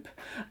taupe,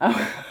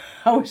 I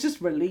was just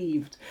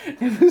relieved.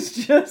 It was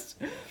just,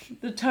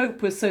 the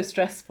taupe was so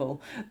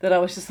stressful that I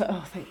was just like,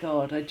 oh, thank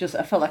God. I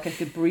felt like I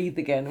could breathe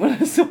again when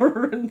I saw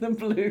her in the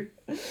blue.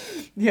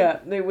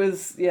 There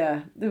was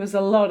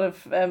a lot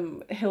of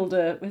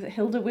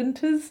Hilda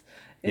Winters?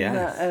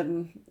 Yes.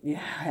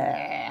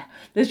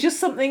 There's just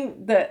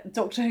something that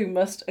Doctor Who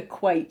must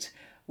equate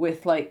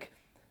with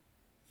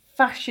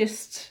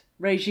fascist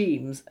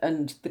regimes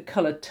and the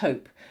colour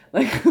taupe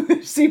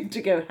seem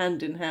to go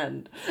hand in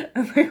hand,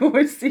 and they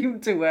always seem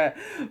to wear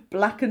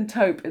black and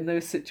taupe in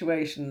those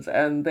situations,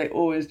 and they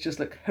always just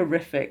look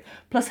horrific.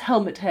 Plus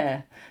helmet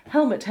hair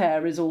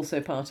is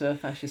also part of a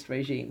fascist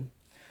regime.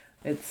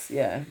 It's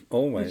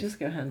always, they just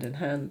go hand in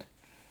hand.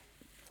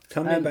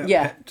 Tell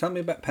me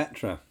about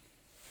Petra.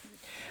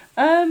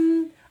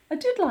 I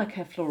did like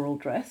her floral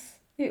dress.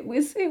 It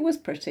was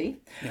pretty.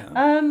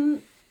 Yeah.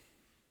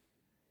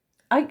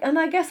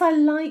 I guess I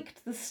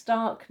liked the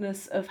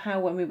starkness of how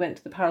when we went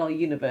to the parallel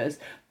universe,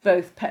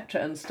 both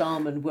Petra and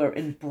Starman were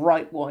in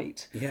bright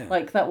white. Yeah.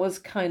 Like that was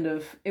kind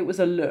of, it was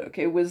a look.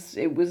 It was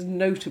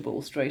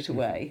notable straight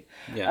away.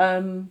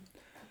 Yeah.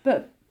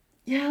 But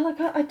yeah, like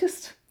I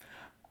guess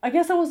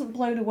I wasn't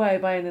blown away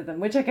by any of them,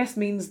 which I guess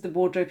means the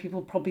wardrobe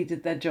people probably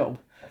did their job.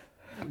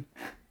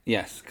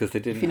 Yes, because they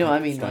didn't. If you know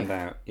what I mean, stand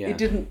out. Yeah. It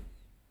didn't.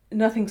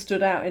 Nothing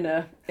stood out in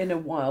a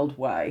wild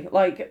way.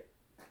 Like,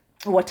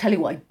 I tell you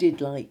what I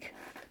did like.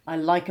 I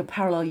like a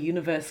parallel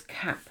universe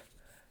cap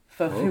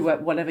for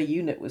whatever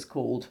unit was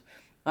called.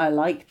 I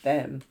liked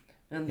them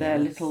and their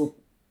little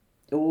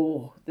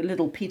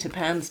Peter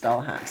Pan style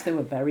hats. They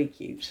were very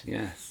cute.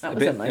 Yes, that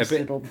was a nice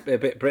little. A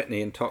bit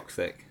Britney and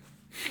Toxic.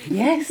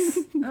 Yes,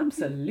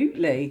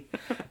 absolutely.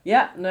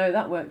 Yeah, no,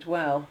 that worked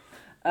well.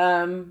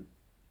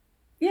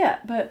 Yeah,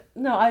 but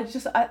no, I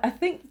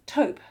think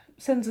taupe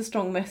sends a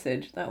strong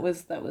message. That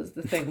was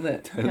the thing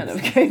that kind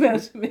of came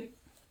out of me.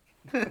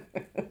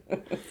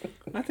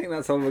 I think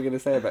that's all we're going to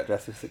say about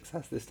Dress for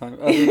Success this time.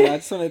 I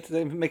just wanted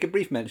to make a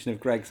brief mention of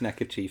Greg's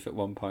neckerchief at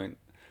one point.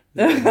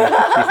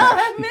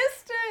 I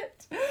missed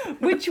it.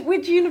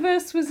 Which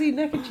universe was he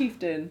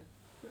neckerchiefed in?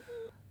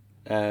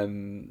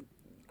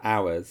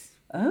 Ours.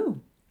 Oh,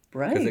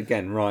 brave. Because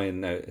again,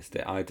 Ryan noticed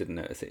it. I didn't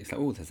notice it. He's like,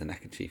 "Oh, there's a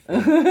neckerchief."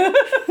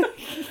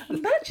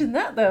 Imagine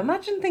that though.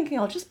 Imagine thinking,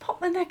 "I'll just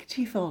pop my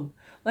neckerchief on."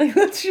 Like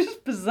that's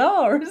just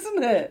bizarre,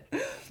 isn't it?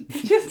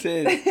 Just,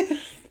 it is.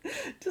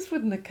 Just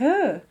wouldn't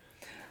occur.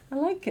 I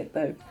like it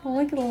though. I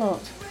like it a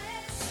lot.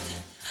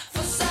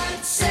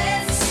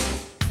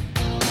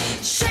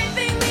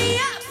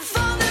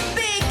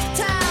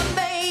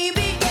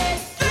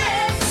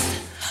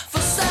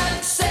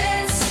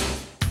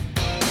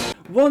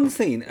 One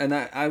scene,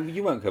 and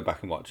you won't go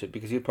back and watch it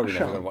because you're probably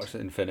never going to watch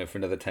Inferno for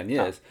another 10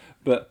 years,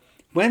 but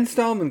when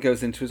Starman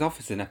goes into his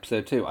office in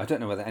episode 2, I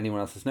don't know whether anyone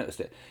else has noticed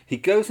it, he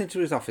goes into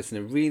his office in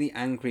a really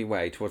angry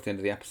way towards the end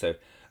of the episode,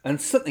 and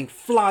something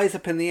flies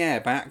up in the air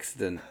by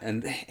accident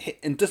and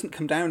doesn't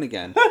come down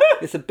again.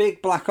 It's a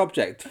big black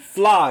object,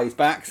 flies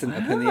by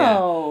accident up in the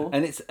air.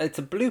 And it's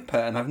a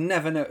blooper, and I've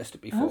never noticed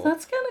it before. Oh,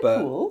 that's kind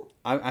of cool.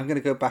 I'm going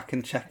to go back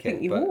and check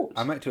it.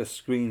 I might do a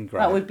screen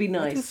grab. That would be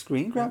nice. A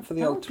screen grab for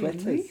the old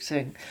Twitters.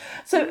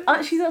 So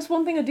actually, that's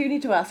one thing I do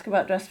need to ask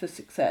about Dress for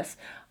Success.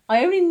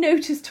 I only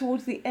noticed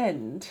towards the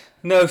end.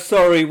 No,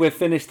 sorry, we've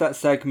finished that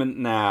segment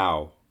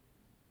now.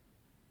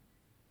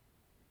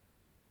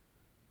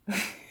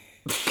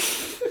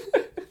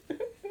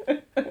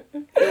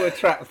 You were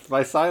trapped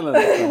by silence.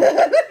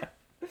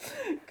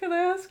 Can I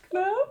ask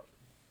now?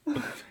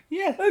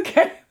 Yeah.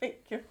 Okay, thank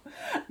you.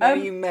 Now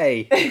you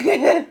may.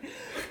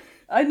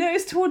 I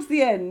noticed towards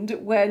the end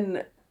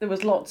when there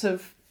was lots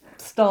of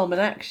Starman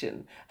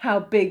action how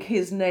big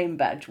his name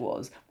badge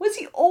was. Was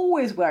he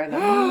always wearing a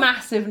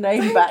massive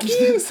name badge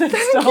that said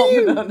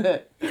Starman on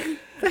it?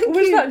 Or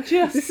was that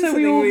just this so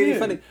we all really knew?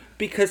 Funny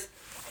because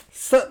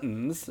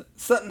Sutton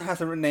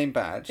has a name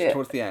badge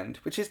towards the end,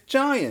 which is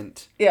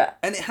giant. Yeah.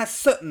 And it has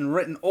Sutton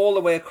written all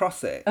the way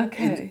across it.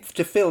 Okay.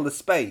 To fill the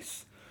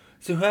space.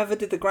 So whoever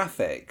did the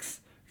graphics,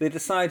 they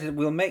decided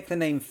we'll make the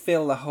name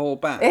fill the whole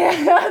badge.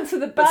 Yeah, so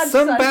the badge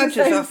size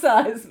the same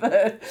size,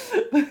 but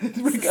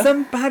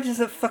some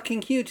badges are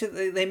fucking huge.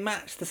 They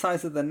match the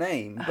size of the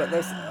name, but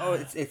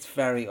it's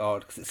very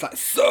odd because it's like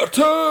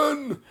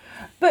Sutton.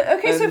 But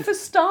okay, so for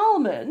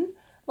Starman,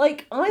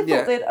 like I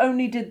thought they'd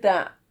only did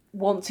that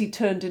once he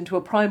turned into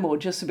a Primord,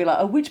 just to be like,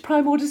 oh, which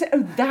Primord is it?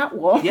 Oh, that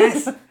one.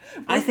 Yes,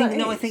 I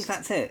think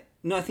that's it.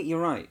 No, I think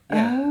you're right.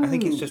 Yeah, I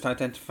think it's just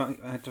identifying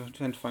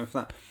for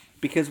that.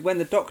 Because when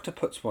the Doctor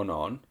puts one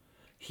on,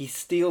 he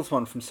steals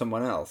one from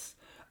someone else,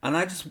 and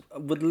I just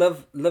would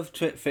love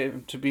for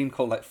him to be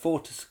called like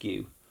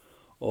Fortescue,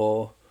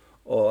 or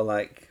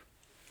like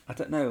I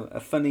don't know,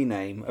 a funny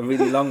name, a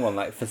really long one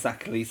like for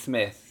Zachary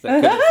Smith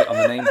that couldn't fit on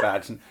the name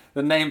badge, and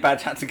the name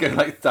badge had to go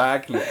like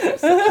diagonally.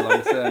 It's such a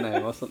long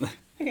surname or something.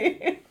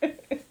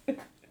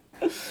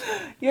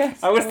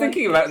 Yes, I was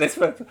thinking about this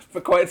for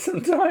quite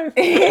some time.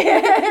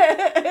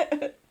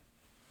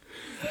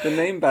 The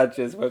name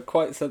badges were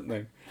quite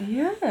something.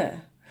 Yeah.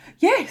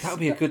 Yes. That would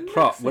be a good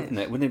prop, wouldn't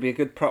it? Wouldn't it be a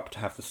good prop to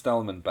have the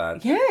Stallman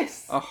badge?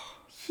 Yes. Oh.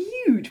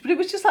 Huge. But it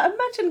was just like,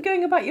 imagine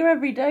going about your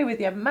everyday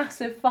with your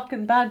massive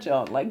fucking badge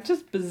on. Like,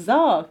 just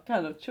bizarre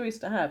kind of choice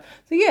to have.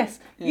 So yes,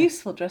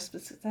 useful Dress for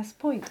Success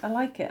point. I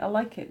like it.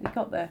 We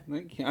got there.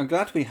 Thank you. I'm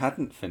glad we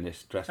hadn't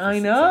finished Dress for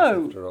Success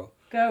after all.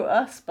 Go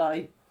us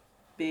by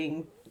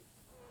being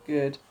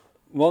good.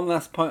 One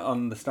last point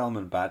on the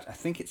Stallman badge. I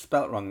think it's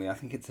spelt wrongly. I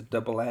think it's a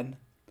double N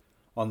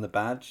on the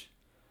badge.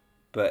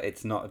 but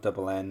it's not a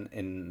double N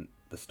in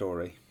the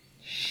story.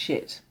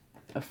 Shit.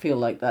 I feel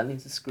like that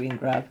needs a screen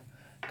grab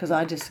because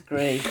I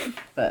disagree,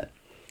 but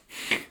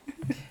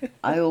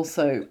I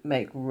also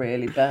make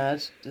really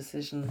bad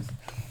decisions.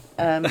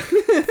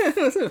 I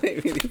also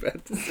make really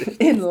bad decisions.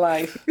 In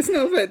life. It's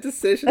not a bad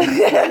decision.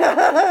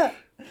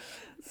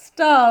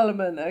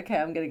 Stallman. Okay,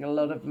 I'm getting a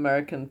lot of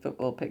American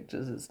football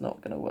pictures. It's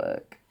not going to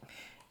work.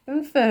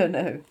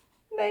 Inferno.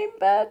 Name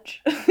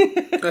badge.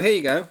 Oh, here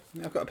you go.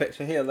 I've got a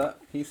picture here. Look.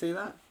 Can you see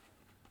that?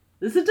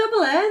 There's a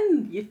double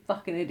N, you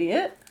fucking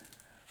idiot.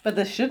 But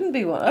there shouldn't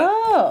be one.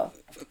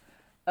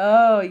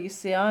 Oh, you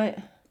see, Oh!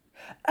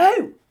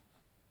 You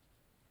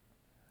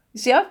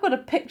see, I've got a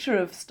picture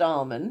of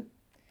Stallman,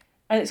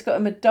 and it's got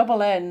him a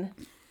double N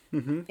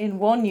in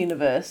one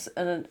universe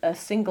and a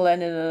single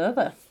N in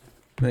another.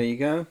 There you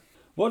go.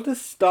 What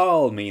does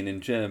Stahl mean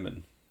in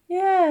German?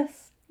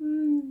 Yes.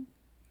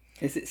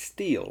 Is it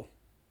steel?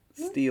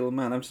 Steel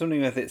man. I'm just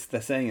wondering if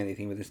they're saying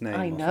anything with his name.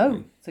 I or know.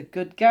 something. It's a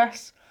good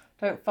guess.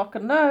 Don't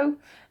fucking know.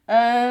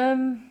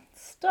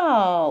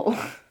 Stahl.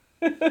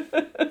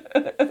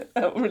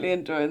 I'm really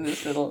enjoying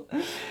this little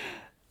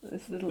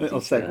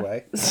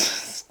segue.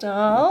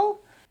 Stahl.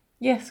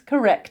 Yes,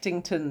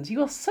 Correctingtons.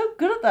 You are so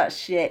good at that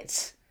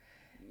shit.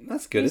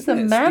 That's good. He's isn't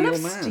the it? man of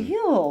Steel man.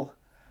 steel.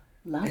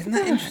 Love Isn't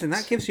that interesting?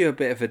 That gives you a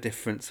bit of a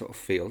different sort of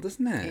feel,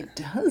 doesn't it? It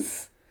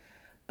does.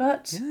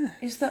 But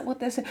is that what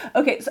they're saying?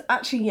 Okay, so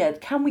actually, yeah,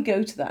 can we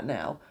go to that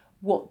now?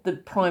 What the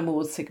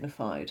Primords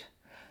signified?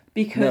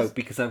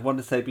 Because I want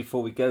to say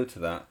before we go to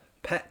that,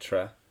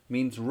 Petra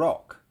means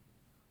rock,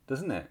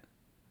 doesn't it?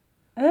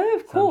 Oh,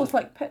 of course,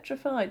 like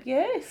petrified.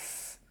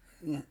 Yes.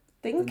 Yeah.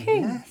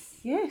 Thinking.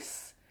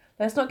 Yes.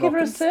 Let's not give her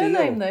a Rock and surname,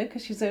 steel. though,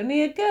 because she's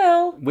only a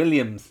girl.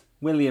 Williams.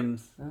 Right,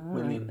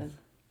 then.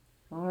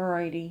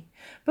 Alrighty.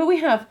 But we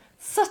have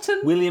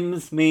Sutton.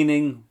 Williams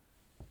meaning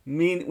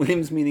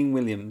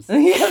Williams.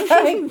 Yeah,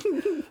 right.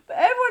 But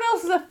everyone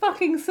else is a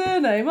fucking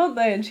surname, aren't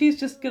they? And she's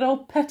just good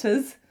old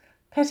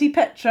Petty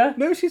Petra.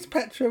 No, she's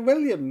Petra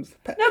Williams.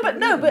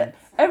 No, but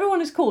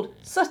everyone is called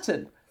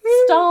Sutton,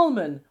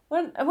 Stallman.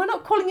 And we're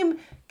not calling him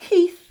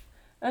Keith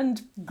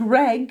and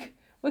Greg.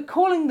 We're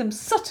calling them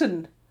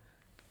Sutton,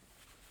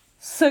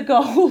 Sir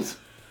Gold,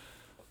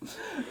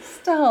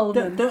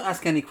 Stallman. Don't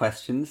ask any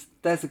questions.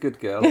 There's a good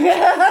girl.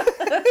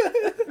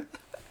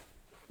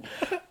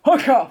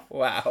 Hook off.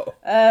 Wow.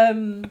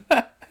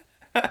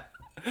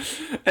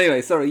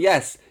 Anyway, sorry.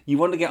 Yes, you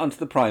want to get onto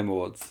the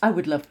Primords. I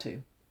would love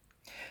to.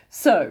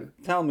 So,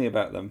 tell me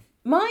about them.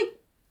 My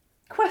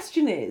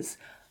question is,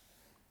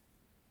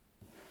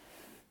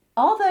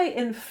 are they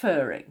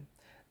inferring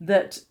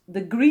that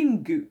the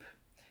green goop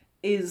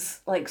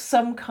is like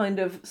some kind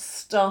of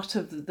start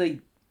of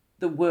the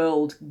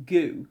world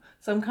goo,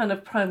 some kind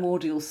of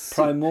primordial soup?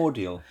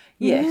 Primordial?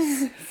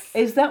 Yes.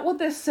 Is that what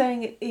they're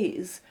saying it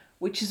is,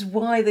 which is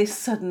why they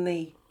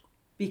suddenly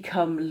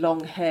become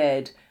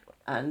long-haired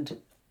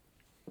and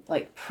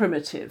like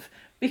primitive?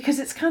 Because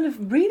it's kind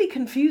of really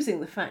confusing,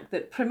 the fact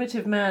that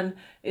primitive man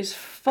is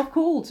fuck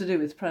all to do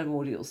with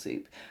primordial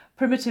soup.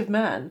 Primitive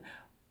man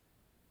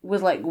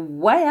was like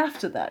way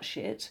after that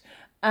shit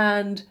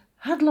and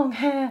had long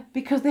hair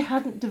because they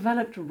hadn't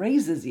developed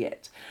razors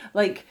yet.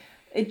 Like,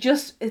 it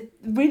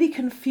really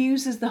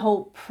confuses the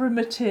whole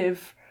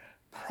primitive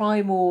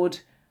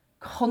primord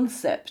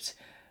concept,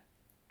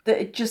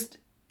 that it just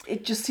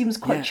seems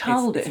quite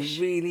childish.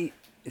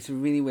 It's a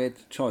really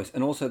weird choice.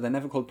 And also, they're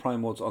never called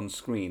Primords on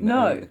screen.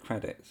 No. Only in the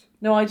credits.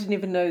 No, I didn't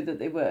even know that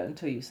they were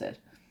until you said.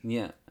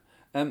 Yeah.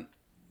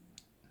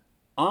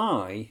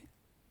 I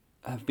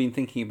have been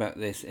thinking about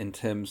this in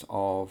terms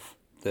of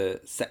the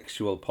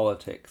sexual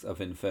politics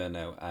of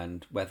Inferno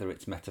and whether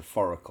it's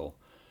metaphorical.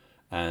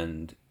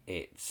 And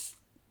it's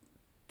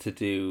to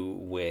do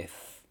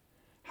with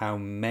how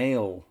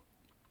male...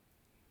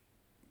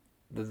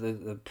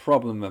 The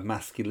problem of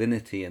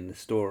masculinity in the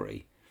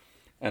story.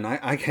 And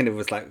I kind of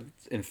was like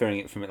inferring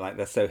it from it like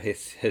there's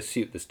her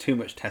suit. There's too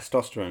much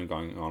testosterone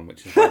going on,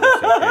 which is why they're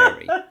so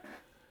hairy.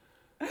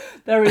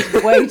 There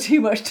is way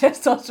too much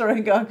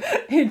testosterone going.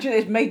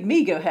 It made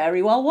me go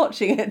hairy while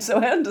watching it, so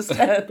I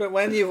understand. But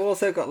when you've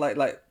also got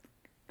like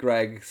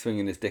Greg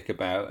swinging his dick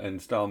about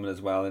and Stallman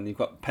as well, and you've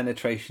got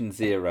penetration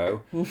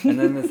 0, and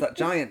then there's that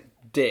giant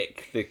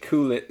dick, the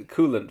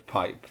coolant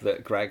pipe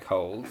that Greg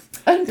holds.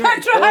 And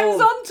Petra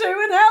hangs on to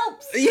and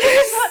helps.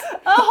 Yes!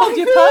 I'll hold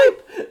your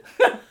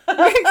pipe.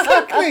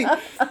 Exactly.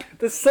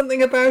 There's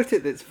something about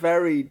it that's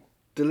very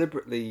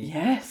deliberately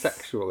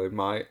sexual in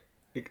my...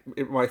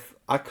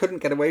 I couldn't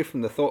get away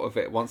from the thought of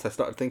it once I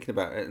started thinking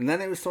about it. And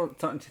then I was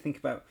starting to think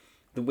about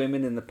the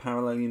women in the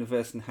parallel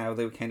universe and how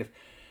they were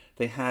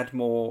they had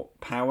more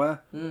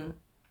power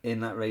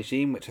in that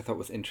regime, which I thought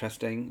was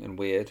interesting and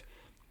weird.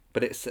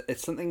 But it's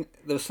something.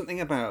 There was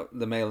something about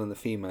the male and the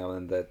female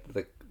and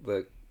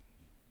the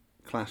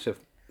clash of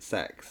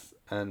sex,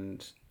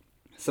 and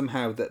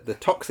somehow that the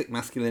toxic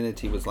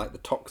masculinity was like the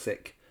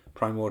toxic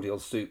primordial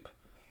soup.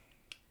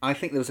 I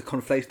think there was a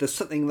conflation. There's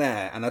something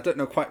there, and I don't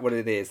know quite what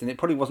it is, and it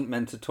probably wasn't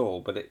meant at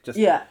all. But it just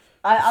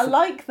I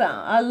like that.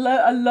 I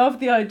love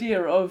the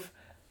idea of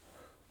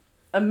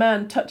a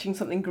man touching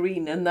something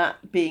green and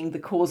that being the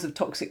cause of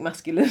toxic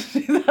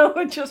masculinity, that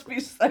would just be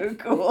so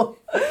cool.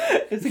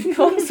 It's a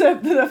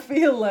concept that I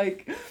feel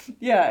like,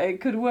 yeah, it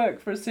could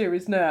work for a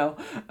series now.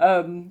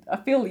 I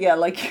feel, yeah,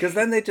 like... Because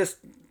then they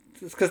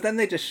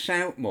just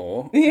shout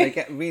more, they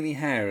get really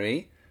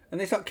hairy, and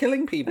they start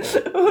killing people,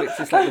 which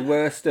is like the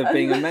worst of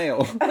being a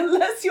male.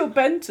 Unless you're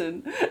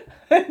Benton,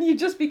 and you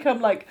just become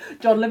like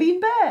John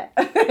Levine Bear,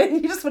 and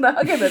you just want to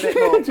hug him a bit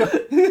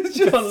more.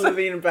 John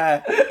Levine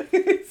Bear.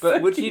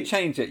 But would you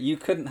change it? You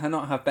couldn't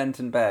not have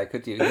Benton Bear,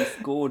 could you? He's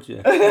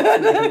gorgeous.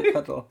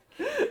 Cuddle.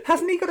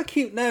 Hasn't he got a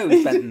cute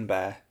nose, Benton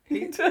Bear?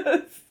 He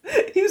does.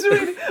 He's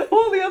really...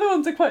 All the other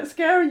ones are quite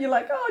scary, and you're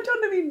like, oh,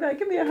 John Levine Bear,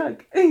 give me a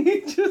hug.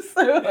 He's just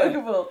so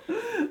huggable.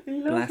 I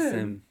love Bless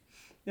him.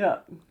 Yeah.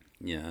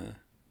 Yeah.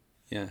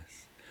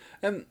 Yes.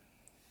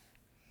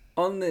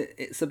 On the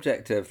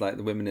subject of like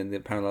the women in the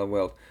parallel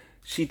world,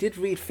 she did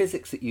read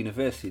physics at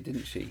university,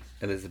 didn't she?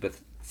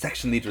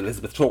 Section leader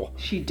Elizabeth Shaw.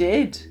 She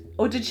did.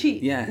 Or did she?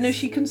 Yes. No,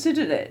 she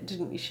considered it,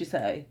 didn't she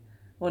say?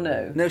 Or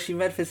no? No, she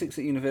read physics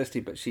at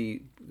university, but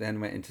she then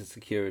went into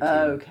security.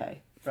 Oh,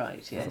 okay.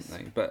 Right, yes.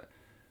 Something. But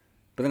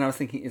then I was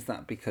thinking, is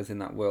that because in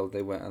that world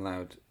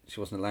she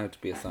wasn't allowed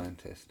to be a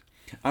scientist?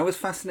 I was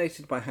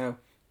fascinated by how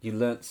you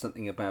learnt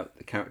something about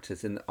the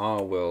characters in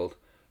our world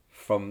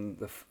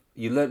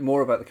you learnt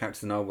more about the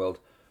characters in our world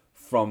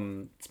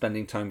from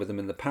spending time with them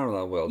in the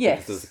parallel world. Yes.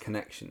 Because there was a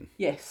connection.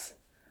 Yes.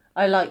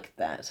 I liked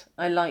that.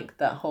 I liked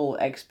that whole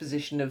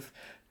exposition of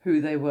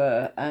who they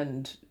were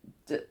and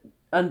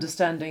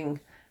understanding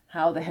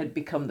how they had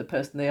become the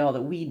person they are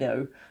that we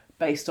know,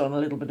 based on a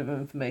little bit of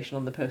information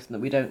on the person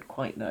that we don't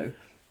quite know.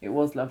 It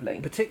was lovely.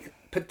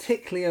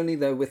 Particularly only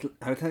though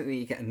I don't think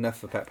you get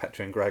enough about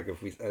Petra and Greg,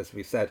 as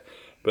we said,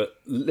 but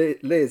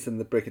Liz and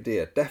the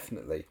Brigadier,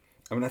 definitely.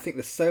 I mean, I think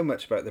there's so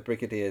much about the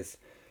Brigadier's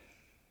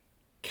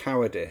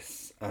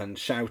cowardice and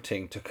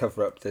shouting to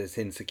cover up those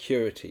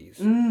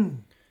insecurities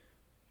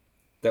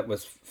that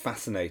was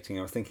fascinating.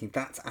 I was thinking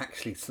that's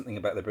actually something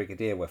about the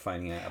Brigadier we're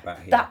finding out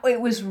about here.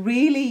 It was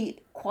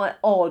really quite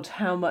odd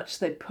how much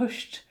they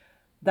pushed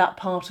that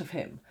part of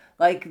him.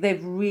 Like, they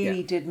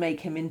really did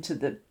make him into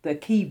the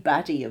key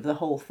baddie of the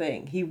whole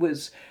thing. He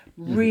was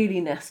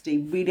really nasty,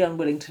 really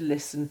unwilling to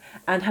listen,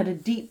 and had a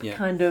deep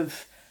kind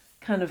of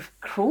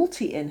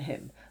cruelty in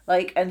him.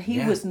 Like, and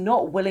he was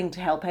not willing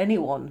to help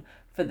anyone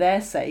for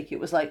their sake. It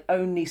was like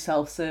only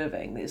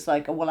self-serving. It's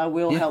like, well, I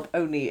will help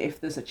only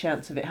if there's a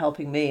chance of it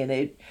helping me. And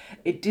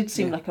it did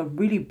seem like a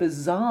really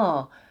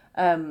bizarre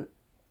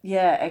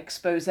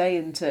expose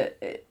into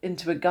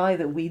a guy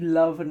that we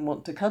love and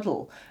want to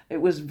cuddle.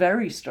 It was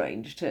very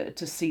strange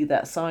to see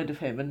that side of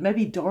him. And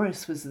maybe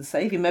Doris was the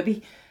saviour.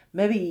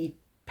 Maybe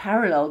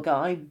Parallel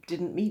Guy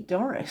didn't meet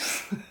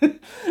Doris.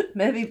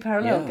 Maybe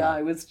Parallel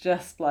Guy was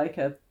just like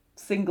a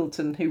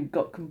singleton who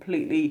got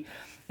completely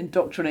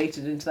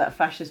indoctrinated into that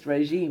fascist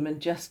regime and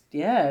just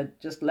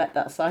let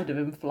that side of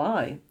him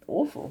fly.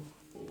 Awful.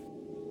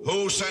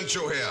 Who sent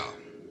you here?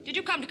 Did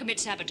you come to commit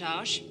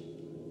sabotage?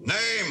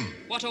 Name.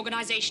 What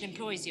organization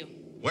employs you?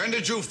 When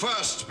did you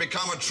first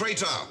become a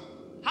traitor?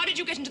 How did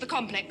you get into the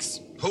complex?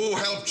 Who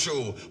helped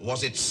you?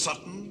 Was it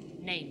Sutton?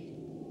 Name.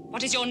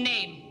 What is your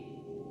name?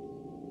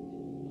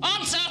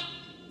 Answer!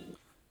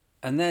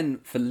 And then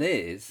for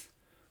Liz,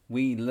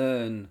 we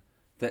learn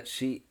that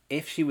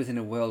if she was in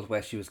a world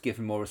where she was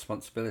given more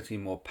responsibility,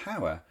 more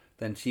power,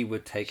 then she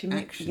would take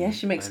action.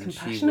 She makes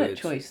compassionate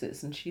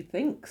choices, and she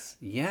thinks.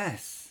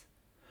 Yes.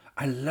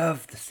 I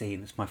love the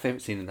scene. It's my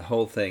favourite scene in the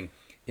whole thing.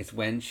 Is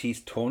when she's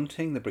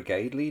taunting the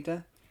brigade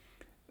leader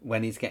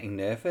when he's getting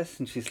nervous,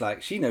 and she's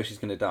like, she knows she's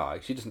going to die.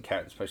 She doesn't care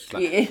at this point. She's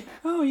like,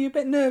 oh, are you a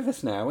bit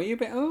nervous now? Are you a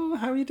bit,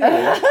 how are you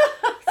doing?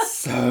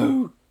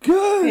 So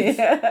good.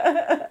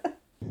 Yeah.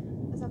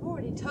 As I've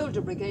already told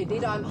you, brigade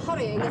leader, I'm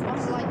hurrying as much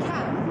as I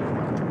can.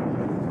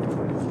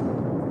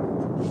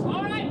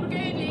 All right,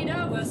 brigade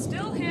leader, we're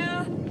still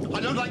here. I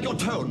don't like your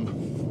tone.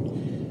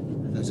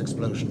 Those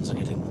explosions are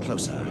getting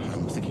closer.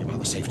 I'm thinking about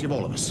the safety of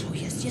all of us. Oh,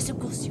 yes, of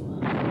course you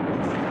are.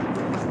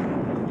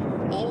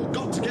 All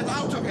got to get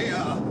out of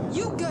here!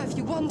 You go if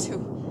you want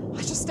to.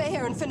 I shall stay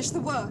here and finish the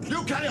work.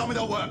 You carry on with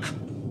your work!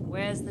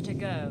 Where's the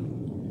to-go?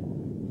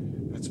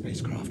 That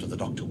spacecraft at the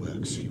doctor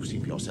works. You've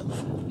seen for yourself.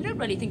 You don't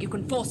really think you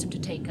can force him to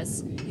take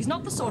us. He's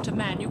not the sort of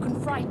man you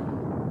can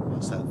frighten.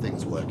 Once that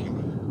thing's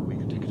working, we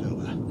can take it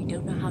over. We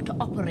don't know how to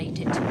operate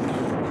it.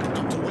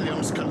 Dr.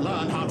 Williams can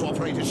learn how to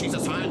operate it. She's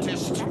a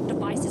scientist. That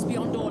device is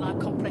beyond all our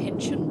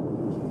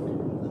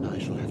comprehension. Then I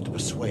shall have to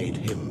persuade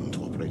him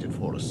to operate it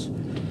for us.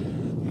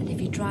 And if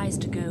he tries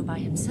to go by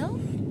himself?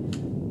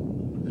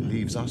 And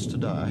leaves us to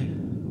die.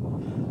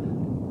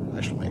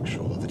 I shall make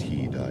sure that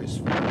he dies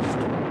first.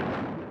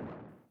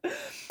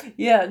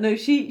 Yeah, no,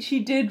 she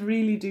did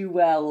really do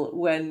well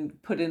when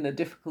put in a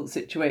difficult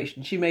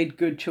situation. She made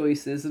good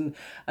choices, and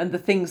the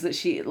things that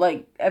she,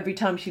 like, every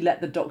time she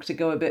let the doctor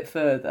go a bit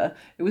further,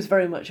 it was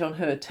very much on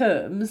her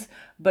terms,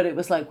 but it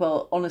was like,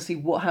 well, honestly,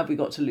 what have we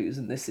got to lose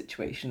in this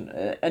situation?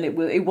 And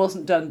it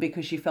wasn't done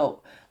because she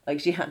felt like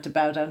she had to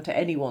bow down to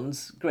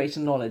anyone's greater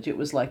knowledge. It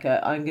was like,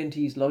 I'm going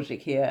to use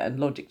logic here, and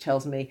logic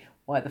tells me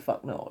why the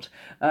fuck not?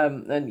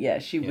 And yeah,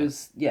 she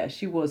was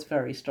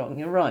very strong.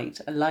 You're right.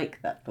 I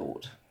like that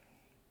thought.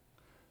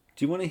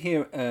 Do you want to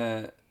hear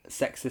a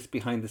sexist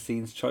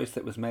behind-the-scenes choice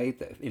that was made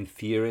that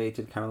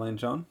infuriated Caroline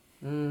John?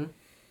 Mm.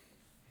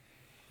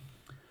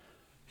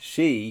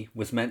 She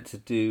was meant to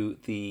do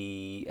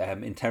the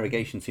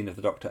interrogation scene of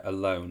the Doctor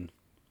alone,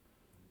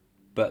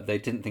 but they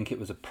didn't think it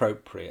was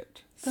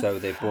appropriate, so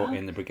they brought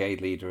in the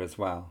brigade leader as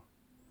well.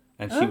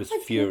 And she was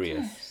furious.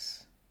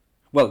 Goodness.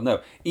 Well,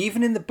 no,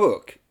 even in the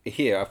book,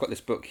 here, I've got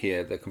this book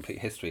here, The Complete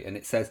History, and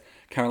it says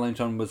Caroline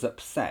John was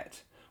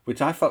upset,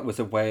 which I felt was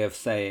a way of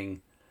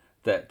saying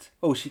that,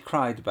 oh, she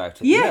cried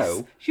about it. Yes,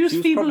 no, she was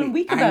feeble and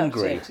weak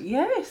angry. about it.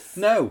 Yes.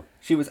 No,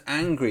 she was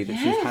angry that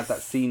Yes. she'd had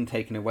that scene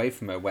taken away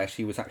from her where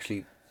she was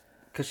actually...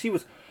 Because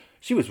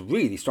she was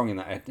really strong in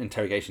that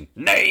interrogation.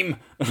 Name!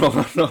 She's and all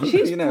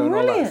that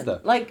brilliant.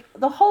 stuff. Like,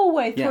 the whole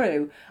way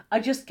through, I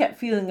just kept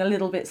feeling a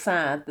little bit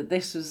sad that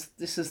this is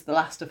the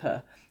last of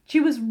her. She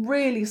was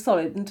really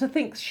solid, and to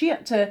think she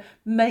had to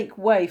make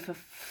way for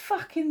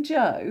fucking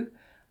Joe,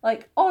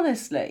 like,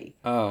 honestly,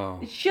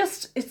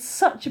 it's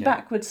such a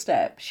backward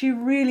step. She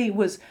really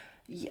was.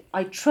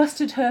 I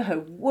trusted her. Her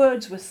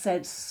words were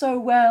said so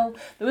well.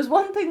 There was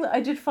one thing that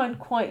I did find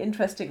quite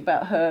interesting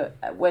about her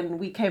when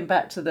we came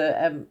back to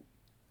the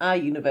our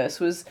universe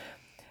was.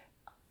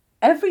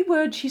 Every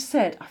word she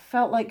said, I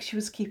felt like she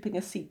was keeping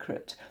a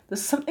secret.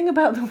 There's something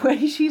about the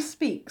way she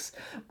speaks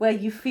where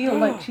you feel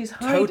like she's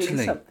hiding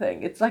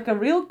something. It's like a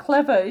real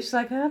clever... She's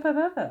like,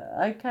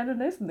 I kind of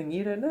know something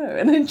you don't know.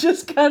 And it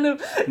just kind of...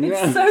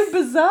 It's so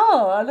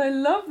bizarre. And I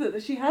love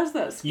that she has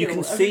that skill. You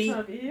can see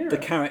time you hear the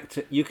it.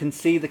 character. You can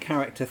see the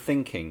character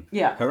thinking.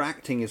 Yeah. Her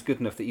acting is good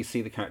enough that you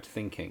see the character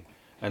thinking.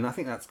 And I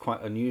think that's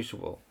quite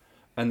unusual.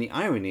 And the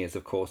irony is,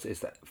 of course, is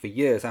that for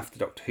years after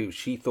Doctor Who,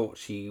 she thought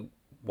she...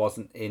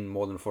 wasn't in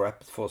more than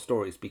four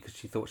stories because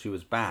she thought she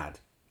was bad.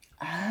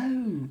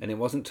 Oh. And it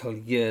wasn't till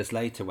years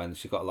later when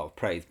she got a lot of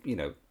praise,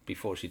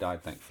 before she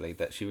died, thankfully,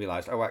 that she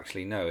realised, oh,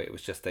 actually, no, it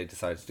was just they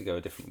decided to go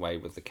a different way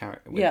with the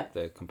character, with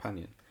the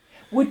companion.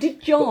 Well,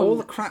 did John... But all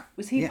the crap...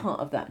 Was he part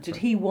of that? Did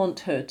he want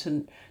her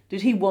to...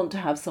 Did he want to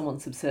have someone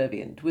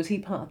subservient? Was he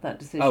part of that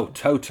decision? Oh,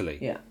 totally.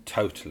 Yeah.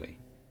 Totally.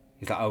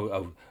 He's like,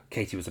 oh,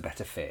 Katie was a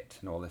better fit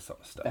and all this sort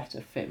of stuff.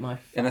 Better fit, my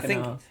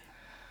fucking arse.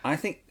 I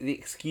think the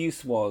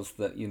excuse was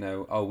that,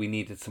 we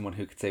needed someone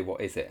who could say, what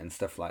is it, and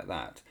stuff like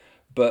that.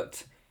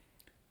 But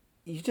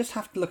you just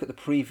have to look at the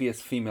previous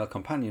female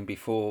companion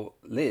before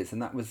Liz, and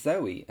that was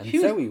Zoe. And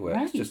Zoe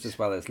works just as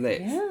well as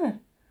Liz. Yeah.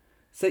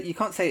 So you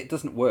can't say it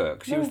doesn't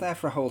work. She was there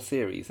for a whole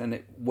series, and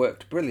it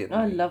worked brilliantly.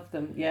 I love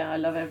them. Yeah, I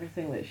love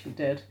everything that she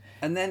did.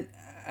 And then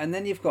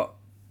you've got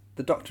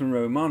the Doctor and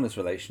Romana's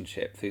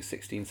relationship through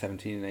 16,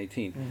 17 and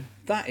 18.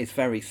 That is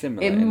very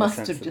similar. It in must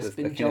the sense have that just there's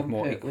been a kind of John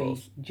more Pertwee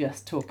equals.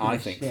 just talking I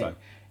his think shit. so.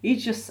 He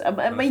just,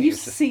 you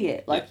see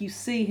it, you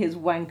see his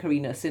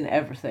wankeriness in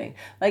everything.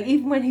 Like,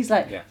 even when he's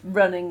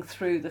running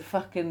through the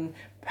fucking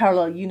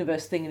parallel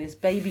universe thing in his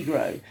baby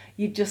grow,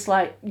 you're just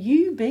like,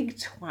 you big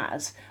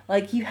twat.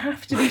 Like, you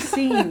have to be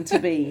seen to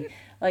be,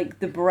 like,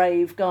 the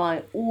brave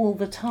guy all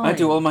the time. I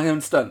do all my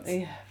own stunts.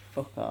 Yeah,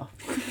 fuck off.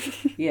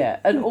 Yeah,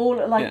 and all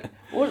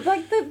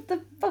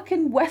the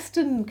fucking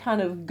Western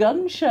kind of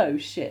gun show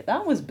shit.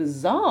 That was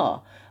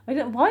bizarre.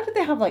 Why did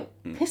they have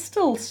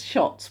pistol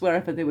shots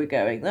wherever they were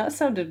going? That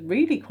sounded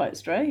really quite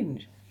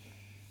strange.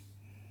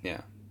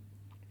 Yeah.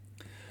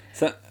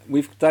 So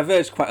we've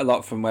diverged quite a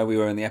lot from where we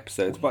were in the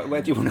episodes. But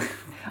where do you want to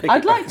pick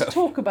I'd like to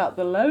talk about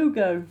the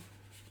logo.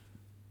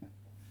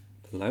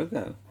 The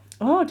logo?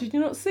 Oh, did you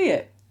not see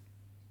it?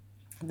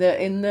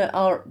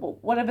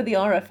 Whatever the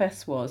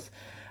RFS was,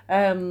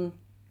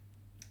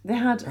 they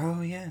had.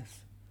 Oh yes.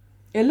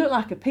 It looked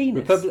like a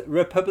penis.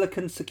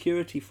 Republican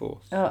Security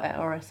Force. Oh,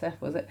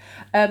 RSF was it?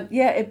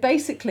 It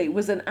basically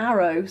was an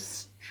arrow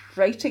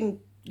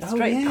pointing up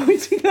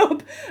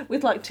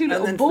with two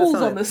little balls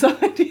on the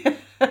side. Yeah.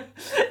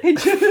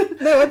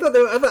 No, I thought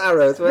there were other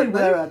arrows, weren't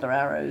there? There were other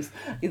arrows.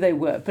 They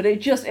were, but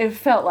it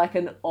felt like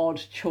an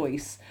odd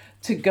choice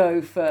to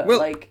go for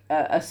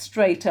a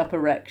straight up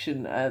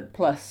erection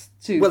plus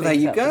two. Well, there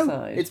you the go.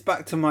 side. It's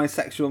back to my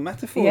sexual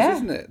metaphors,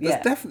 isn't it?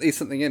 There's definitely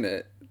something in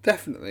it.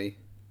 Definitely.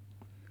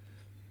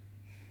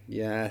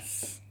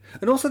 Yes.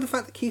 And also the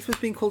fact that Keith was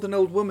being called an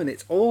old woman.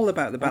 It's all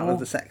about the battle of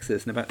the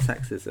sexes and about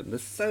sexism.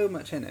 There's so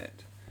much in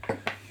it.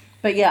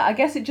 But yeah, I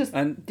guess it just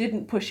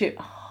didn't push it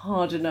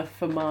hard enough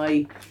for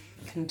my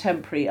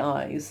contemporary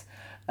eyes.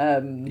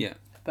 Yeah.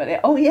 But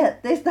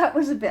that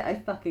was a bit I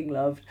fucking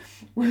loved.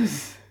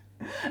 Was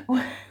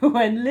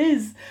when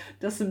Liz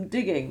does some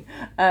digging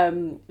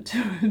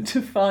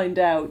to find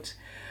out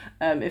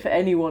if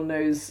anyone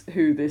knows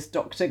who this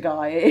doctor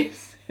guy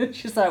is.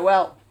 She's like,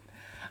 well,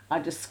 I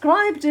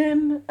described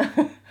him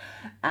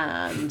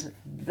and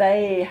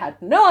they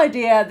had no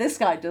idea this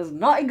guy does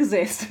not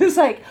exist. It's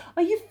like,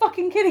 are you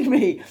fucking kidding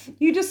me?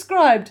 You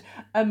described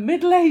a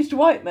middle-aged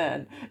white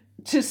man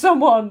to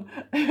someone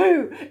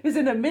who is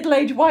in a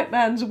middle-aged white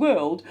man's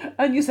world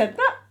and you said,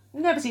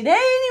 never seen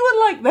anyone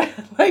like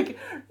that. Like,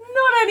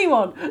 not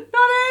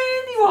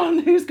anyone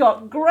who's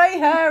got grey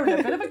hair and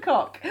a bit of a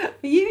cock.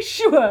 Are you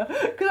sure?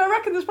 Because I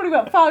reckon there's probably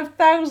about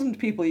 5,000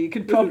 people you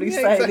could probably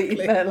say that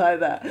you met like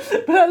that.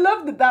 But I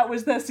love that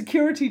was their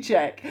security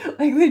check.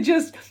 Like, they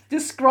just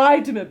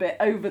described him a bit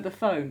over the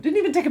phone. Didn't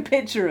even take a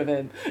picture of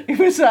him. It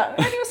was like,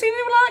 have you seen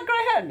anyone like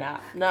grey hair?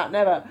 Nah,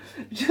 never.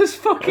 Just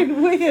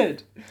fucking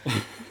weird.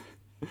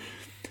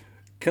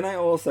 Can I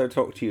also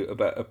talk to you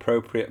about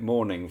appropriate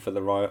mourning for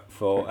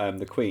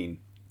the Queen?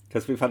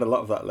 Because we've had a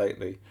lot of that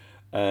lately,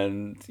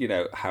 and you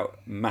know how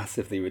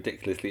massively,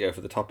 ridiculously over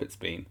the top it's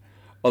been.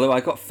 Although I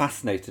got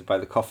fascinated by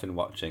the coffin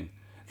watching.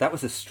 That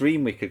was a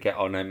stream we could get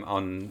on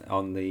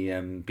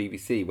the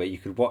BBC where you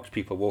could watch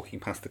people walking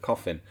past the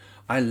coffin.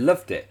 I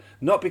loved it,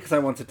 not because I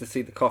wanted to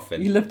see the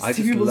coffin. You loved to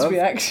see people's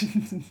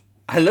reactions.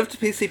 I loved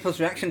to see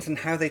people's reactions and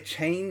how they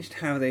changed,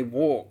 how they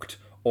walked,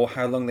 or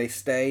how long they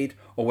stayed,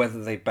 or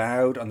whether they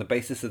bowed on the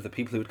basis of the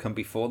people who had come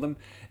before them.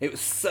 It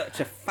was such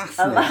a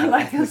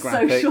fascinating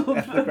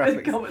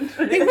ethnographic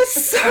commentary. It was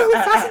so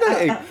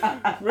fascinating.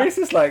 Grace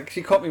is like,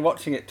 she caught me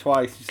watching it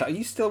twice. She's like, are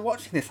you still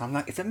watching this? I'm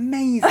like, it's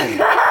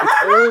amazing.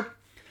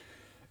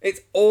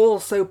 It's all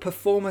so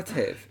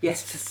performative.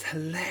 Yes. It's just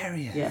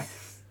hilarious.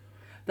 Yes.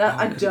 That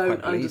I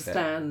don't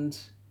understand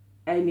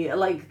any...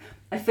 Like,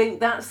 I think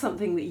that's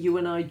something that you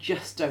and I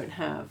just don't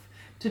have.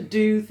 To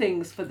do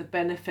things for the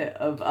benefit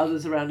of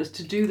others around us,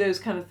 to do those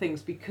kind of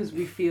things because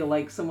we feel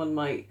like someone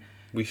might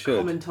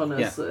comment on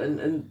us,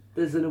 and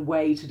there's a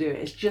way to do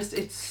it.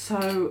 It's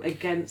so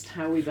against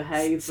how we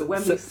behave, but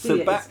when we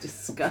see it, it's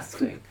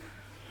disgusting.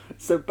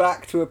 So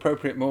back to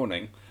appropriate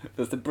mourning.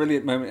 There's the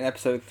brilliant moment in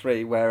episode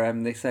 3 where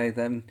they say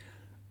them,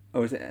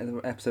 or is it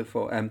episode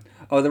 4?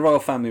 The royal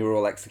family were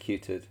all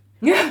executed.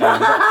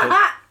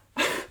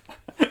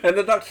 And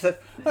the doctor said,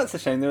 that's a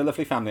shame, they're a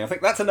lovely family. I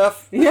think that's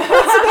enough. Yeah,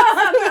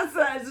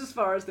 that's as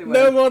far as they went.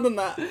 No more than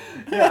that.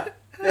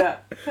 Yeah.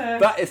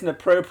 That is an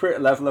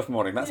appropriate level of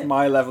mourning. That's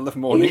my level of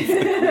mourning.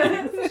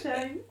 That's a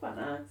shame. Quite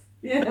nice.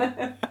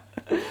 Yeah.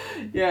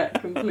 Yeah,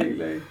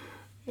 completely.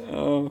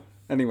 Oh,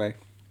 anyway.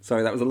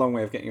 Sorry, that was a long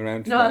way of getting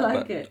around to that. I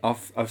like it.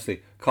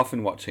 Obviously,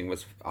 coffin watching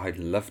I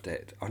loved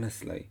it,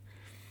 honestly.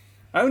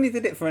 I only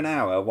did it for an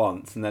hour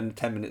once and then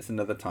 10 minutes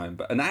another time.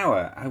 But an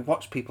hour, I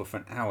watched people for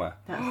an hour.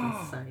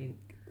 That's insane.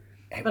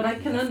 But I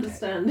can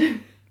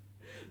understand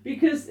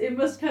because it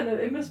must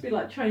be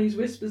like Chinese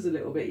whispers a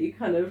little bit. They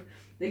kind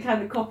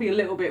of copy a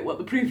little bit what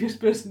the previous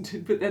person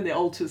did, but then they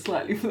alter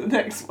slightly for the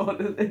next one,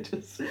 and they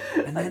just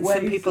then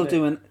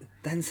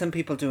some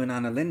people do an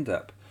Anna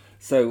Lindup.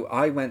 So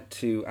I went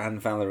to Anne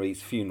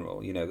Valerie's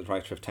funeral, you know, the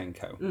writer of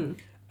Tenko,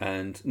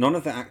 and none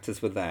of the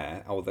actors were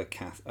there, or the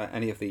cast,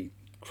 any of the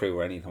crew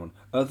or anyone,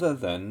 other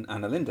than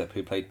Anna Lindup,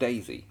 who played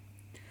Daisy,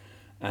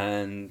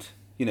 and.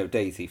 You know,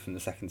 Daisy from the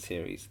second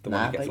series, the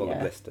one who gets all the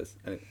blisters.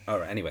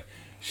 Anyway,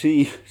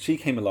 she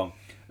came along,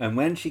 and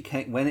when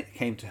it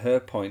came to her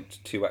point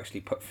to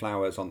actually put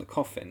flowers on the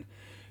coffin,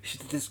 she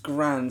did this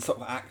grand sort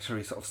of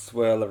actory sort of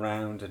swirl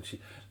around, and she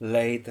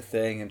laid the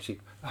thing, and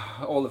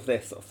all of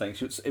this sort of thing.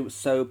 It was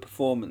so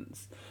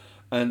performance,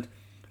 and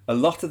a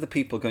lot of the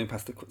people going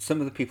past some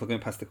of the people going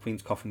past the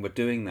Queen's coffin were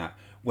doing that,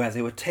 where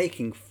they were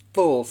taking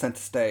full centre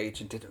stage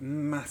and did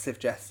massive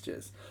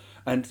gestures,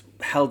 and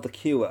held the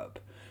queue up.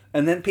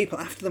 And then people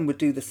after them would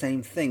do the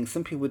same thing.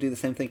 Some people would do the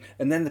same thing.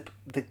 And then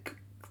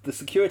the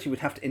security would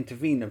have to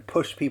intervene and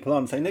push people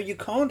on, saying, no, you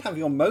can't have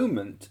your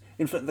moment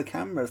in front of the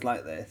cameras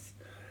like this.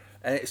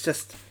 And it's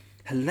just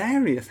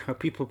hilarious how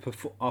people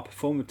are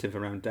performative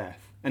around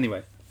death.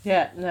 Anyway.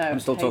 Yeah, no. I'm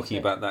still talking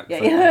about that.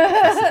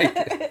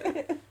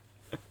 Yeah.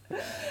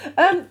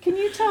 Can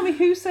you tell me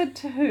who said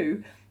to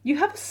who, you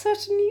have a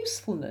certain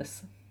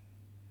usefulness?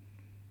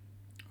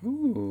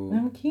 Ooh.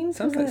 I'm keen to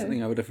Sounds like know.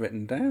 something I would have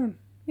written down.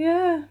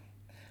 Yeah.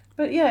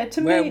 But yeah,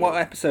 to me... What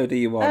episode are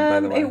you on, by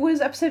the way? It was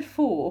episode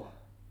 4.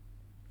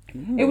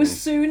 Ooh. It was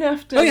soon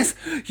after... Oh, yes.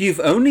 You've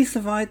only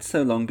survived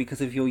so long because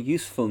of your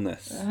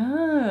usefulness.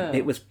 Oh.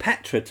 It was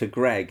Petra to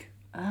Greg.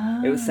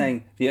 Oh. It was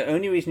saying, the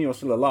only reason you're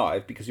still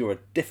alive, because you're a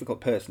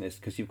difficult person, is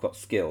because you've got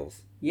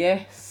skills.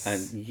 Yes.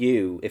 And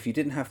if you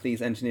didn't have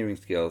these engineering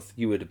skills,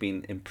 you would have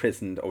been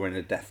imprisoned or in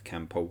a death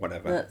camp or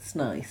whatever. That's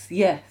nice.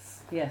 Yes,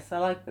 I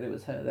like that it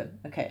was her then.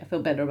 Okay, I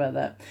feel better about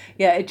that.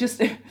 Yeah,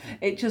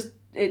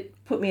 it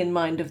put me in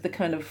mind of the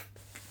kind of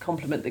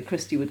compliment that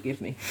Christy would give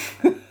me.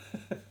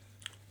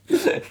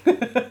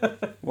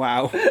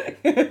 Wow.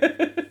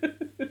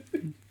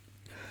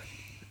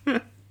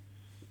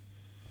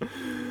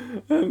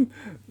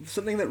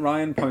 Something that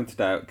Ryan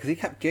pointed out, because he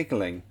kept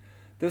giggling,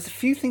 there was a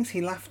few things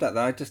he laughed at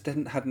that I just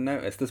hadn't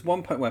noticed. There's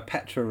one point where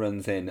Petra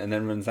runs in and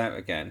then runs out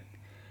again.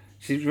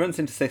 She runs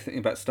in to say something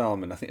about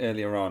Stallman, I think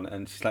earlier on,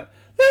 and she's like,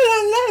 la,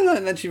 la, la,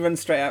 and then she runs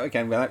straight out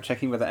again without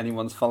checking whether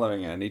anyone's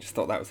following her, and he just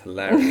thought that was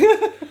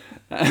hilarious.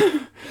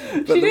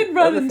 She did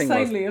run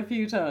insanely a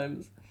few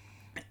times.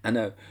 I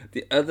know.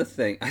 The other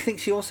thing, I think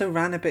she also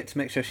ran a bit to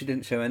make sure she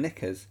didn't show her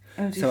knickers.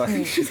 Oh, so I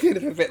think she's kind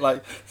of a bit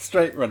like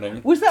straight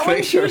running. Was that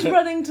when she was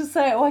running to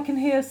say, oh, I can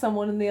hear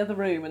someone in the other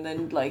room, and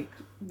then like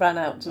ran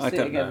out to see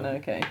it again? Know.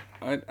 Okay.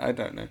 I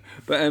don't know.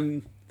 But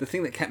the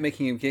thing that kept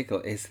making him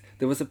giggle is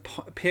there was a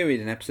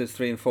period in episodes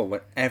 3 and 4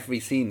 where every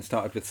scene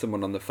started with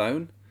someone on the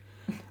phone.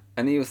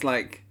 And he was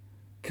like,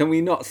 can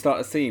we not start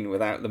a scene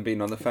without them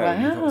being on the phone?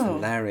 Wow. That was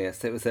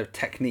hilarious. It was a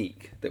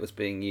technique that was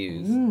being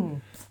used.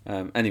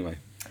 Anyway.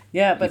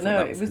 Yeah, but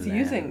no, it was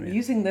hilarious.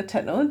 using the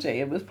technology.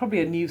 It was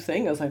probably a new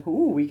thing. I was like,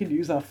 "Ooh, we can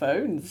use our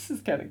phones. This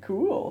is kind of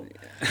cool."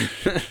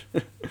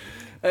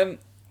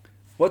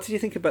 What did you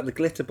think about the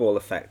glitter ball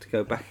effect?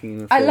 Go back and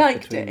forth. I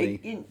liked it.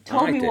 between It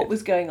told me what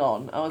was going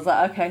on. I was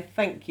like, okay,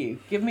 thank you.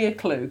 Give me a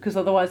clue, because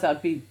otherwise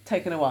I'd be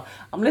taking a while.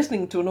 I'm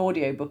listening to an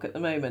audiobook at the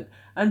moment,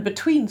 and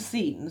between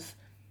scenes,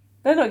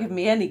 they're not giving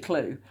me any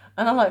clue.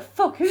 And I'm like,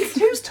 fuck,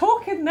 who's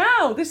talking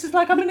now? This is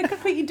like I'm in a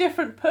completely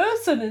different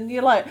person. And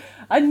you're like,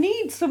 I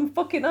need some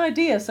fucking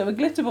idea. So a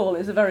glitter ball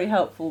is a very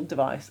helpful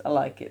device. I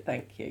like it.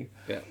 Thank you.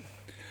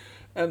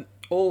 Yeah.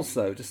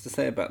 Also, just to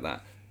say about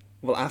that,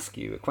 we'll ask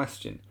you a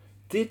question.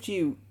 Did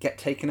you get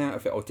taken out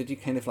of it, or did you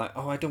kind of like,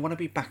 oh, I don't want to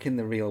be back in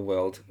the real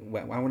world,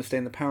 I want to stay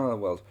in the parallel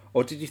world?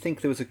 Or did you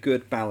think there was a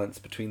good balance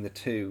between the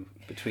two,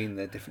 between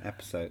the different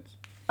episodes?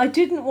 I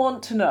didn't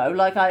want to know.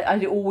 Like,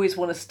 I always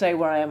want to stay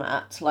where I am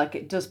at. Like,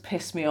 it does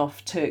piss me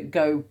off to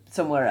go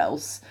somewhere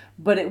else.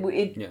 But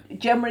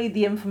generally,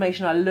 the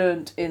information I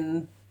learnt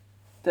in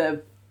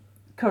the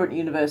current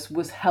universe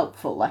was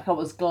helpful. Like, I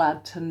was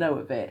glad to know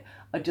of it.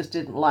 I just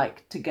didn't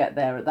like to get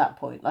there at that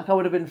point. Like, I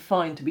would have been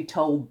fine to be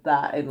told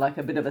that in like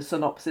a bit of a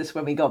synopsis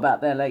when we got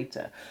back there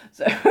later.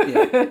 So,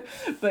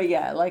 but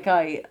yeah, like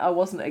I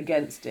wasn't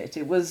against it.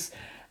 It was,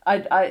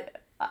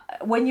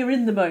 when you're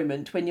in the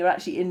moment, when you're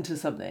actually into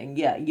something,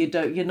 yeah,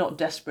 you're not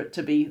desperate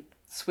to be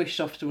swished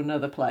off to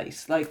another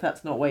place. Like,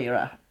 that's not where you're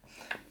at.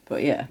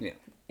 But yeah.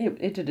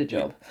 It did a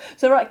job. Yeah.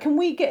 So right, can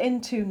we get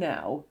into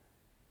now?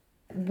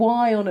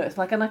 Why on earth?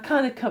 Like, and I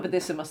kind of covered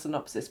this in my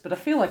synopsis, but I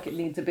feel like it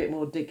needs a bit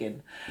more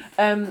digging.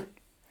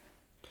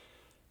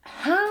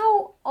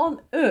 How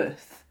on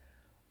earth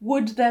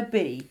would there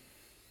be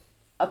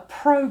a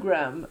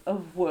program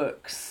of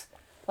works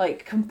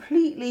like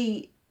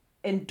completely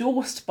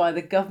endorsed by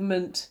the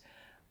government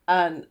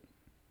and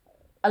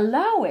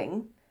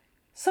allowing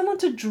someone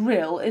to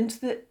drill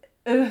into the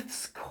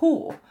Earth's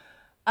core,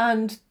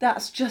 and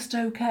that's just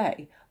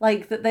okay?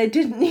 Like, that they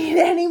didn't need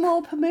any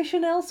more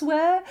permission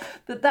elsewhere,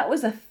 that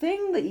was a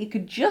thing that you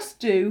could just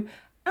do,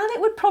 and it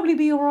would probably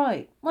be all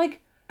right. Like,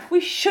 we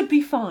should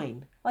be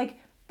fine. Like,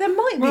 there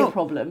might be a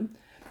problem,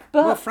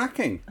 but... Well,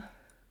 fracking.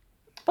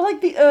 But, like,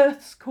 the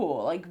Earth's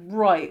core, like,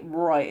 right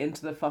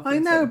into the fucking I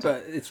know,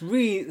 centre.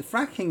 but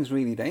fracking's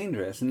really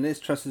dangerous, and Liz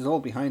Truss is all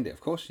behind it.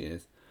 Of course she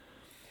is.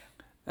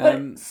 But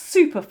it's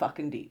super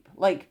fucking deep.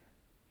 Like,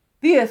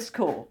 the Earth's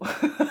core.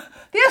 The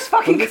Earth's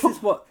fucking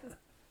core.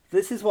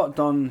 This is what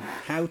Don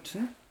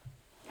Houghton.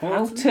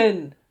 Okay,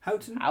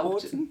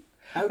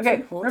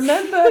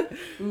 remember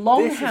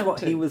Long This Houghton? is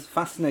what he was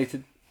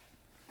fascinated.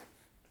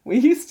 We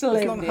used to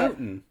live It's Long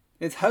Houghton.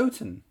 It's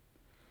Houghton.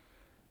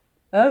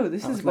 Oh,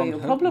 this is where your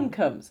problem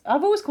comes.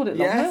 I've always called it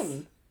Long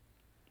Houghton.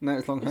 No,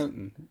 it's Long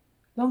Houghton.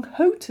 Long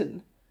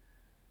Houghton?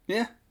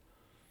 Yeah.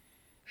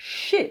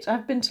 Shit,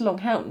 I've been to Long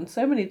Houghton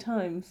so many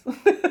times.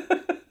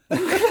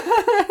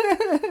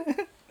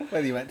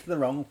 Well, you went to the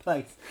wrong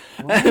place.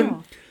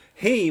 Wow.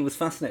 He was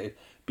fascinated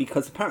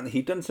because apparently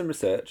he'd done some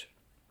research,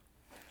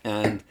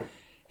 and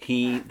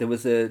there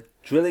was a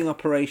drilling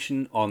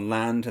operation on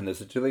land and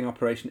there's a drilling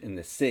operation in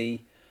the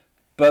sea,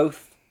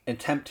 both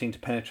attempting to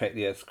penetrate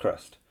the Earth's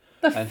crust.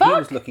 He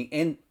was looking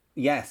in.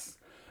 Yes,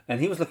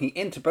 and he was looking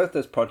into both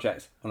those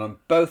projects, and on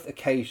both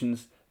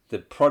occasions,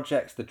 the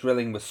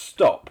drilling was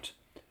stopped,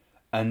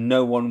 and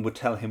no one would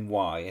tell him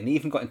why. And he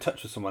even got in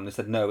touch with someone and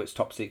said, "No, it's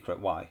top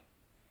secret. Why?"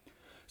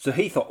 So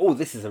he thought, oh,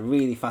 this is a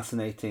really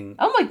fascinating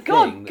Oh my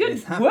God,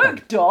 good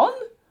work, Don.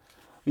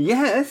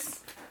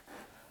 Yes.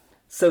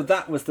 So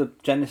that was the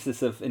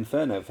genesis of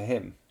Inferno for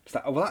him. It's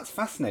like, oh, well, that's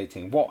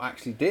fascinating. What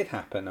actually did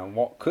happen and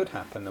what could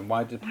happen and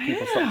why did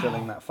people stop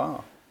drilling that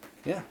far?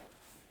 Yeah.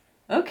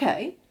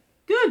 Okay,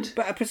 good.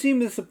 But I presume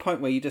there's a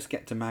point where you just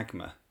get to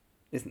magma,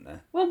 isn't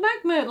there? Well,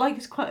 magma, like,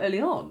 is quite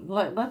early on.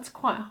 Like, that's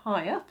quite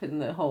high up in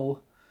the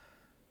whole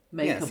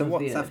makeup of the Earth. Yeah,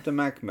 so what's after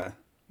magma?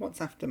 What's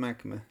after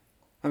magma?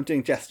 I'm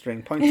doing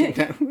gesturing, pointing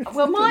down.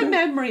 Well, my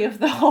memory of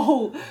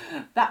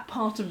that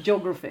part of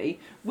geography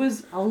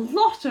was a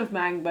lot of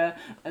magma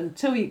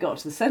until you got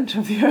to the centre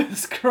of the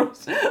Earth's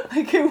crust.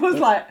 Like, it was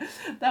like,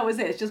 that was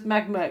it. It's just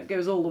magma, it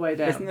goes all the way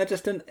down.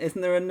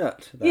 Isn't there a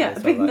nut there? Yeah, a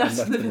big nut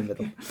in the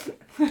middle.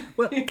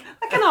 Well, like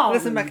an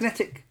almond.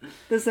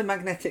 There's a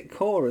magnetic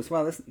core as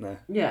well, isn't there?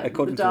 Yeah,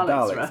 according the to the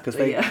Daleks,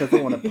 because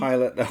they want to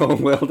pilot the whole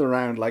world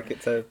around like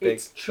it's a big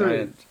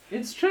giant.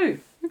 It's true.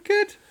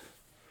 Good.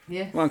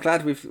 Yeah. Well, I'm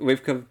glad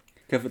we've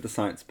covered the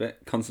science bit.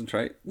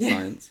 Concentrate.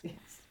 Science. Yes.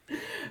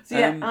 So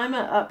yeah, I'm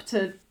up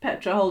to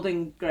Petra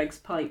holding Greg's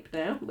pipe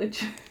now,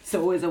 which is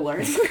always a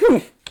worry.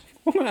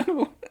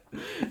 Wow.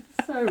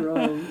 So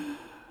wrong.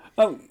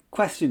 Oh,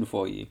 question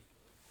for you.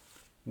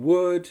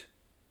 Would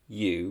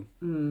you,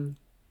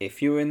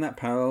 if you were in that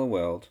parallel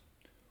world,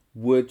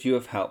 would you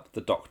have helped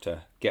the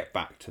Doctor get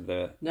back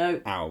to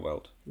our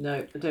world?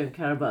 No, I don't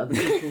care about other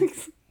people.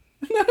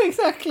 No,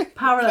 exactly.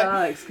 Parallel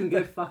Alex can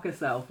go fuck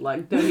herself.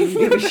 Like, don't even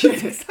give a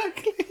shit.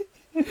 Exactly.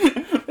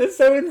 They're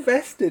so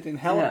invested in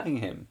helping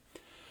him.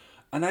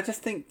 And I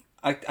just think,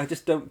 I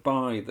just don't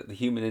buy that the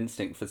human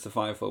instinct for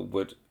survival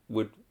would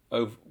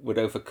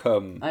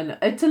overcome. I know.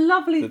 It's a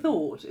lovely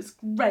thought. It's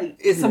great.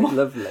 Isn't it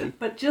lovely?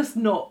 But just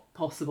not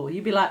possible.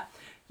 You'd be like,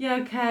 yeah,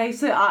 okay,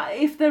 so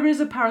if there is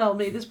a parallel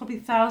me, there's probably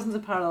thousands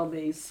of parallel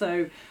me's.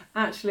 So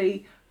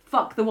actually,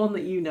 fuck the one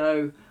that you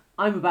know.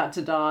 I'm about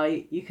to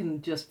die. You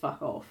can just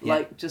fuck off. Yeah.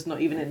 Like, just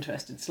not even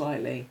interested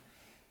slightly.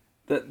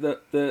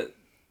 The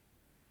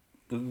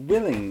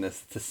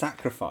willingness to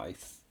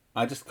sacrifice,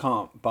 I just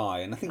can't buy.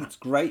 And I think it's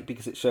great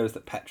because it shows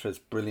that Petra's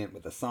brilliant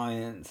with the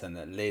science and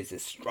that Liz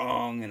is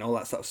strong and all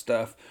that sort of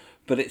stuff.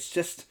 But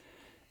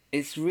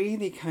it's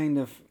really kind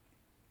of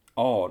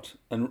odd.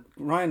 And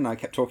Ryan and I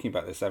kept talking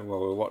about this while we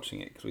were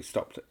watching it, because we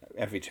stopped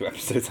every 2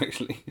 episodes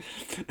actually.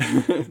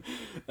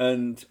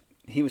 And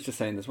he was just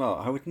saying as well,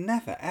 I would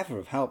never ever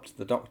have helped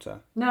the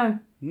Doctor. No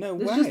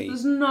way.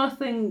 There's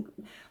nothing,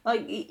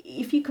 like,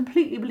 if you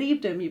completely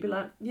believed him, you'd be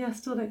like, yeah, I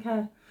still don't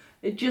care.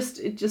 It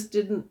just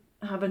didn't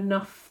have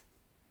enough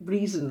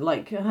reason.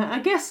 Like, I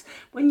guess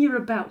when you're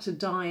about to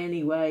die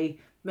anyway,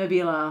 maybe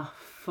you're like, oh,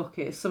 fuck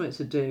it, it's something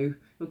to do,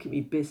 it'll keep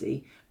me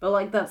busy. But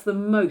like, that's the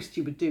most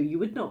you would do. You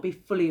would not be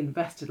fully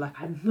invested, like,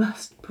 I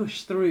must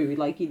push through.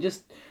 Like,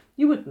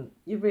 you wouldn't.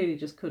 You really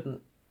just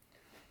couldn't.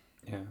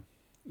 Yeah,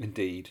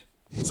 indeed.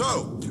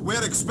 So,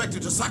 we're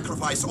expected to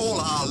sacrifice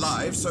all our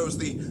lives so as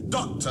the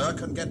Doctor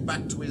can get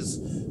back to his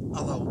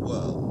other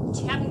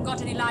world. We haven't got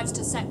any lives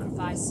to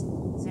sacrifice.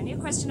 It's only a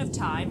question of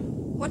time.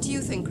 What do you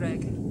think,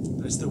 Greg?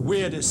 It's the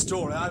weirdest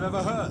story I've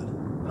ever heard,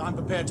 but I'm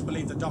prepared to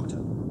believe the Doctor.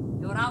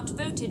 You're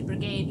outvoted,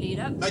 Brigade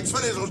Leader. Makes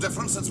very little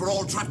difference since we're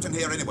all trapped in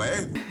here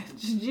anyway.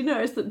 Did you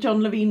notice that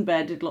John Levine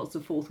Bear did lots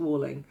of fourth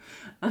walling?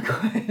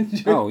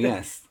 Oh,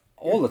 yes.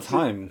 All the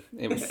time.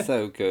 It was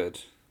so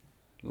good.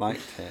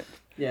 Liked it.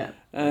 Yeah,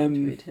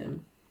 enjoyed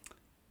him.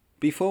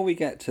 Before we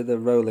get to the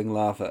rolling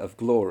lava of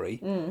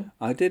glory,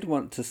 I did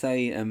want to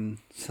say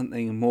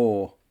something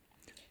more.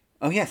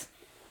 Oh, yes.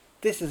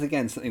 This is,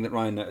 again, something that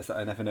Ryan noticed that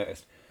I never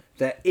noticed.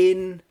 They're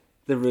in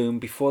the room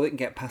before they can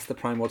get past the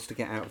Primods to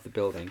get out of the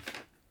building.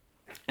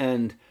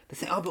 And they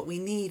say, oh, but we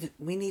need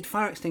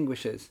fire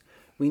extinguishers.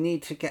 We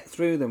need to get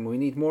through them. We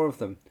need more of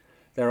them.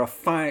 There are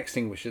fire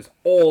extinguishers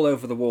all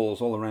over the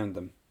walls, all around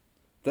them,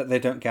 that they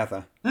don't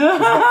gather. There's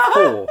about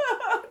 4.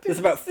 There's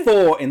about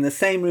 4 in the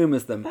same room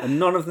as them, and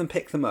none of them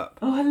pick them up.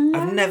 Oh,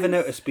 I've never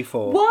noticed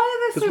before. Why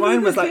are there so many?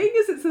 Being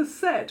as it's a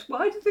set,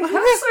 why did they have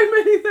so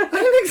many there?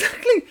 I know,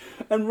 exactly.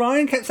 And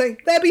Ryan kept saying,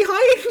 they're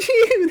behind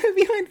you. They're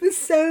behind. There's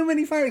so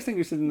many fire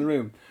extinguishers in the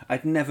room.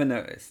 I'd never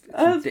noticed. It's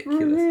That's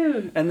ridiculous.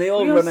 Brilliant. And they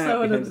all run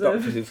out behind the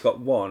Doctor who's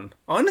got 1.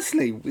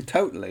 Honestly,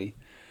 totally.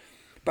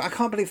 But I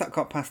can't believe that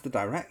got past the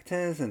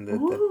directors and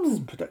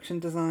the production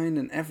design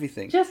and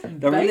everything.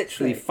 There are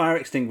literally fire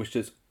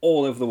extinguishers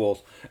all over the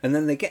walls. And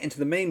then they get into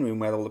the main room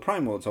where all the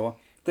Prime Lords are.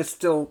 There's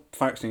still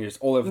fire extinguishers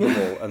all over the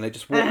wall, and they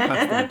just walk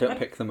past them and don't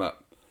pick them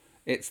up.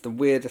 It's the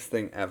weirdest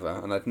thing ever,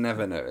 and I'd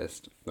never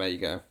noticed. There you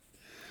go.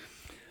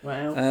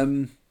 Wow.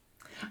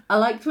 I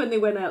liked when they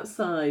went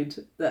outside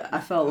that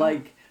I felt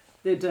like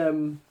they'd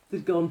gone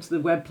to the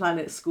Web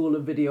Planet School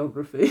of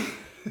Videography.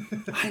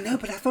 I know,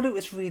 but I thought it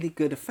was really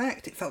good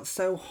effect. It felt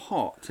so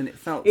hot, and it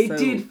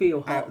did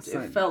feel hot.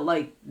 Outside. It felt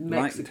like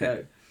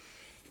Mexico.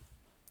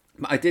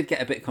 I did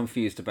get a bit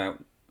confused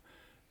about.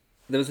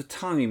 There was a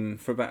time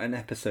for about an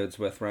episode's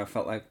worth where I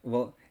felt like,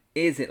 well,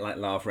 is it like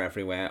lava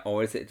everywhere,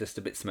 or is it just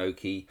a bit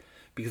smoky?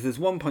 Because there's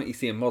one point you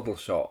see a model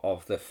shot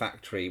of the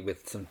factory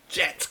with some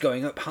jets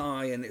going up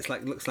high, and it's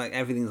like looks like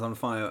everything's on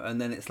fire, and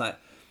then it's like.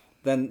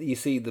 Then you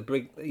see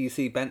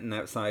Benton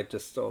outside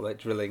just sort of like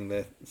drilling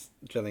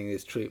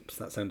his troops.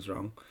 That sounds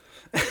wrong.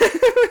 That's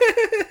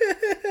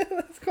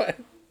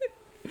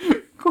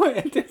quite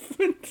a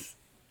different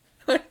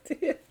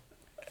idea.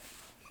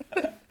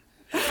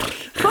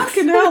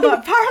 Fucking hell,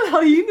 that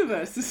parallel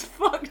universe is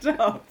fucked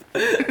up.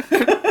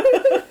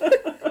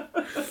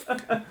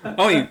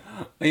 Are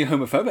you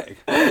homophobic?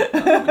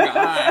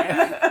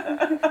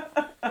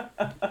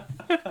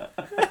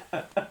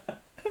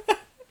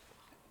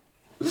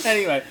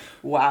 Anyway,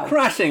 wow.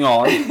 Crashing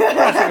on,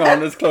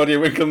 as Claudia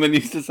Winkleman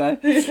used to say.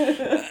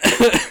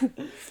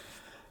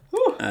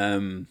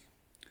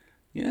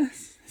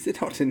 Yes, is it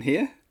hot in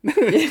here? No,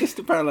 it's just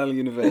a parallel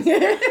universe.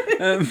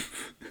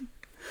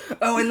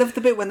 I loved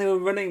the bit when they were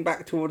running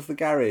back towards the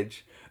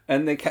garage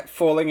and they kept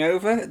falling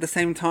over at the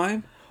same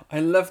time. I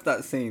loved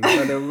that scene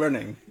when they were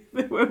running.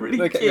 They were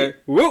really cute.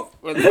 Go, whoop,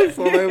 when they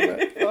fall over.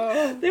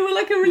 Oh, they were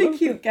like a really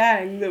cute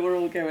gang that were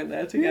all going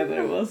there together.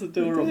 Yeah, it was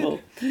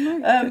adorable.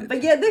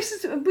 But yeah,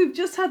 we've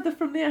just had the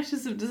From the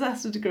Ashes of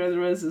Disaster to Grow the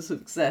Roses of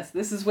Success.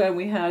 This is where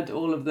we had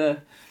all of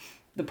the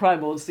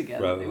Primords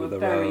together. They were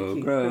very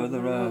cute. Grow the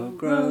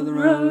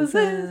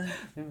roses.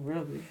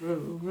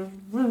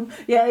 Row.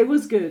 Yeah, it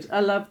was good. I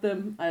loved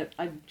them.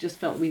 I just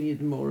felt we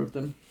needed more of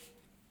them.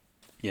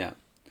 Yeah.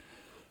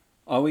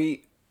 Are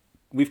we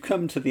we've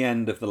come to the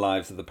end of the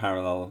lives of the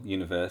parallel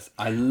universe.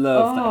 I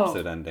love the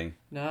episode ending.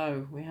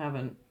 No, we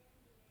haven't.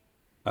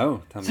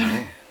 Oh, tell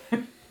me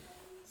more.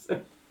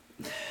 So,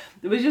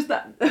 there was just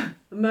that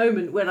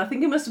moment when I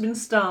think it must have been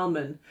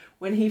Starman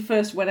when he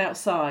first went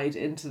outside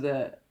into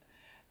the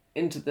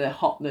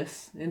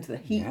hotness, into the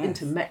heat,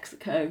 into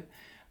Mexico,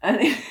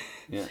 and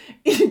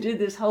he did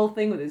this whole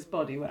thing with his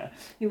body where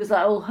he was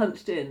like all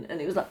hunched in and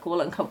it was like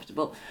all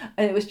uncomfortable,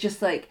 and it was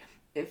just like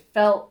it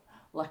felt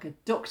like a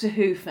Doctor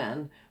Who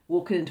fan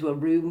walking into a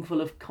room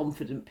full of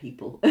confident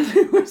people. And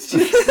it was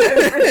just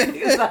so brilliant.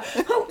 He was like,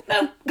 oh,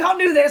 no, can't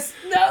do this.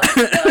 No,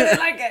 I don't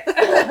like it.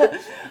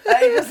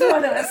 I just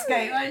want to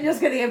escape. I'm just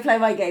going to go play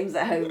my games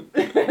at home.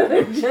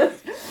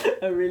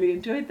 I really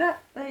enjoyed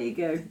that. There you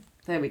go.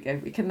 There we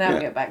go. We can now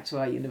get back to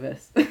our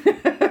universe.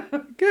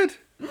 Good.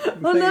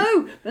 Oh,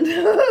 no.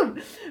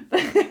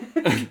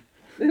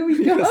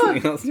 We go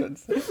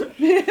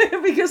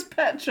because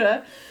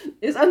Petra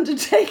is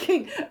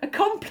undertaking a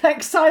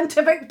complex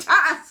scientific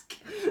task.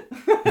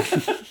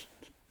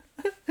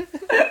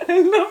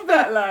 I love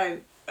that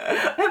line.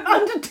 I'm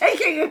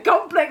undertaking a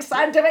complex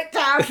scientific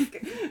task.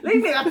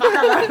 Leave me the fuck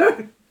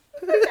alone.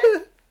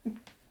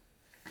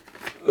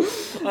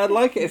 I'd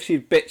like it if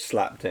she'd bitch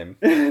slapped him.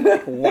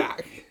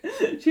 Whack.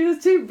 She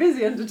was too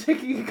busy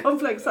undertaking a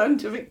complex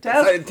scientific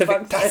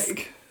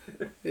task.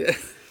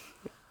 Yes.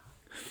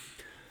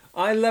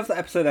 I love that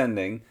episode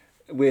ending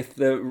with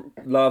the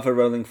lava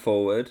rolling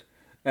forward.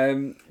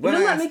 When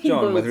I asked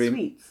John whether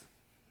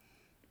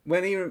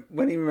when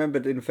he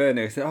remembered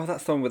Inferno, he said, "Oh,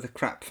 that's the one with the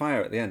crap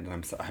fire at the end."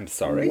 And I'm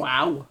sorry.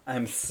 Wow.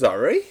 I'm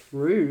sorry.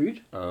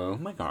 Rude. Oh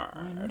my god.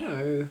 I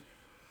know.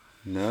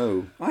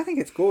 No, I think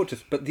it's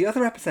gorgeous, but the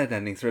other episode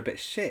endings are a bit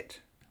shit.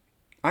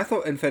 I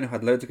thought Inferno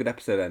had loads of good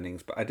episode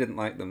endings, but I didn't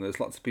like them. There's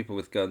lots of people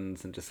with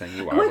guns and just saying,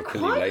 "You are, we'll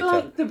kill you later." I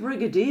quite like the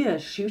Brigadier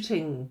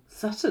shooting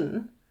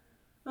Sutton.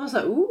 I was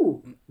like,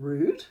 ooh,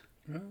 rude.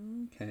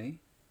 Okay,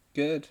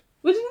 good.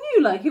 Well, didn't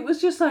you like it?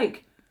 Was just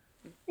like,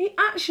 he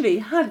actually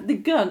had the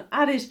gun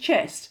at his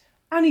chest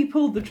and he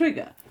pulled the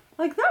trigger.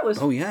 Like, that was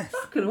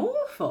fucking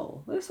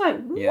awful. It's like,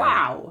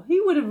 wow, he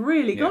would have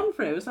really gone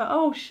for it. It was like,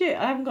 oh shit,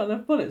 I haven't got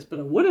enough bullets, but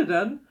I would have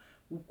done.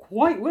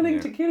 Quite willing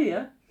to kill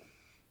you.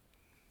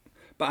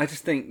 But I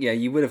just think,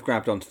 you would have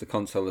grabbed onto the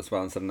console as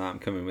well and said, "No, I'm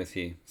coming with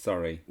you.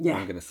 Sorry,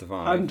 I'm going to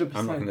survive.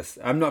 100%.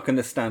 I'm not going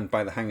to stand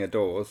by the hangar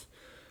doors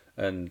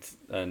and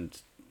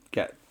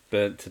get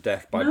burnt to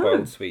death by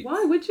boiled sweets."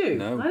 Why would you?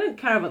 No. I don't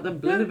care about the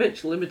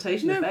Blinovitch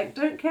limitation effect.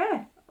 Don't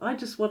care. I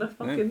just want to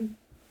fucking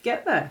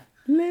get there.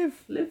 Live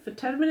for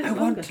 10 minutes I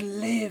longer. want to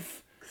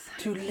live.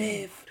 To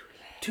live.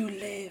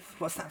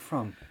 What's that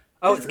from?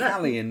 Oh, it's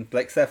Callie in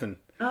Blake 7.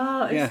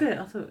 Oh, is it?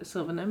 I thought it was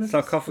sort of an Nemesis.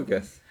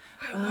 Sarcophagus.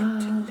 I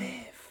want to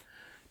live.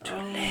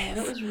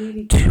 That was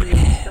really good.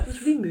 That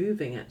was really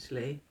moving,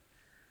 actually.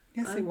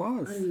 Yes, it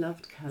was. I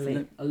loved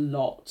Callie a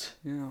lot.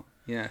 Yeah.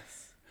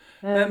 Yes.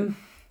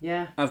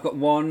 Yeah. I've got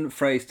one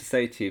phrase to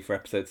say to you for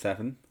episode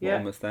 7. We're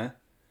almost there.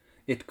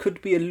 It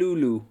could be a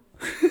Lulu.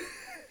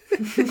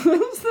 What's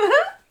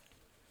that?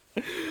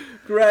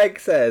 Greg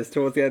says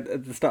towards the end,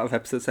 at the start of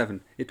episode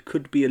 7, it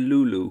could be a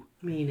Lulu.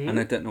 Meaning? And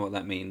I don't know what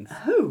that means.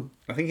 Oh.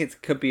 I think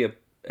it could be a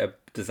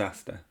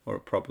disaster or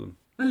a problem.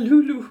 A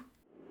Lulu.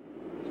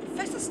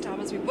 Professor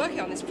Starman's been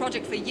working on this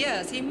project for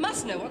years. He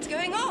must know what's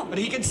going on. But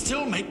he can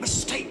still make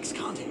mistakes,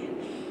 can't he?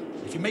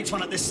 If he makes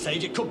one at this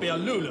stage, it could be a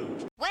Lulu.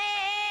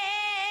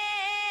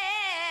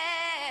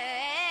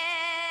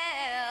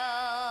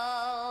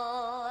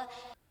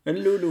 A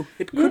Lulu.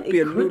 It could be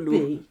a Lulu.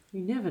 Be.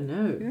 You never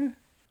know. Yeah.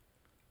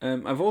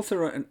 I've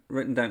also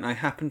written down, I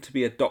happen to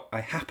be a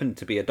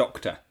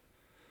doctor.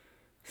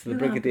 So the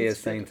Brigadier is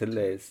saying to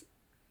Liz.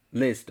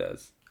 Liz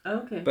does.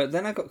 Okay. But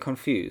then I got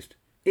confused.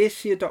 Is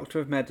she a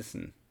doctor of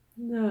medicine?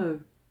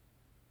 No.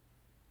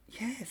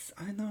 Yes,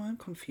 I know, I'm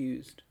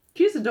confused.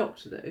 She's a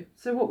doctor, though.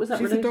 So what was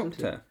that relation to? She's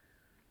She's a doctor.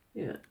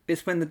 Yeah.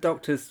 It's when the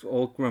doctor's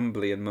all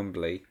grumbly and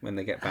mumbly when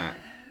they get back.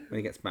 When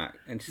he gets back.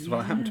 And she says,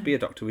 well, I happen to be a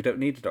doctor. We don't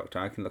need a doctor.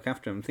 I can look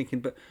after him. I'm thinking,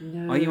 but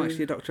are you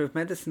actually a doctor of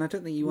medicine? I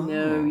don't think you are.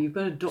 No, you've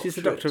got a doctor. She's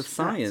a doctor of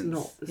science.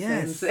 That's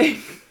not the same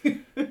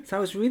thing. So I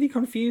was really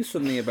confused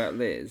suddenly about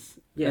Liz.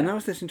 Yeah. And I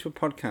was listening to a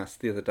podcast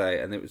the other day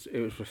and it was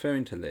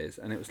referring to Liz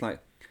and it was like,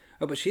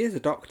 oh, but she is a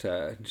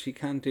doctor and she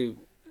can do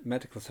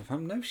medical stuff.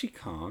 No, she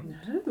can't.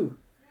 No.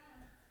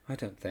 I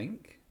don't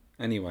think.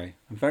 Anyway,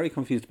 I'm very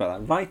confused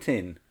about that. Write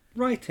in,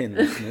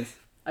 listeners.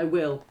 I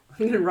will. I'm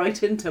going to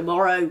write in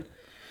tomorrow.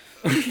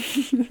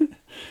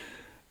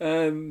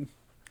 I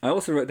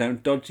also wrote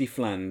down dodgy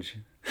flange.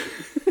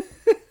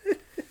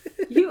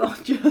 You've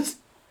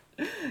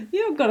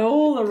got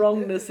all the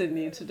wrongness in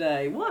you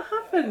today. What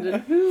happened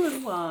and who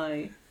and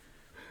why?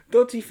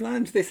 Dodgy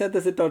flange. They said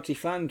there's a dodgy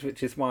flange,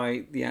 which is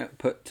why the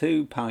output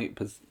 2 pipe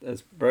has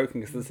broken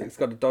because it's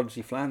got a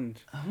dodgy flange.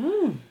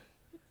 Oh,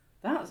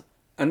 that's.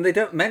 And they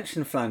don't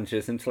mention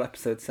flanges until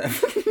episode 7.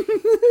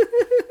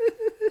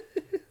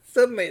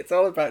 Suddenly it's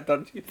all about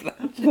dodgy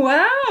flange.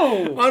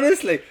 Wow!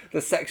 Honestly,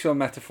 the sexual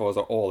metaphors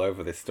are all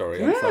over this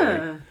story. I'm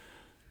sorry.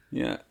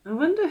 Yeah. I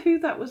wonder who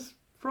that was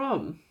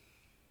from.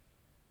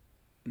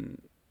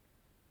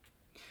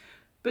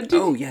 But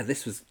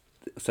this was...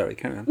 Sorry,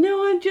 carry on.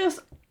 No, I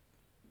just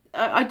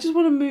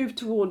want to move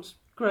towards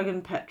Greg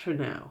and Petra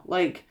now.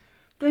 Like,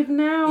 they've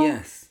now...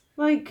 Yes.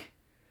 Like,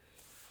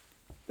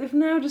 they've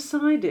now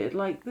decided,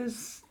 like,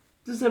 there's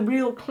a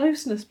real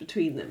closeness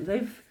between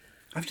them.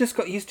 I've just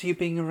got used to you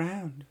being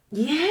around.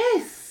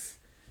 Yes!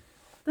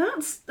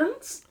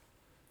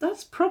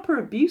 That's proper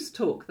abuse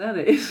talk, that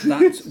is.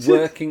 That's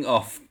working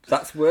off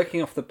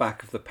the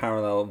back of the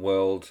parallel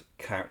world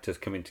characters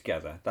coming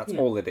together. That's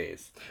all it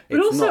is. But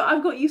it's also, not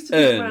I've got used to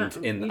being earned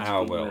around. in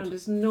our world.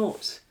 Is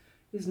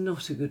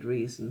not a good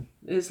reason.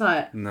 It's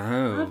like,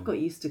 no. I've got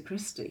used to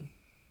Christy.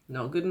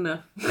 Not good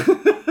enough.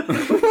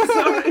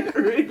 Sorry, it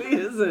really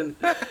isn't.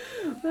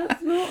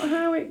 That's not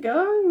how it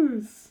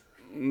goes.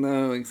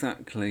 No,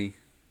 exactly.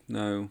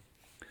 No.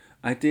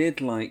 I did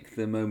like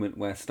the moment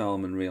where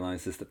Stahlman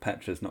realises that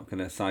Petra's not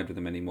going to side with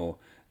him anymore,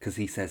 because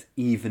he says,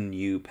 even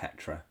you,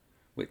 Petra,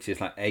 which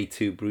is like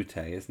A2 Brute,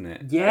 isn't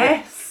it?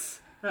 Yes!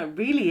 That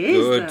really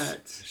is Good.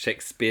 that.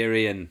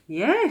 Shakespearean.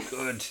 Yes.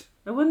 Good.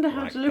 I wonder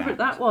how Like deliberate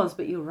that was,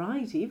 but you're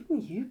right.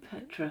 Even you,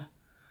 Petra.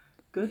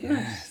 Goodness.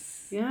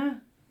 Yes. Yeah.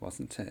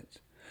 Wasn't it?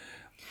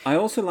 I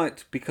also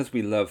liked, because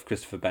we love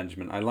Christopher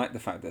Benjamin, I like the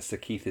fact that Sir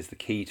Keith is the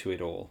key to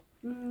it all.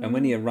 And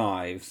when he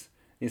arrives,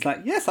 he's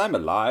like, yes, I'm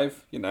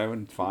alive,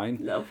 and fine.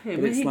 Love him.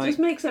 But And he just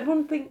makes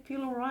everyone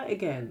feel all right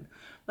again.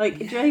 Like,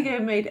 Jago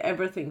made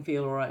everything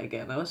feel all right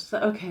again. I was just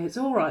like, okay, it's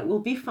all right. We'll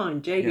be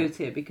fine. Jago's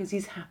here because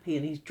he's happy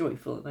and he's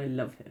joyful and I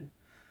love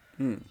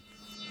him.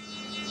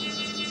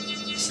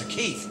 Sir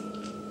Keith.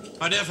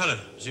 My dear fellow,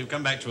 so you've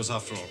come back to us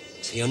after all.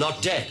 So you're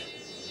not dead?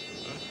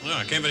 Well,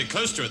 I came very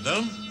close to it,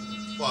 though.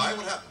 Why?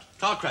 What happened?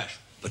 Car crash.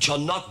 But you're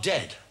not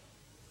dead.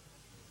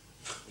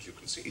 You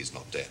can see he's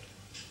not dead.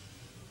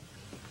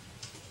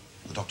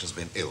 The doctor's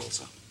been ill,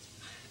 sir.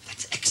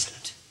 That's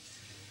excellent.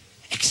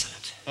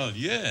 Excellent. Oh,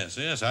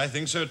 yes, I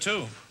think so,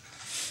 too.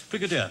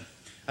 Brigadier,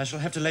 I shall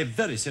have to lay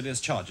very serious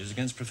charges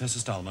against Professor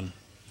Stahlman.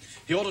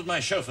 He ordered my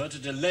chauffeur to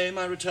delay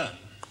my return.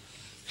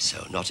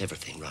 So not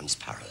everything runs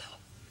parallel.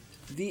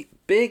 The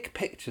big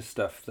picture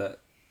stuff that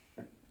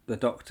the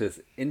Doctor's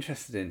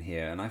interested in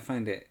here, and I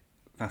find it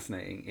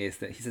fascinating, is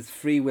that he says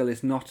free will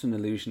is not an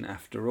illusion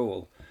after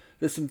all.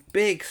 There's some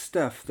big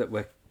stuff that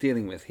we're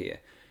dealing with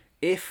here.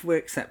 If we're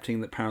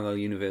accepting that parallel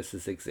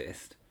universes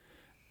exist,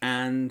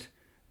 and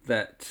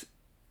that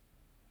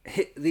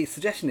the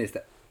suggestion is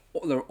that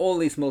there are all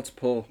these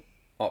multiple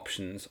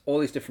options, all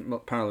these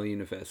different parallel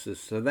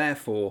universes, so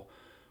therefore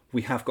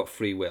we have got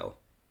free will.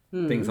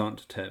 Things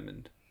aren't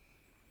determined.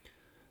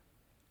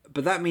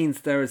 But that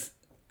means there is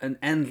an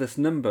endless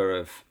number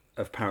of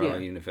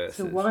parallel universes.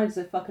 So why does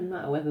it fucking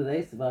matter whether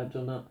they survived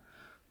or not?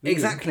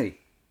 Exactly.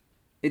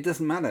 It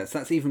doesn't matter. So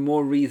that's even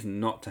more reason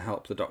not to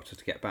help the Doctor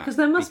to get back. Because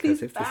there must be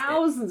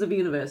thousands of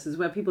universes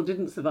where people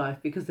didn't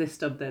survive because they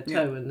stubbed their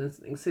toe and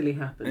something silly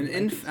happened.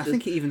 And I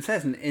think it even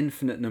says an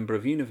infinite number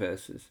of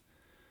universes.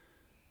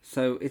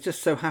 So it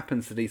just so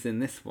happens that he's in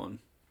this one.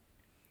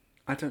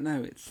 I don't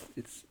know.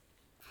 It's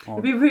odd.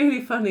 It'd be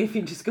really funny if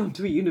he'd just gone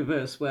to a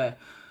universe where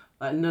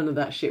like none of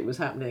that shit was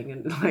happening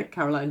and like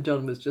Caroline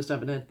John was just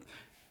having her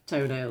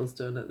toenails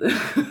done at the...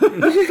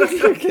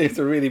 Exactly, it's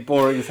a really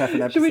boring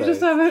second episode. Should we just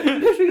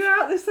should we go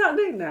out this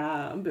Saturday?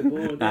 Nah, I'm a bit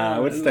bored.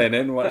 Nah, we're staying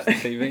in and watch the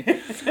TV.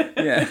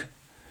 Yeah.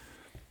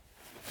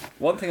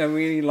 One thing I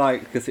really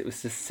liked, because it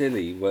was just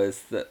silly,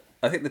 was that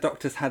I think the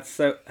Doctor's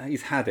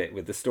he's had it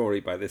with the story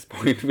by this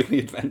point, with the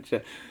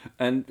adventure,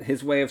 and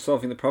his way of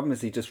solving the problem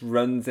is he just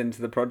runs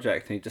into the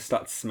project and he just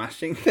starts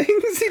smashing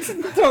things. He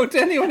doesn't talk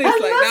to anyone. He's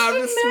like, no,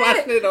 I'm just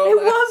smashing it all. It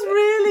was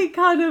really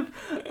kind of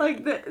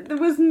like there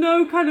was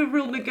no kind of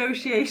real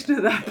negotiation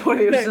at that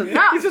point. It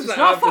was just, like,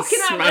 not I'm fucking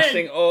just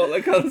smashing all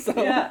the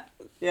console. Yeah.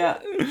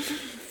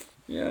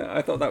 Yeah,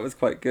 I thought that was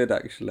quite good,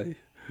 actually.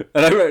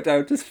 And I wrote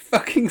down, just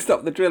fucking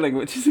stop the drilling,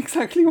 which is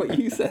exactly what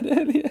you said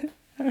earlier.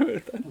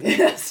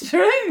 That's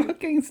true.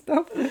 Fucking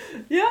stop.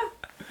 Yeah,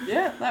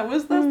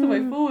 that's the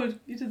way forward.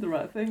 You did the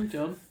right thing,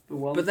 John. For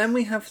once. But then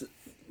we have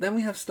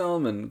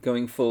Stahlman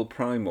going full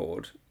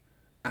Primord.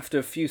 After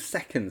a few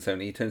seconds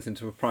only, he turns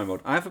into a Primord.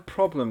 I have a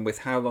problem with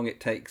how long it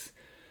takes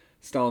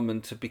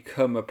Stahlman to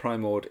become a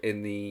Primord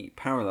in the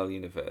parallel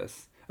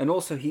universe. And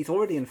also, he's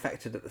already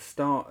infected at the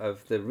start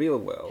of the real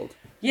world.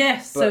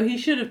 Yes, so he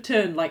should have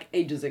turned like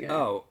ages ago.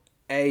 Oh,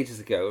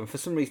 ages ago. And for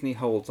some reason, he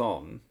holds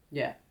on.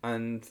 Yeah.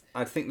 And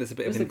I think there's a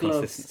bit of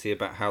inconsistency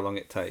about how long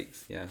it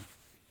takes. Yeah.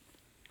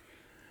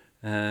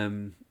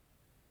 I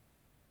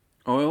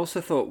also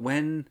thought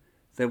when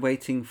the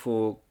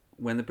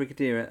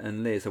Brigadier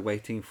and Liz are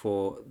waiting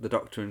for the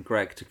Doctor and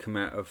Greg to come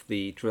out of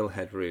the drill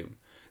head room,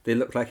 they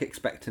look like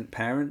expectant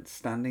parents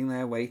standing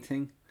there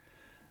waiting.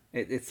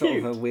 It's sort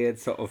of a weird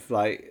sort of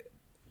like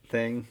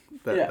thing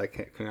that they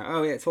kept coming out.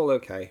 Oh yeah, it's all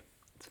okay.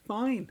 It's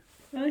fine.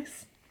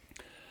 Nice.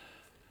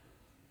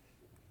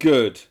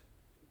 Good.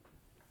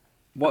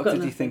 What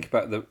did you think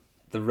about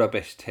the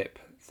rubbish tip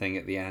thing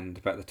at the end,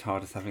 about the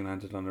TARDIS having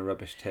landed on a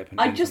rubbish tip and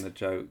on a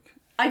joke?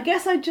 I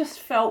guess I just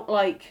felt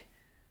like,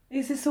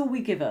 is this all we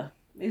give her?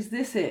 Is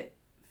this it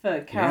for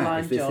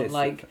Caroline John?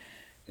 Like,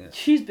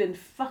 she's been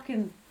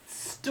fucking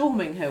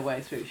storming her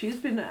way through. She's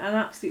been an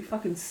absolute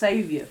fucking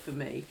saviour for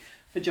me,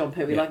 for John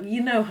Pertwee. Yeah. Like,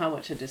 you know how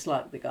much I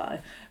dislike the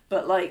guy,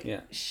 but like,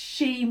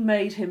 she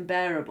made him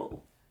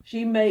bearable.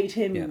 She made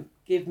him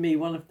give me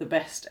one of the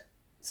best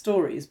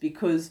stories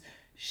because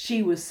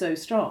she was so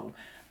strong.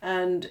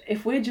 And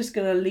if we're just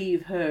going to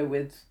leave her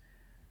with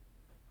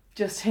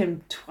just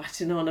him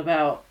twatting on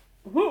about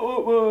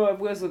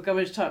Wurzel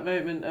Gummidge type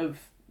moment of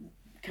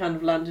kind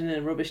of landing in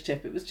a rubbish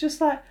tip, it was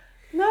just like,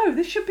 no,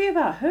 this should be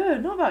about her,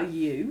 not about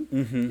you.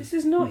 Mm-hmm. This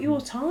is not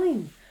your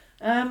time.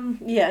 And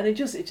it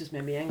just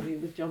made me angry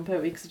with John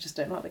Pertwee because I just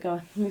don't like the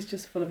guy. He's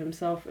just full of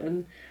himself,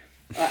 and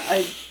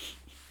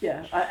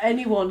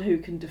anyone who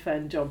can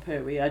defend John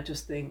Pertwee, I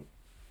just think,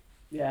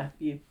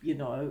 you're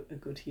not a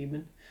good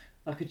human.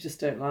 Like, I just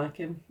don't like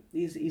him.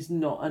 He's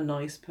not a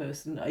nice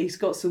person. He's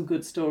got some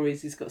good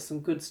stories. He's got some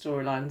good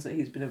storylines that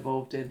he's been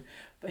involved in,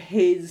 but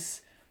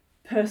his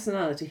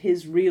personality,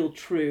 his real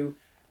true,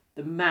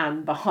 the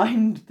man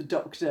behind the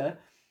Doctor,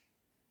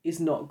 is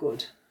not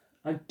good.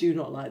 I do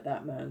not like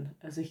that man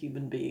as a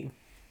human being.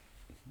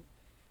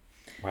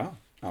 Wow,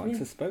 Alex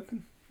has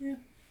spoken. Yeah.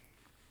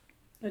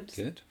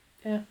 Good.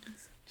 Yeah,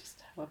 it's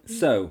just how I feel.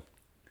 So,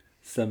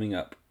 summing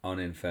up on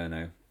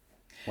Inferno,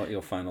 what are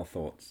your final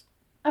thoughts?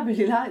 I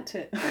really liked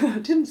it. I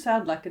didn't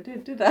sound like I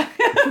did I?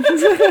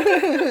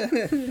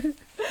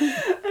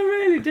 I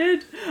really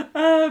did.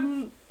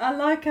 I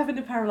like having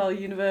a parallel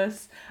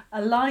universe. I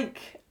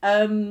like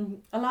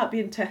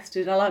being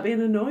tested. I like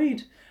being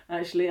annoyed.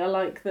 Actually, I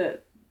like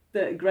that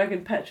Greg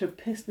and Petra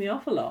pissed me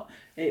off a lot.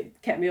 It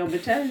kept me on my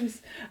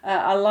toes.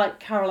 I like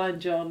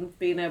Caroline John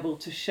being able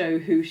to show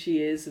who she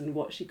is and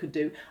what she could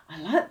do. I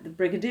like the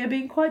Brigadier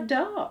being quite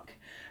dark.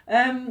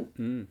 So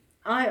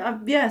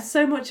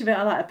much of it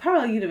I like. A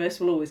parallel universe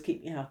will always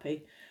keep me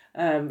happy.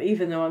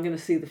 Even though I'm going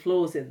to see the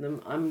flaws in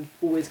them, I'm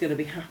always going to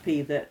be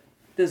happy that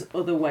there's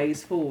other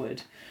ways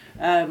forward.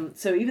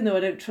 So even though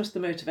I don't trust the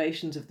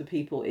motivations of the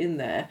people in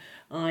there,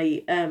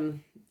 I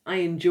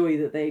enjoy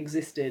that they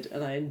existed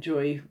and I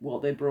enjoy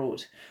what they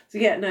brought. So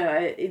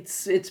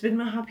it's been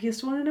my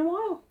happiest one in a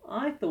while.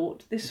 I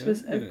thought this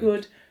was a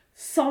good,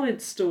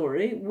 solid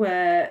story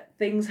where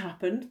things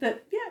happened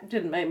that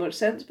didn't make much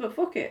sense, but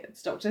fuck it,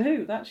 it's Doctor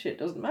Who, that shit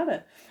doesn't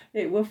matter.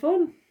 It were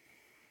fun.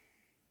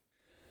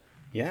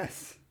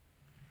 Yes,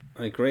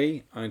 I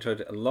agree. I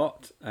enjoyed it a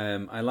lot.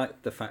 I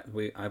liked the fact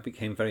I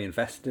became very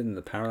invested in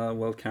the parallel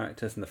world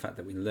characters and the fact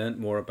that we learnt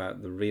more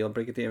about the real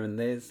Brigadier and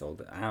Liz, or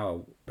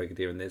our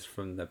Brigadier and Liz,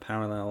 from the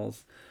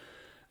parallels.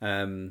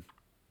 I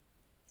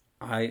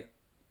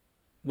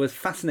was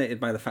fascinated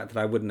by the fact that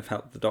I wouldn't have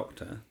helped the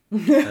Doctor,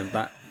 and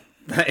that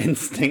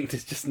instinct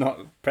is just not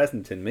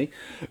present in me.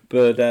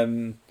 But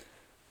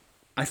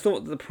I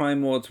thought that the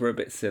Prime Wards were a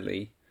bit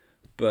silly,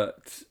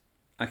 but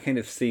I kind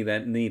of see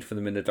their need for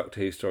them in the Doctor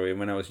Who story, and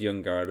when I was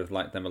younger I'd have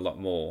liked them a lot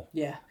more.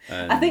 Yeah.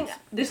 And I think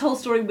this whole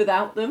story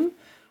without them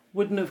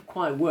wouldn't have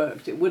quite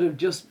worked. It would have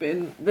just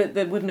been,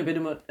 there wouldn't have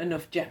been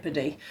enough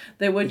jeopardy.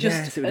 They were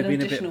just it would an have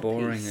been a additional bit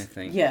boring, piece. I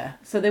think. Yeah,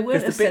 so they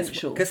weren't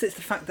essential. Because it's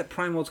the fact that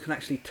Prime Wards can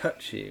actually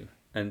touch you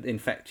and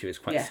infect you is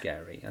quite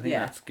scary. I think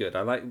that's good.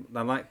 I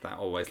like that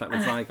always. Like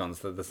with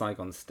Zygons, the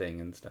Zygon sting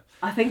and stuff.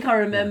 I think I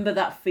remember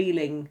that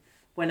feeling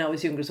when I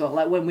was younger as well.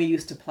 Like when we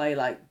used to play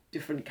like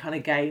different kind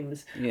of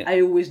games. Yeah.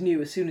 I always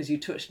knew as soon as you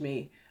touched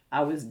me,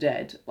 I was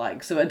dead.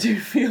 Like, so I do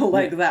feel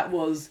like that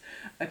was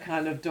a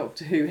kind of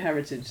Doctor Who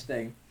heritage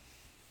thing.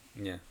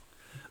 Yeah.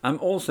 I'm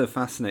also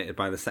fascinated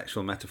by the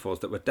sexual metaphors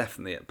that were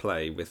definitely at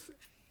play with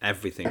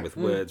everything, with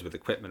words, with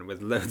equipment,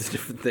 with loads of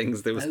different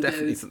things. There was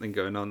definitely something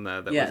going on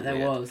there that was weird.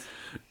 Was.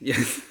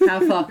 Yes.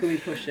 How far can we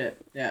push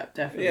it? Yeah,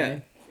 definitely. Yeah,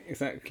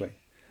 exactly.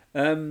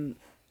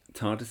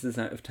 TARDIS is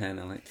out of 10,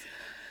 Alex.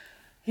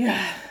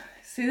 Yeah.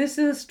 See, this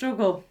is a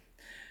struggle.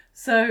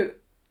 So,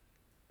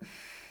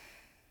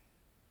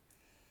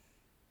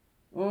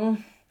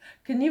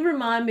 can you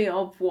remind me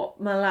of what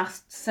my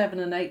last 7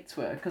 and 8s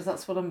were? Because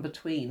that's what I'm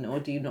between, or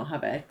do you not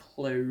have a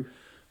clue?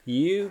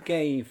 You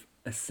gave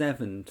a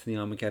 7 to the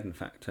Armageddon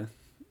Factor.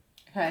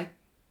 Okay.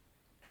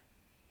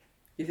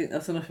 You think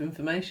that's enough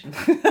information?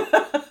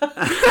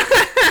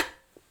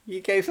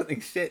 You gave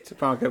something shit to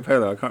Marco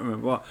Polo. I can't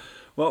remember what.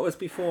 What was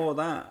before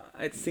that?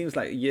 It seems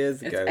like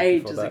years ago. It's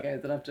ages ago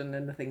that I've done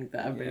anything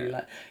that I really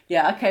like.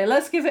 Yeah, okay,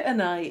 let's give it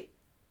an 8.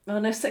 Oh,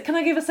 no, can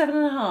I give a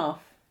 7.5?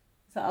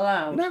 Is that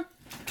allowed? No.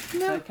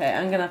 Okay,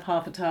 I'm going to have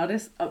half a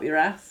TARDIS up your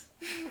ass.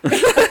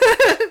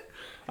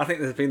 I think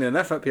there's been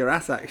enough up your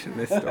ass action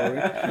this story.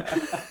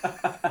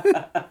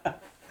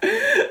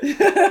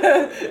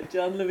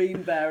 John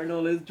Levine Bear and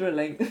all his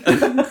drilling.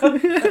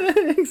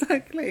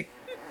 Exactly.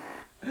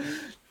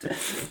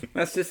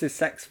 That's just his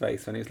sex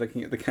face when he's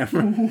looking at the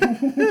camera.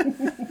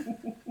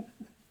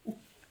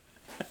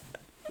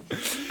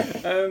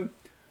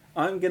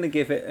 I'm going to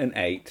give it an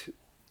 8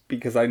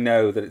 because I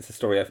know that it's a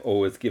story I've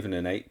always given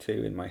an 8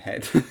 to in my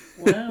head.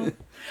 Wow.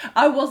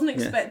 I wasn't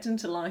expecting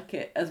to like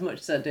it as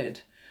much as I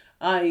did.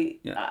 I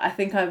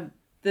think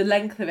the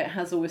length of it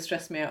has always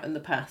stressed me out in the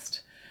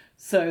past.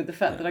 So the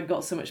fact that I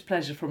got so much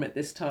pleasure from it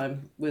this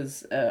time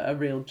was a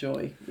real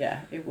joy. Yeah,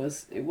 it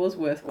was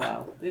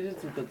worthwhile. It did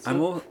some good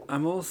stuff.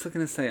 I'm also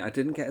going to say I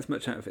didn't get as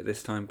much out of it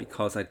this time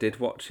because I did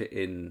watch it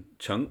in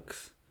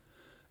chunks,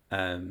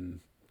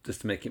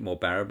 just to make it more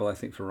bearable, I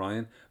think, for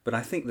Ryan. But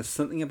I think there's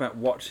something about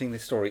watching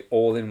this story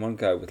all in one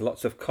go with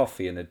lots of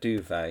coffee and a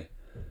duvet,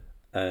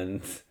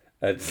 and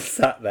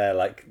sat there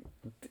like,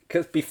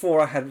 because before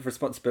I had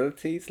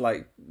responsibilities,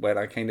 like when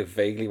I kind of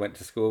vaguely went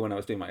to school when I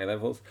was doing my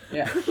A-levels,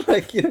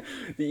 like, you know,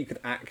 that you could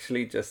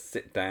actually just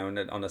sit down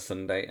on a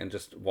Sunday and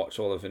just watch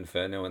all of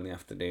Inferno in the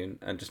afternoon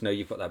and just know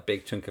you've got that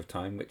big chunk of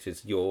time which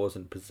is yours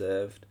and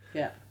preserved.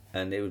 Yeah.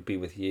 And it would be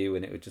with you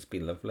and it would just be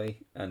lovely.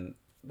 And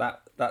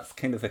that's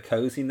kind of a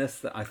coziness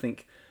that I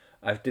think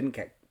I didn't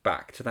get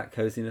back to that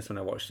coziness when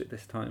I watched it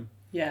this time.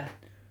 Yeah.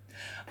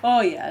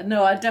 Oh yeah,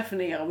 no, I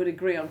would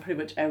agree on pretty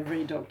much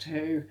every Doctor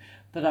Who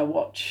that I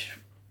watch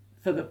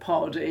for the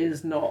pod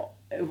is not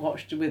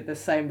watched with the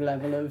same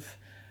level of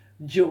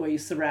joy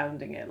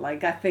surrounding it.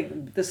 Like, I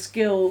think the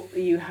skill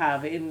you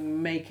have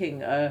in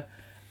making a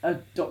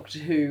Doctor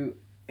Who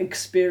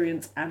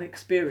experience,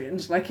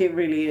 like it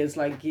really is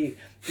like you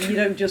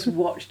don't just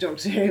watch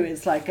Doctor Who,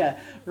 it's like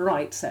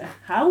right, so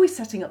how are we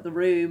setting up the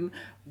room,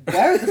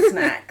 where are the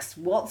snacks,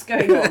 what's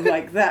going on,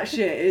 like that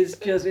shit is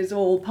just, it's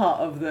all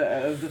part of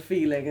the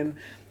feeling. And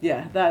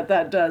yeah,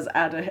 that does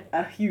add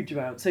a huge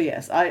amount. So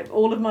yes,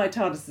 all of my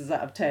TARDISes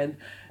out of 10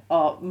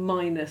 are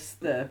minus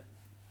the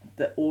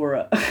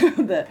aura,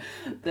 the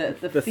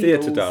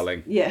theatre,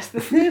 darling. Yes,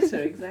 the theatre,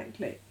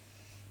 exactly.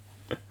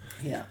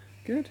 Yeah.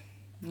 Good.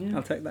 Yeah.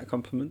 I'll take that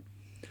compliment.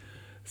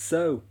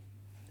 So,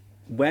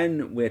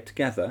 when we're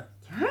together,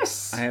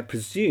 yes, I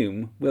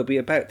presume we'll be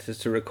about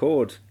to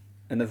record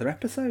another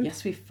episode.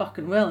 Yes, we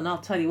fucking will, and I'll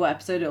tell you what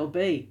episode it'll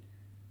be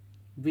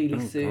really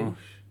soon. Gosh.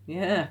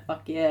 Yeah,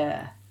 fuck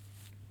yeah.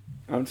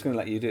 I'm just going to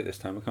let you do it this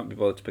time. I can't be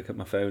bothered to pick up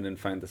my phone and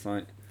find the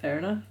site. Fair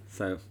enough.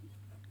 So,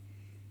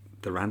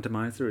 the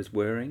randomizer is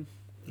whirring.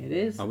 It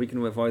is. Are we going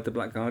to avoid the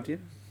Black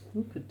Guardian?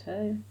 Who could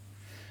tell?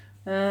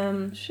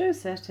 Show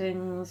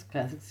settings,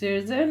 classic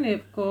series only,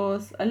 of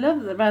course. I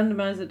love that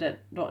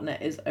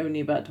randomizer.net is only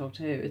about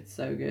Doctor Who. It's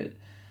so good.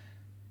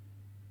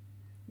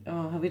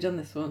 Oh, have we done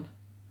this one?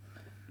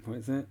 What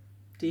is it?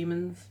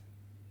 Demons.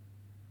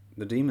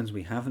 The demons?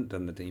 We haven't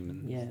done the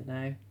demons. Yeah,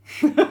 no.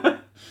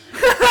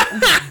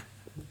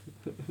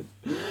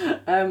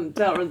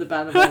 Don't run the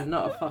Bannerman,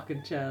 not a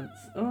fucking chance.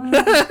 Oh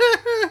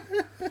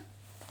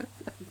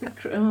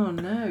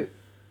no.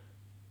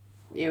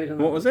 Yeah, we done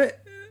that. What was it?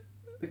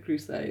 The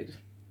Crusade.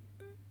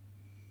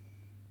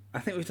 I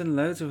think we've done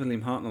loads of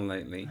William Hartnell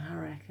lately. I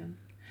reckon.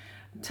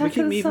 Attack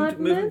of the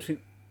Cybermen?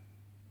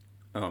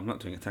 Oh, I'm not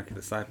doing Attack of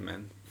the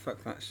Cybermen.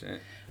 Fuck that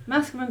shit.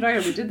 Mask of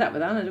Mandragora, we did that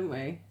with Anna, didn't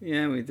we?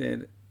 Yeah, we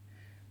did.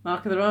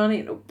 Mark of the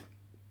Rani, nope.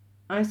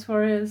 Ice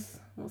Warriors,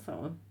 what's that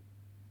one?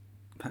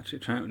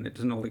 Patrick Troughton, It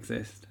Doesn't All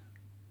Exist.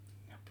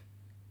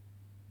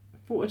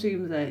 Fort of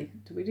Doomsday,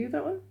 did we do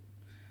that one?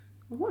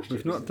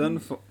 We've not done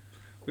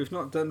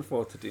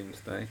Fort of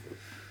Doomsday.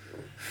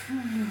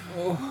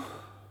 Oh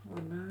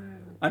no.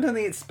 I don't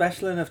think it's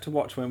special enough to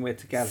watch when we're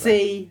together.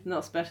 See,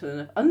 not special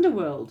enough.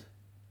 Underworld's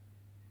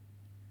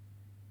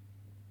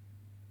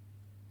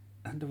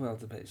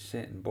a bit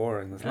shit and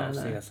boring. There's a lot of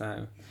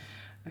CSO.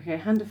 Okay,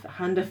 Hand of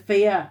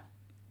Fear.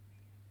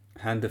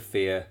 Hand of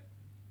Fear.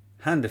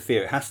 Hand of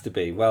Fear, it has to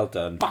be. Well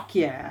done. Fuck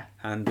yeah.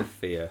 Hand of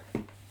Fear.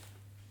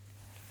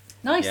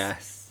 Nice.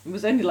 Yes. It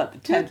was only like the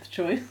 10th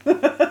choice.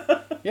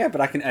 Yeah,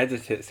 but I can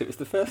edit it, so it was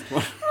the first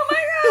one. Oh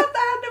my god, the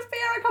Hand of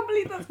Fear! I can't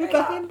believe that's made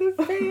The Hand of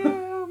Fear!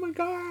 Oh my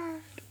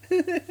god!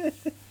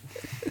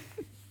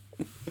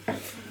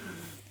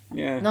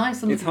 Yeah.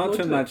 Nice. It's hard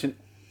to imagine.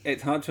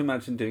 It's hard to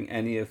imagine doing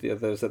any of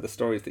those other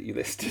stories that you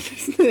listed,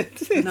 isn't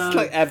it? It's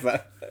like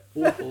ever.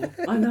 Awful.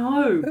 I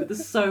know, but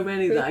there's so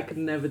many that I could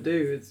never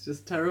do. It's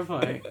just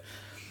terrifying.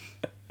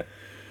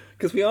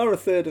 Because we are a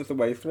third of the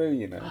way through,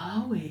 you know.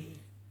 Are we?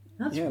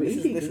 That's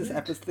really good.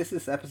 This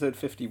is episode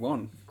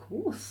 51. Of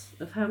course.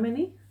 Of how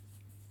many?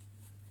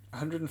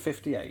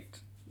 158.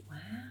 Wow.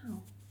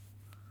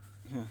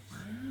 Yeah.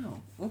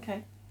 Wow.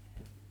 Okay.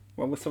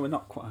 Well, so we're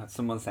not quite.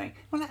 Someone's saying,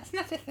 well, that's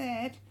not a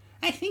third.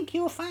 I think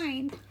you'll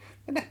find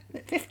that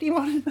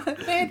 51 is not a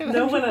third.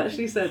 No one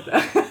actually said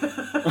that.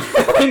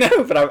 I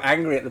know, but I'm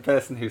angry at the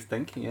person who's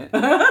thinking it.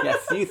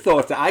 Yes, you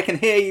thought it. I can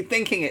hear you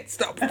thinking it.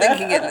 Stop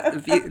thinking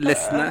it,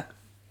 listener.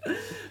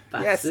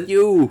 Bastard. Yes,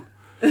 you.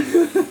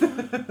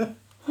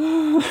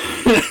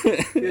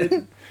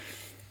 Good.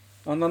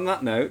 And on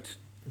that note,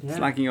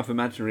 slagging off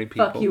imaginary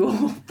people. Fuck you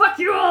all. Fuck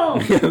you all.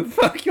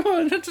 Fuck you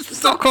all. Just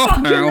fuck off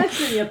now.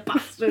 Listen, you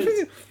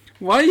bastards.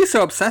 Why are you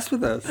so obsessed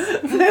with us?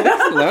 Leave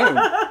us alone.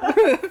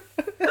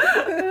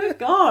 Oh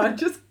God,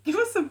 just give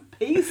us some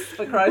peace,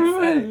 for Christ's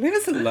sake. Leave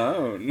us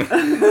alone.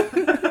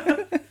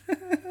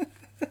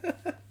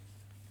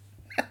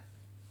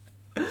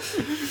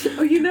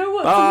 Oh, you know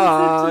what?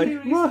 Someone said to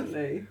me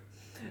recently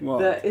What?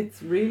 that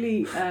it's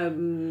really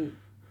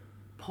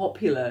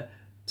popular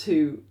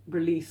to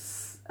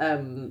release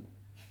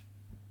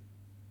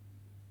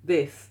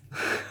this.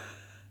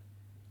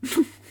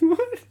 What?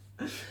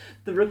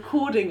 the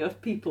recording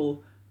of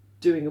people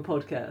doing a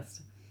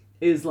podcast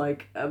is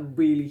like a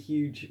really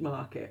huge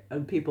market,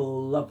 and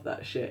people love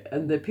that shit,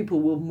 and the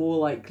people will more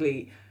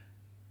likely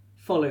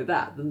follow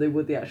that than they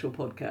would the actual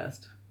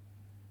podcast.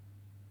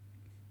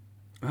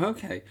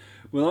 Okay.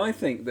 Well, I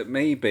think that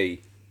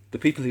maybe the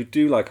people who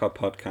do like our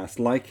podcast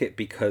like it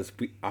because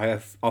I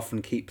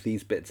often keep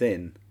these bits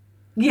in.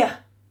 Yeah.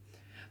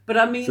 But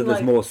I mean, so there's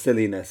like, more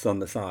silliness on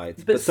the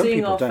sides. But some seeing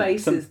people our don't.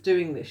 faces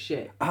doing this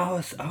shit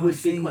would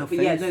seeing be our quite...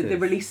 Yeah, no, they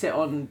release it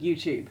on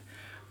YouTube.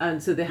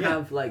 And so they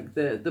have like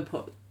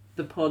the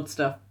pod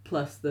stuff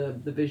plus the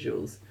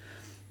visuals.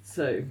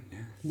 So,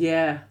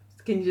 yeah.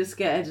 Can you just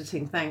get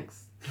editing?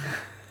 Thanks.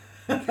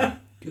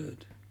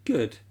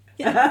 Good.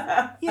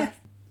 Yeah. Yeah.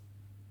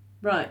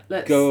 Right,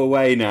 let's... Go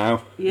away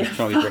now, Yeah, as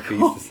Charlie Brooker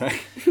used to say.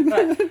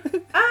 Right.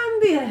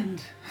 And the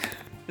end.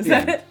 Is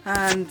that it?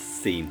 And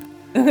scene.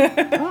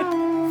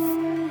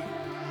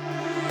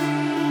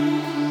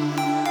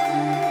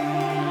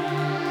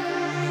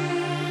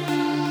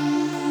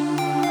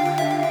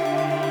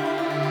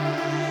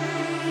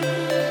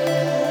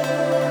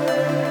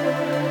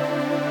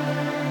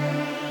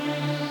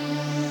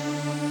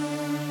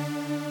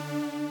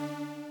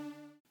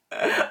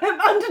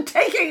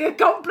 Undertaking a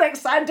complex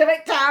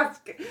scientific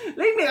task.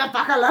 Leave me the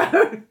fuck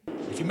alone.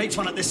 If he makes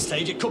one at this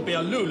stage, it could be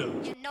a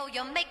Lulu. You know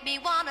you make me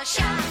wanna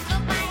shout, throw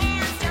my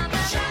hands, jump,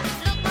 shout.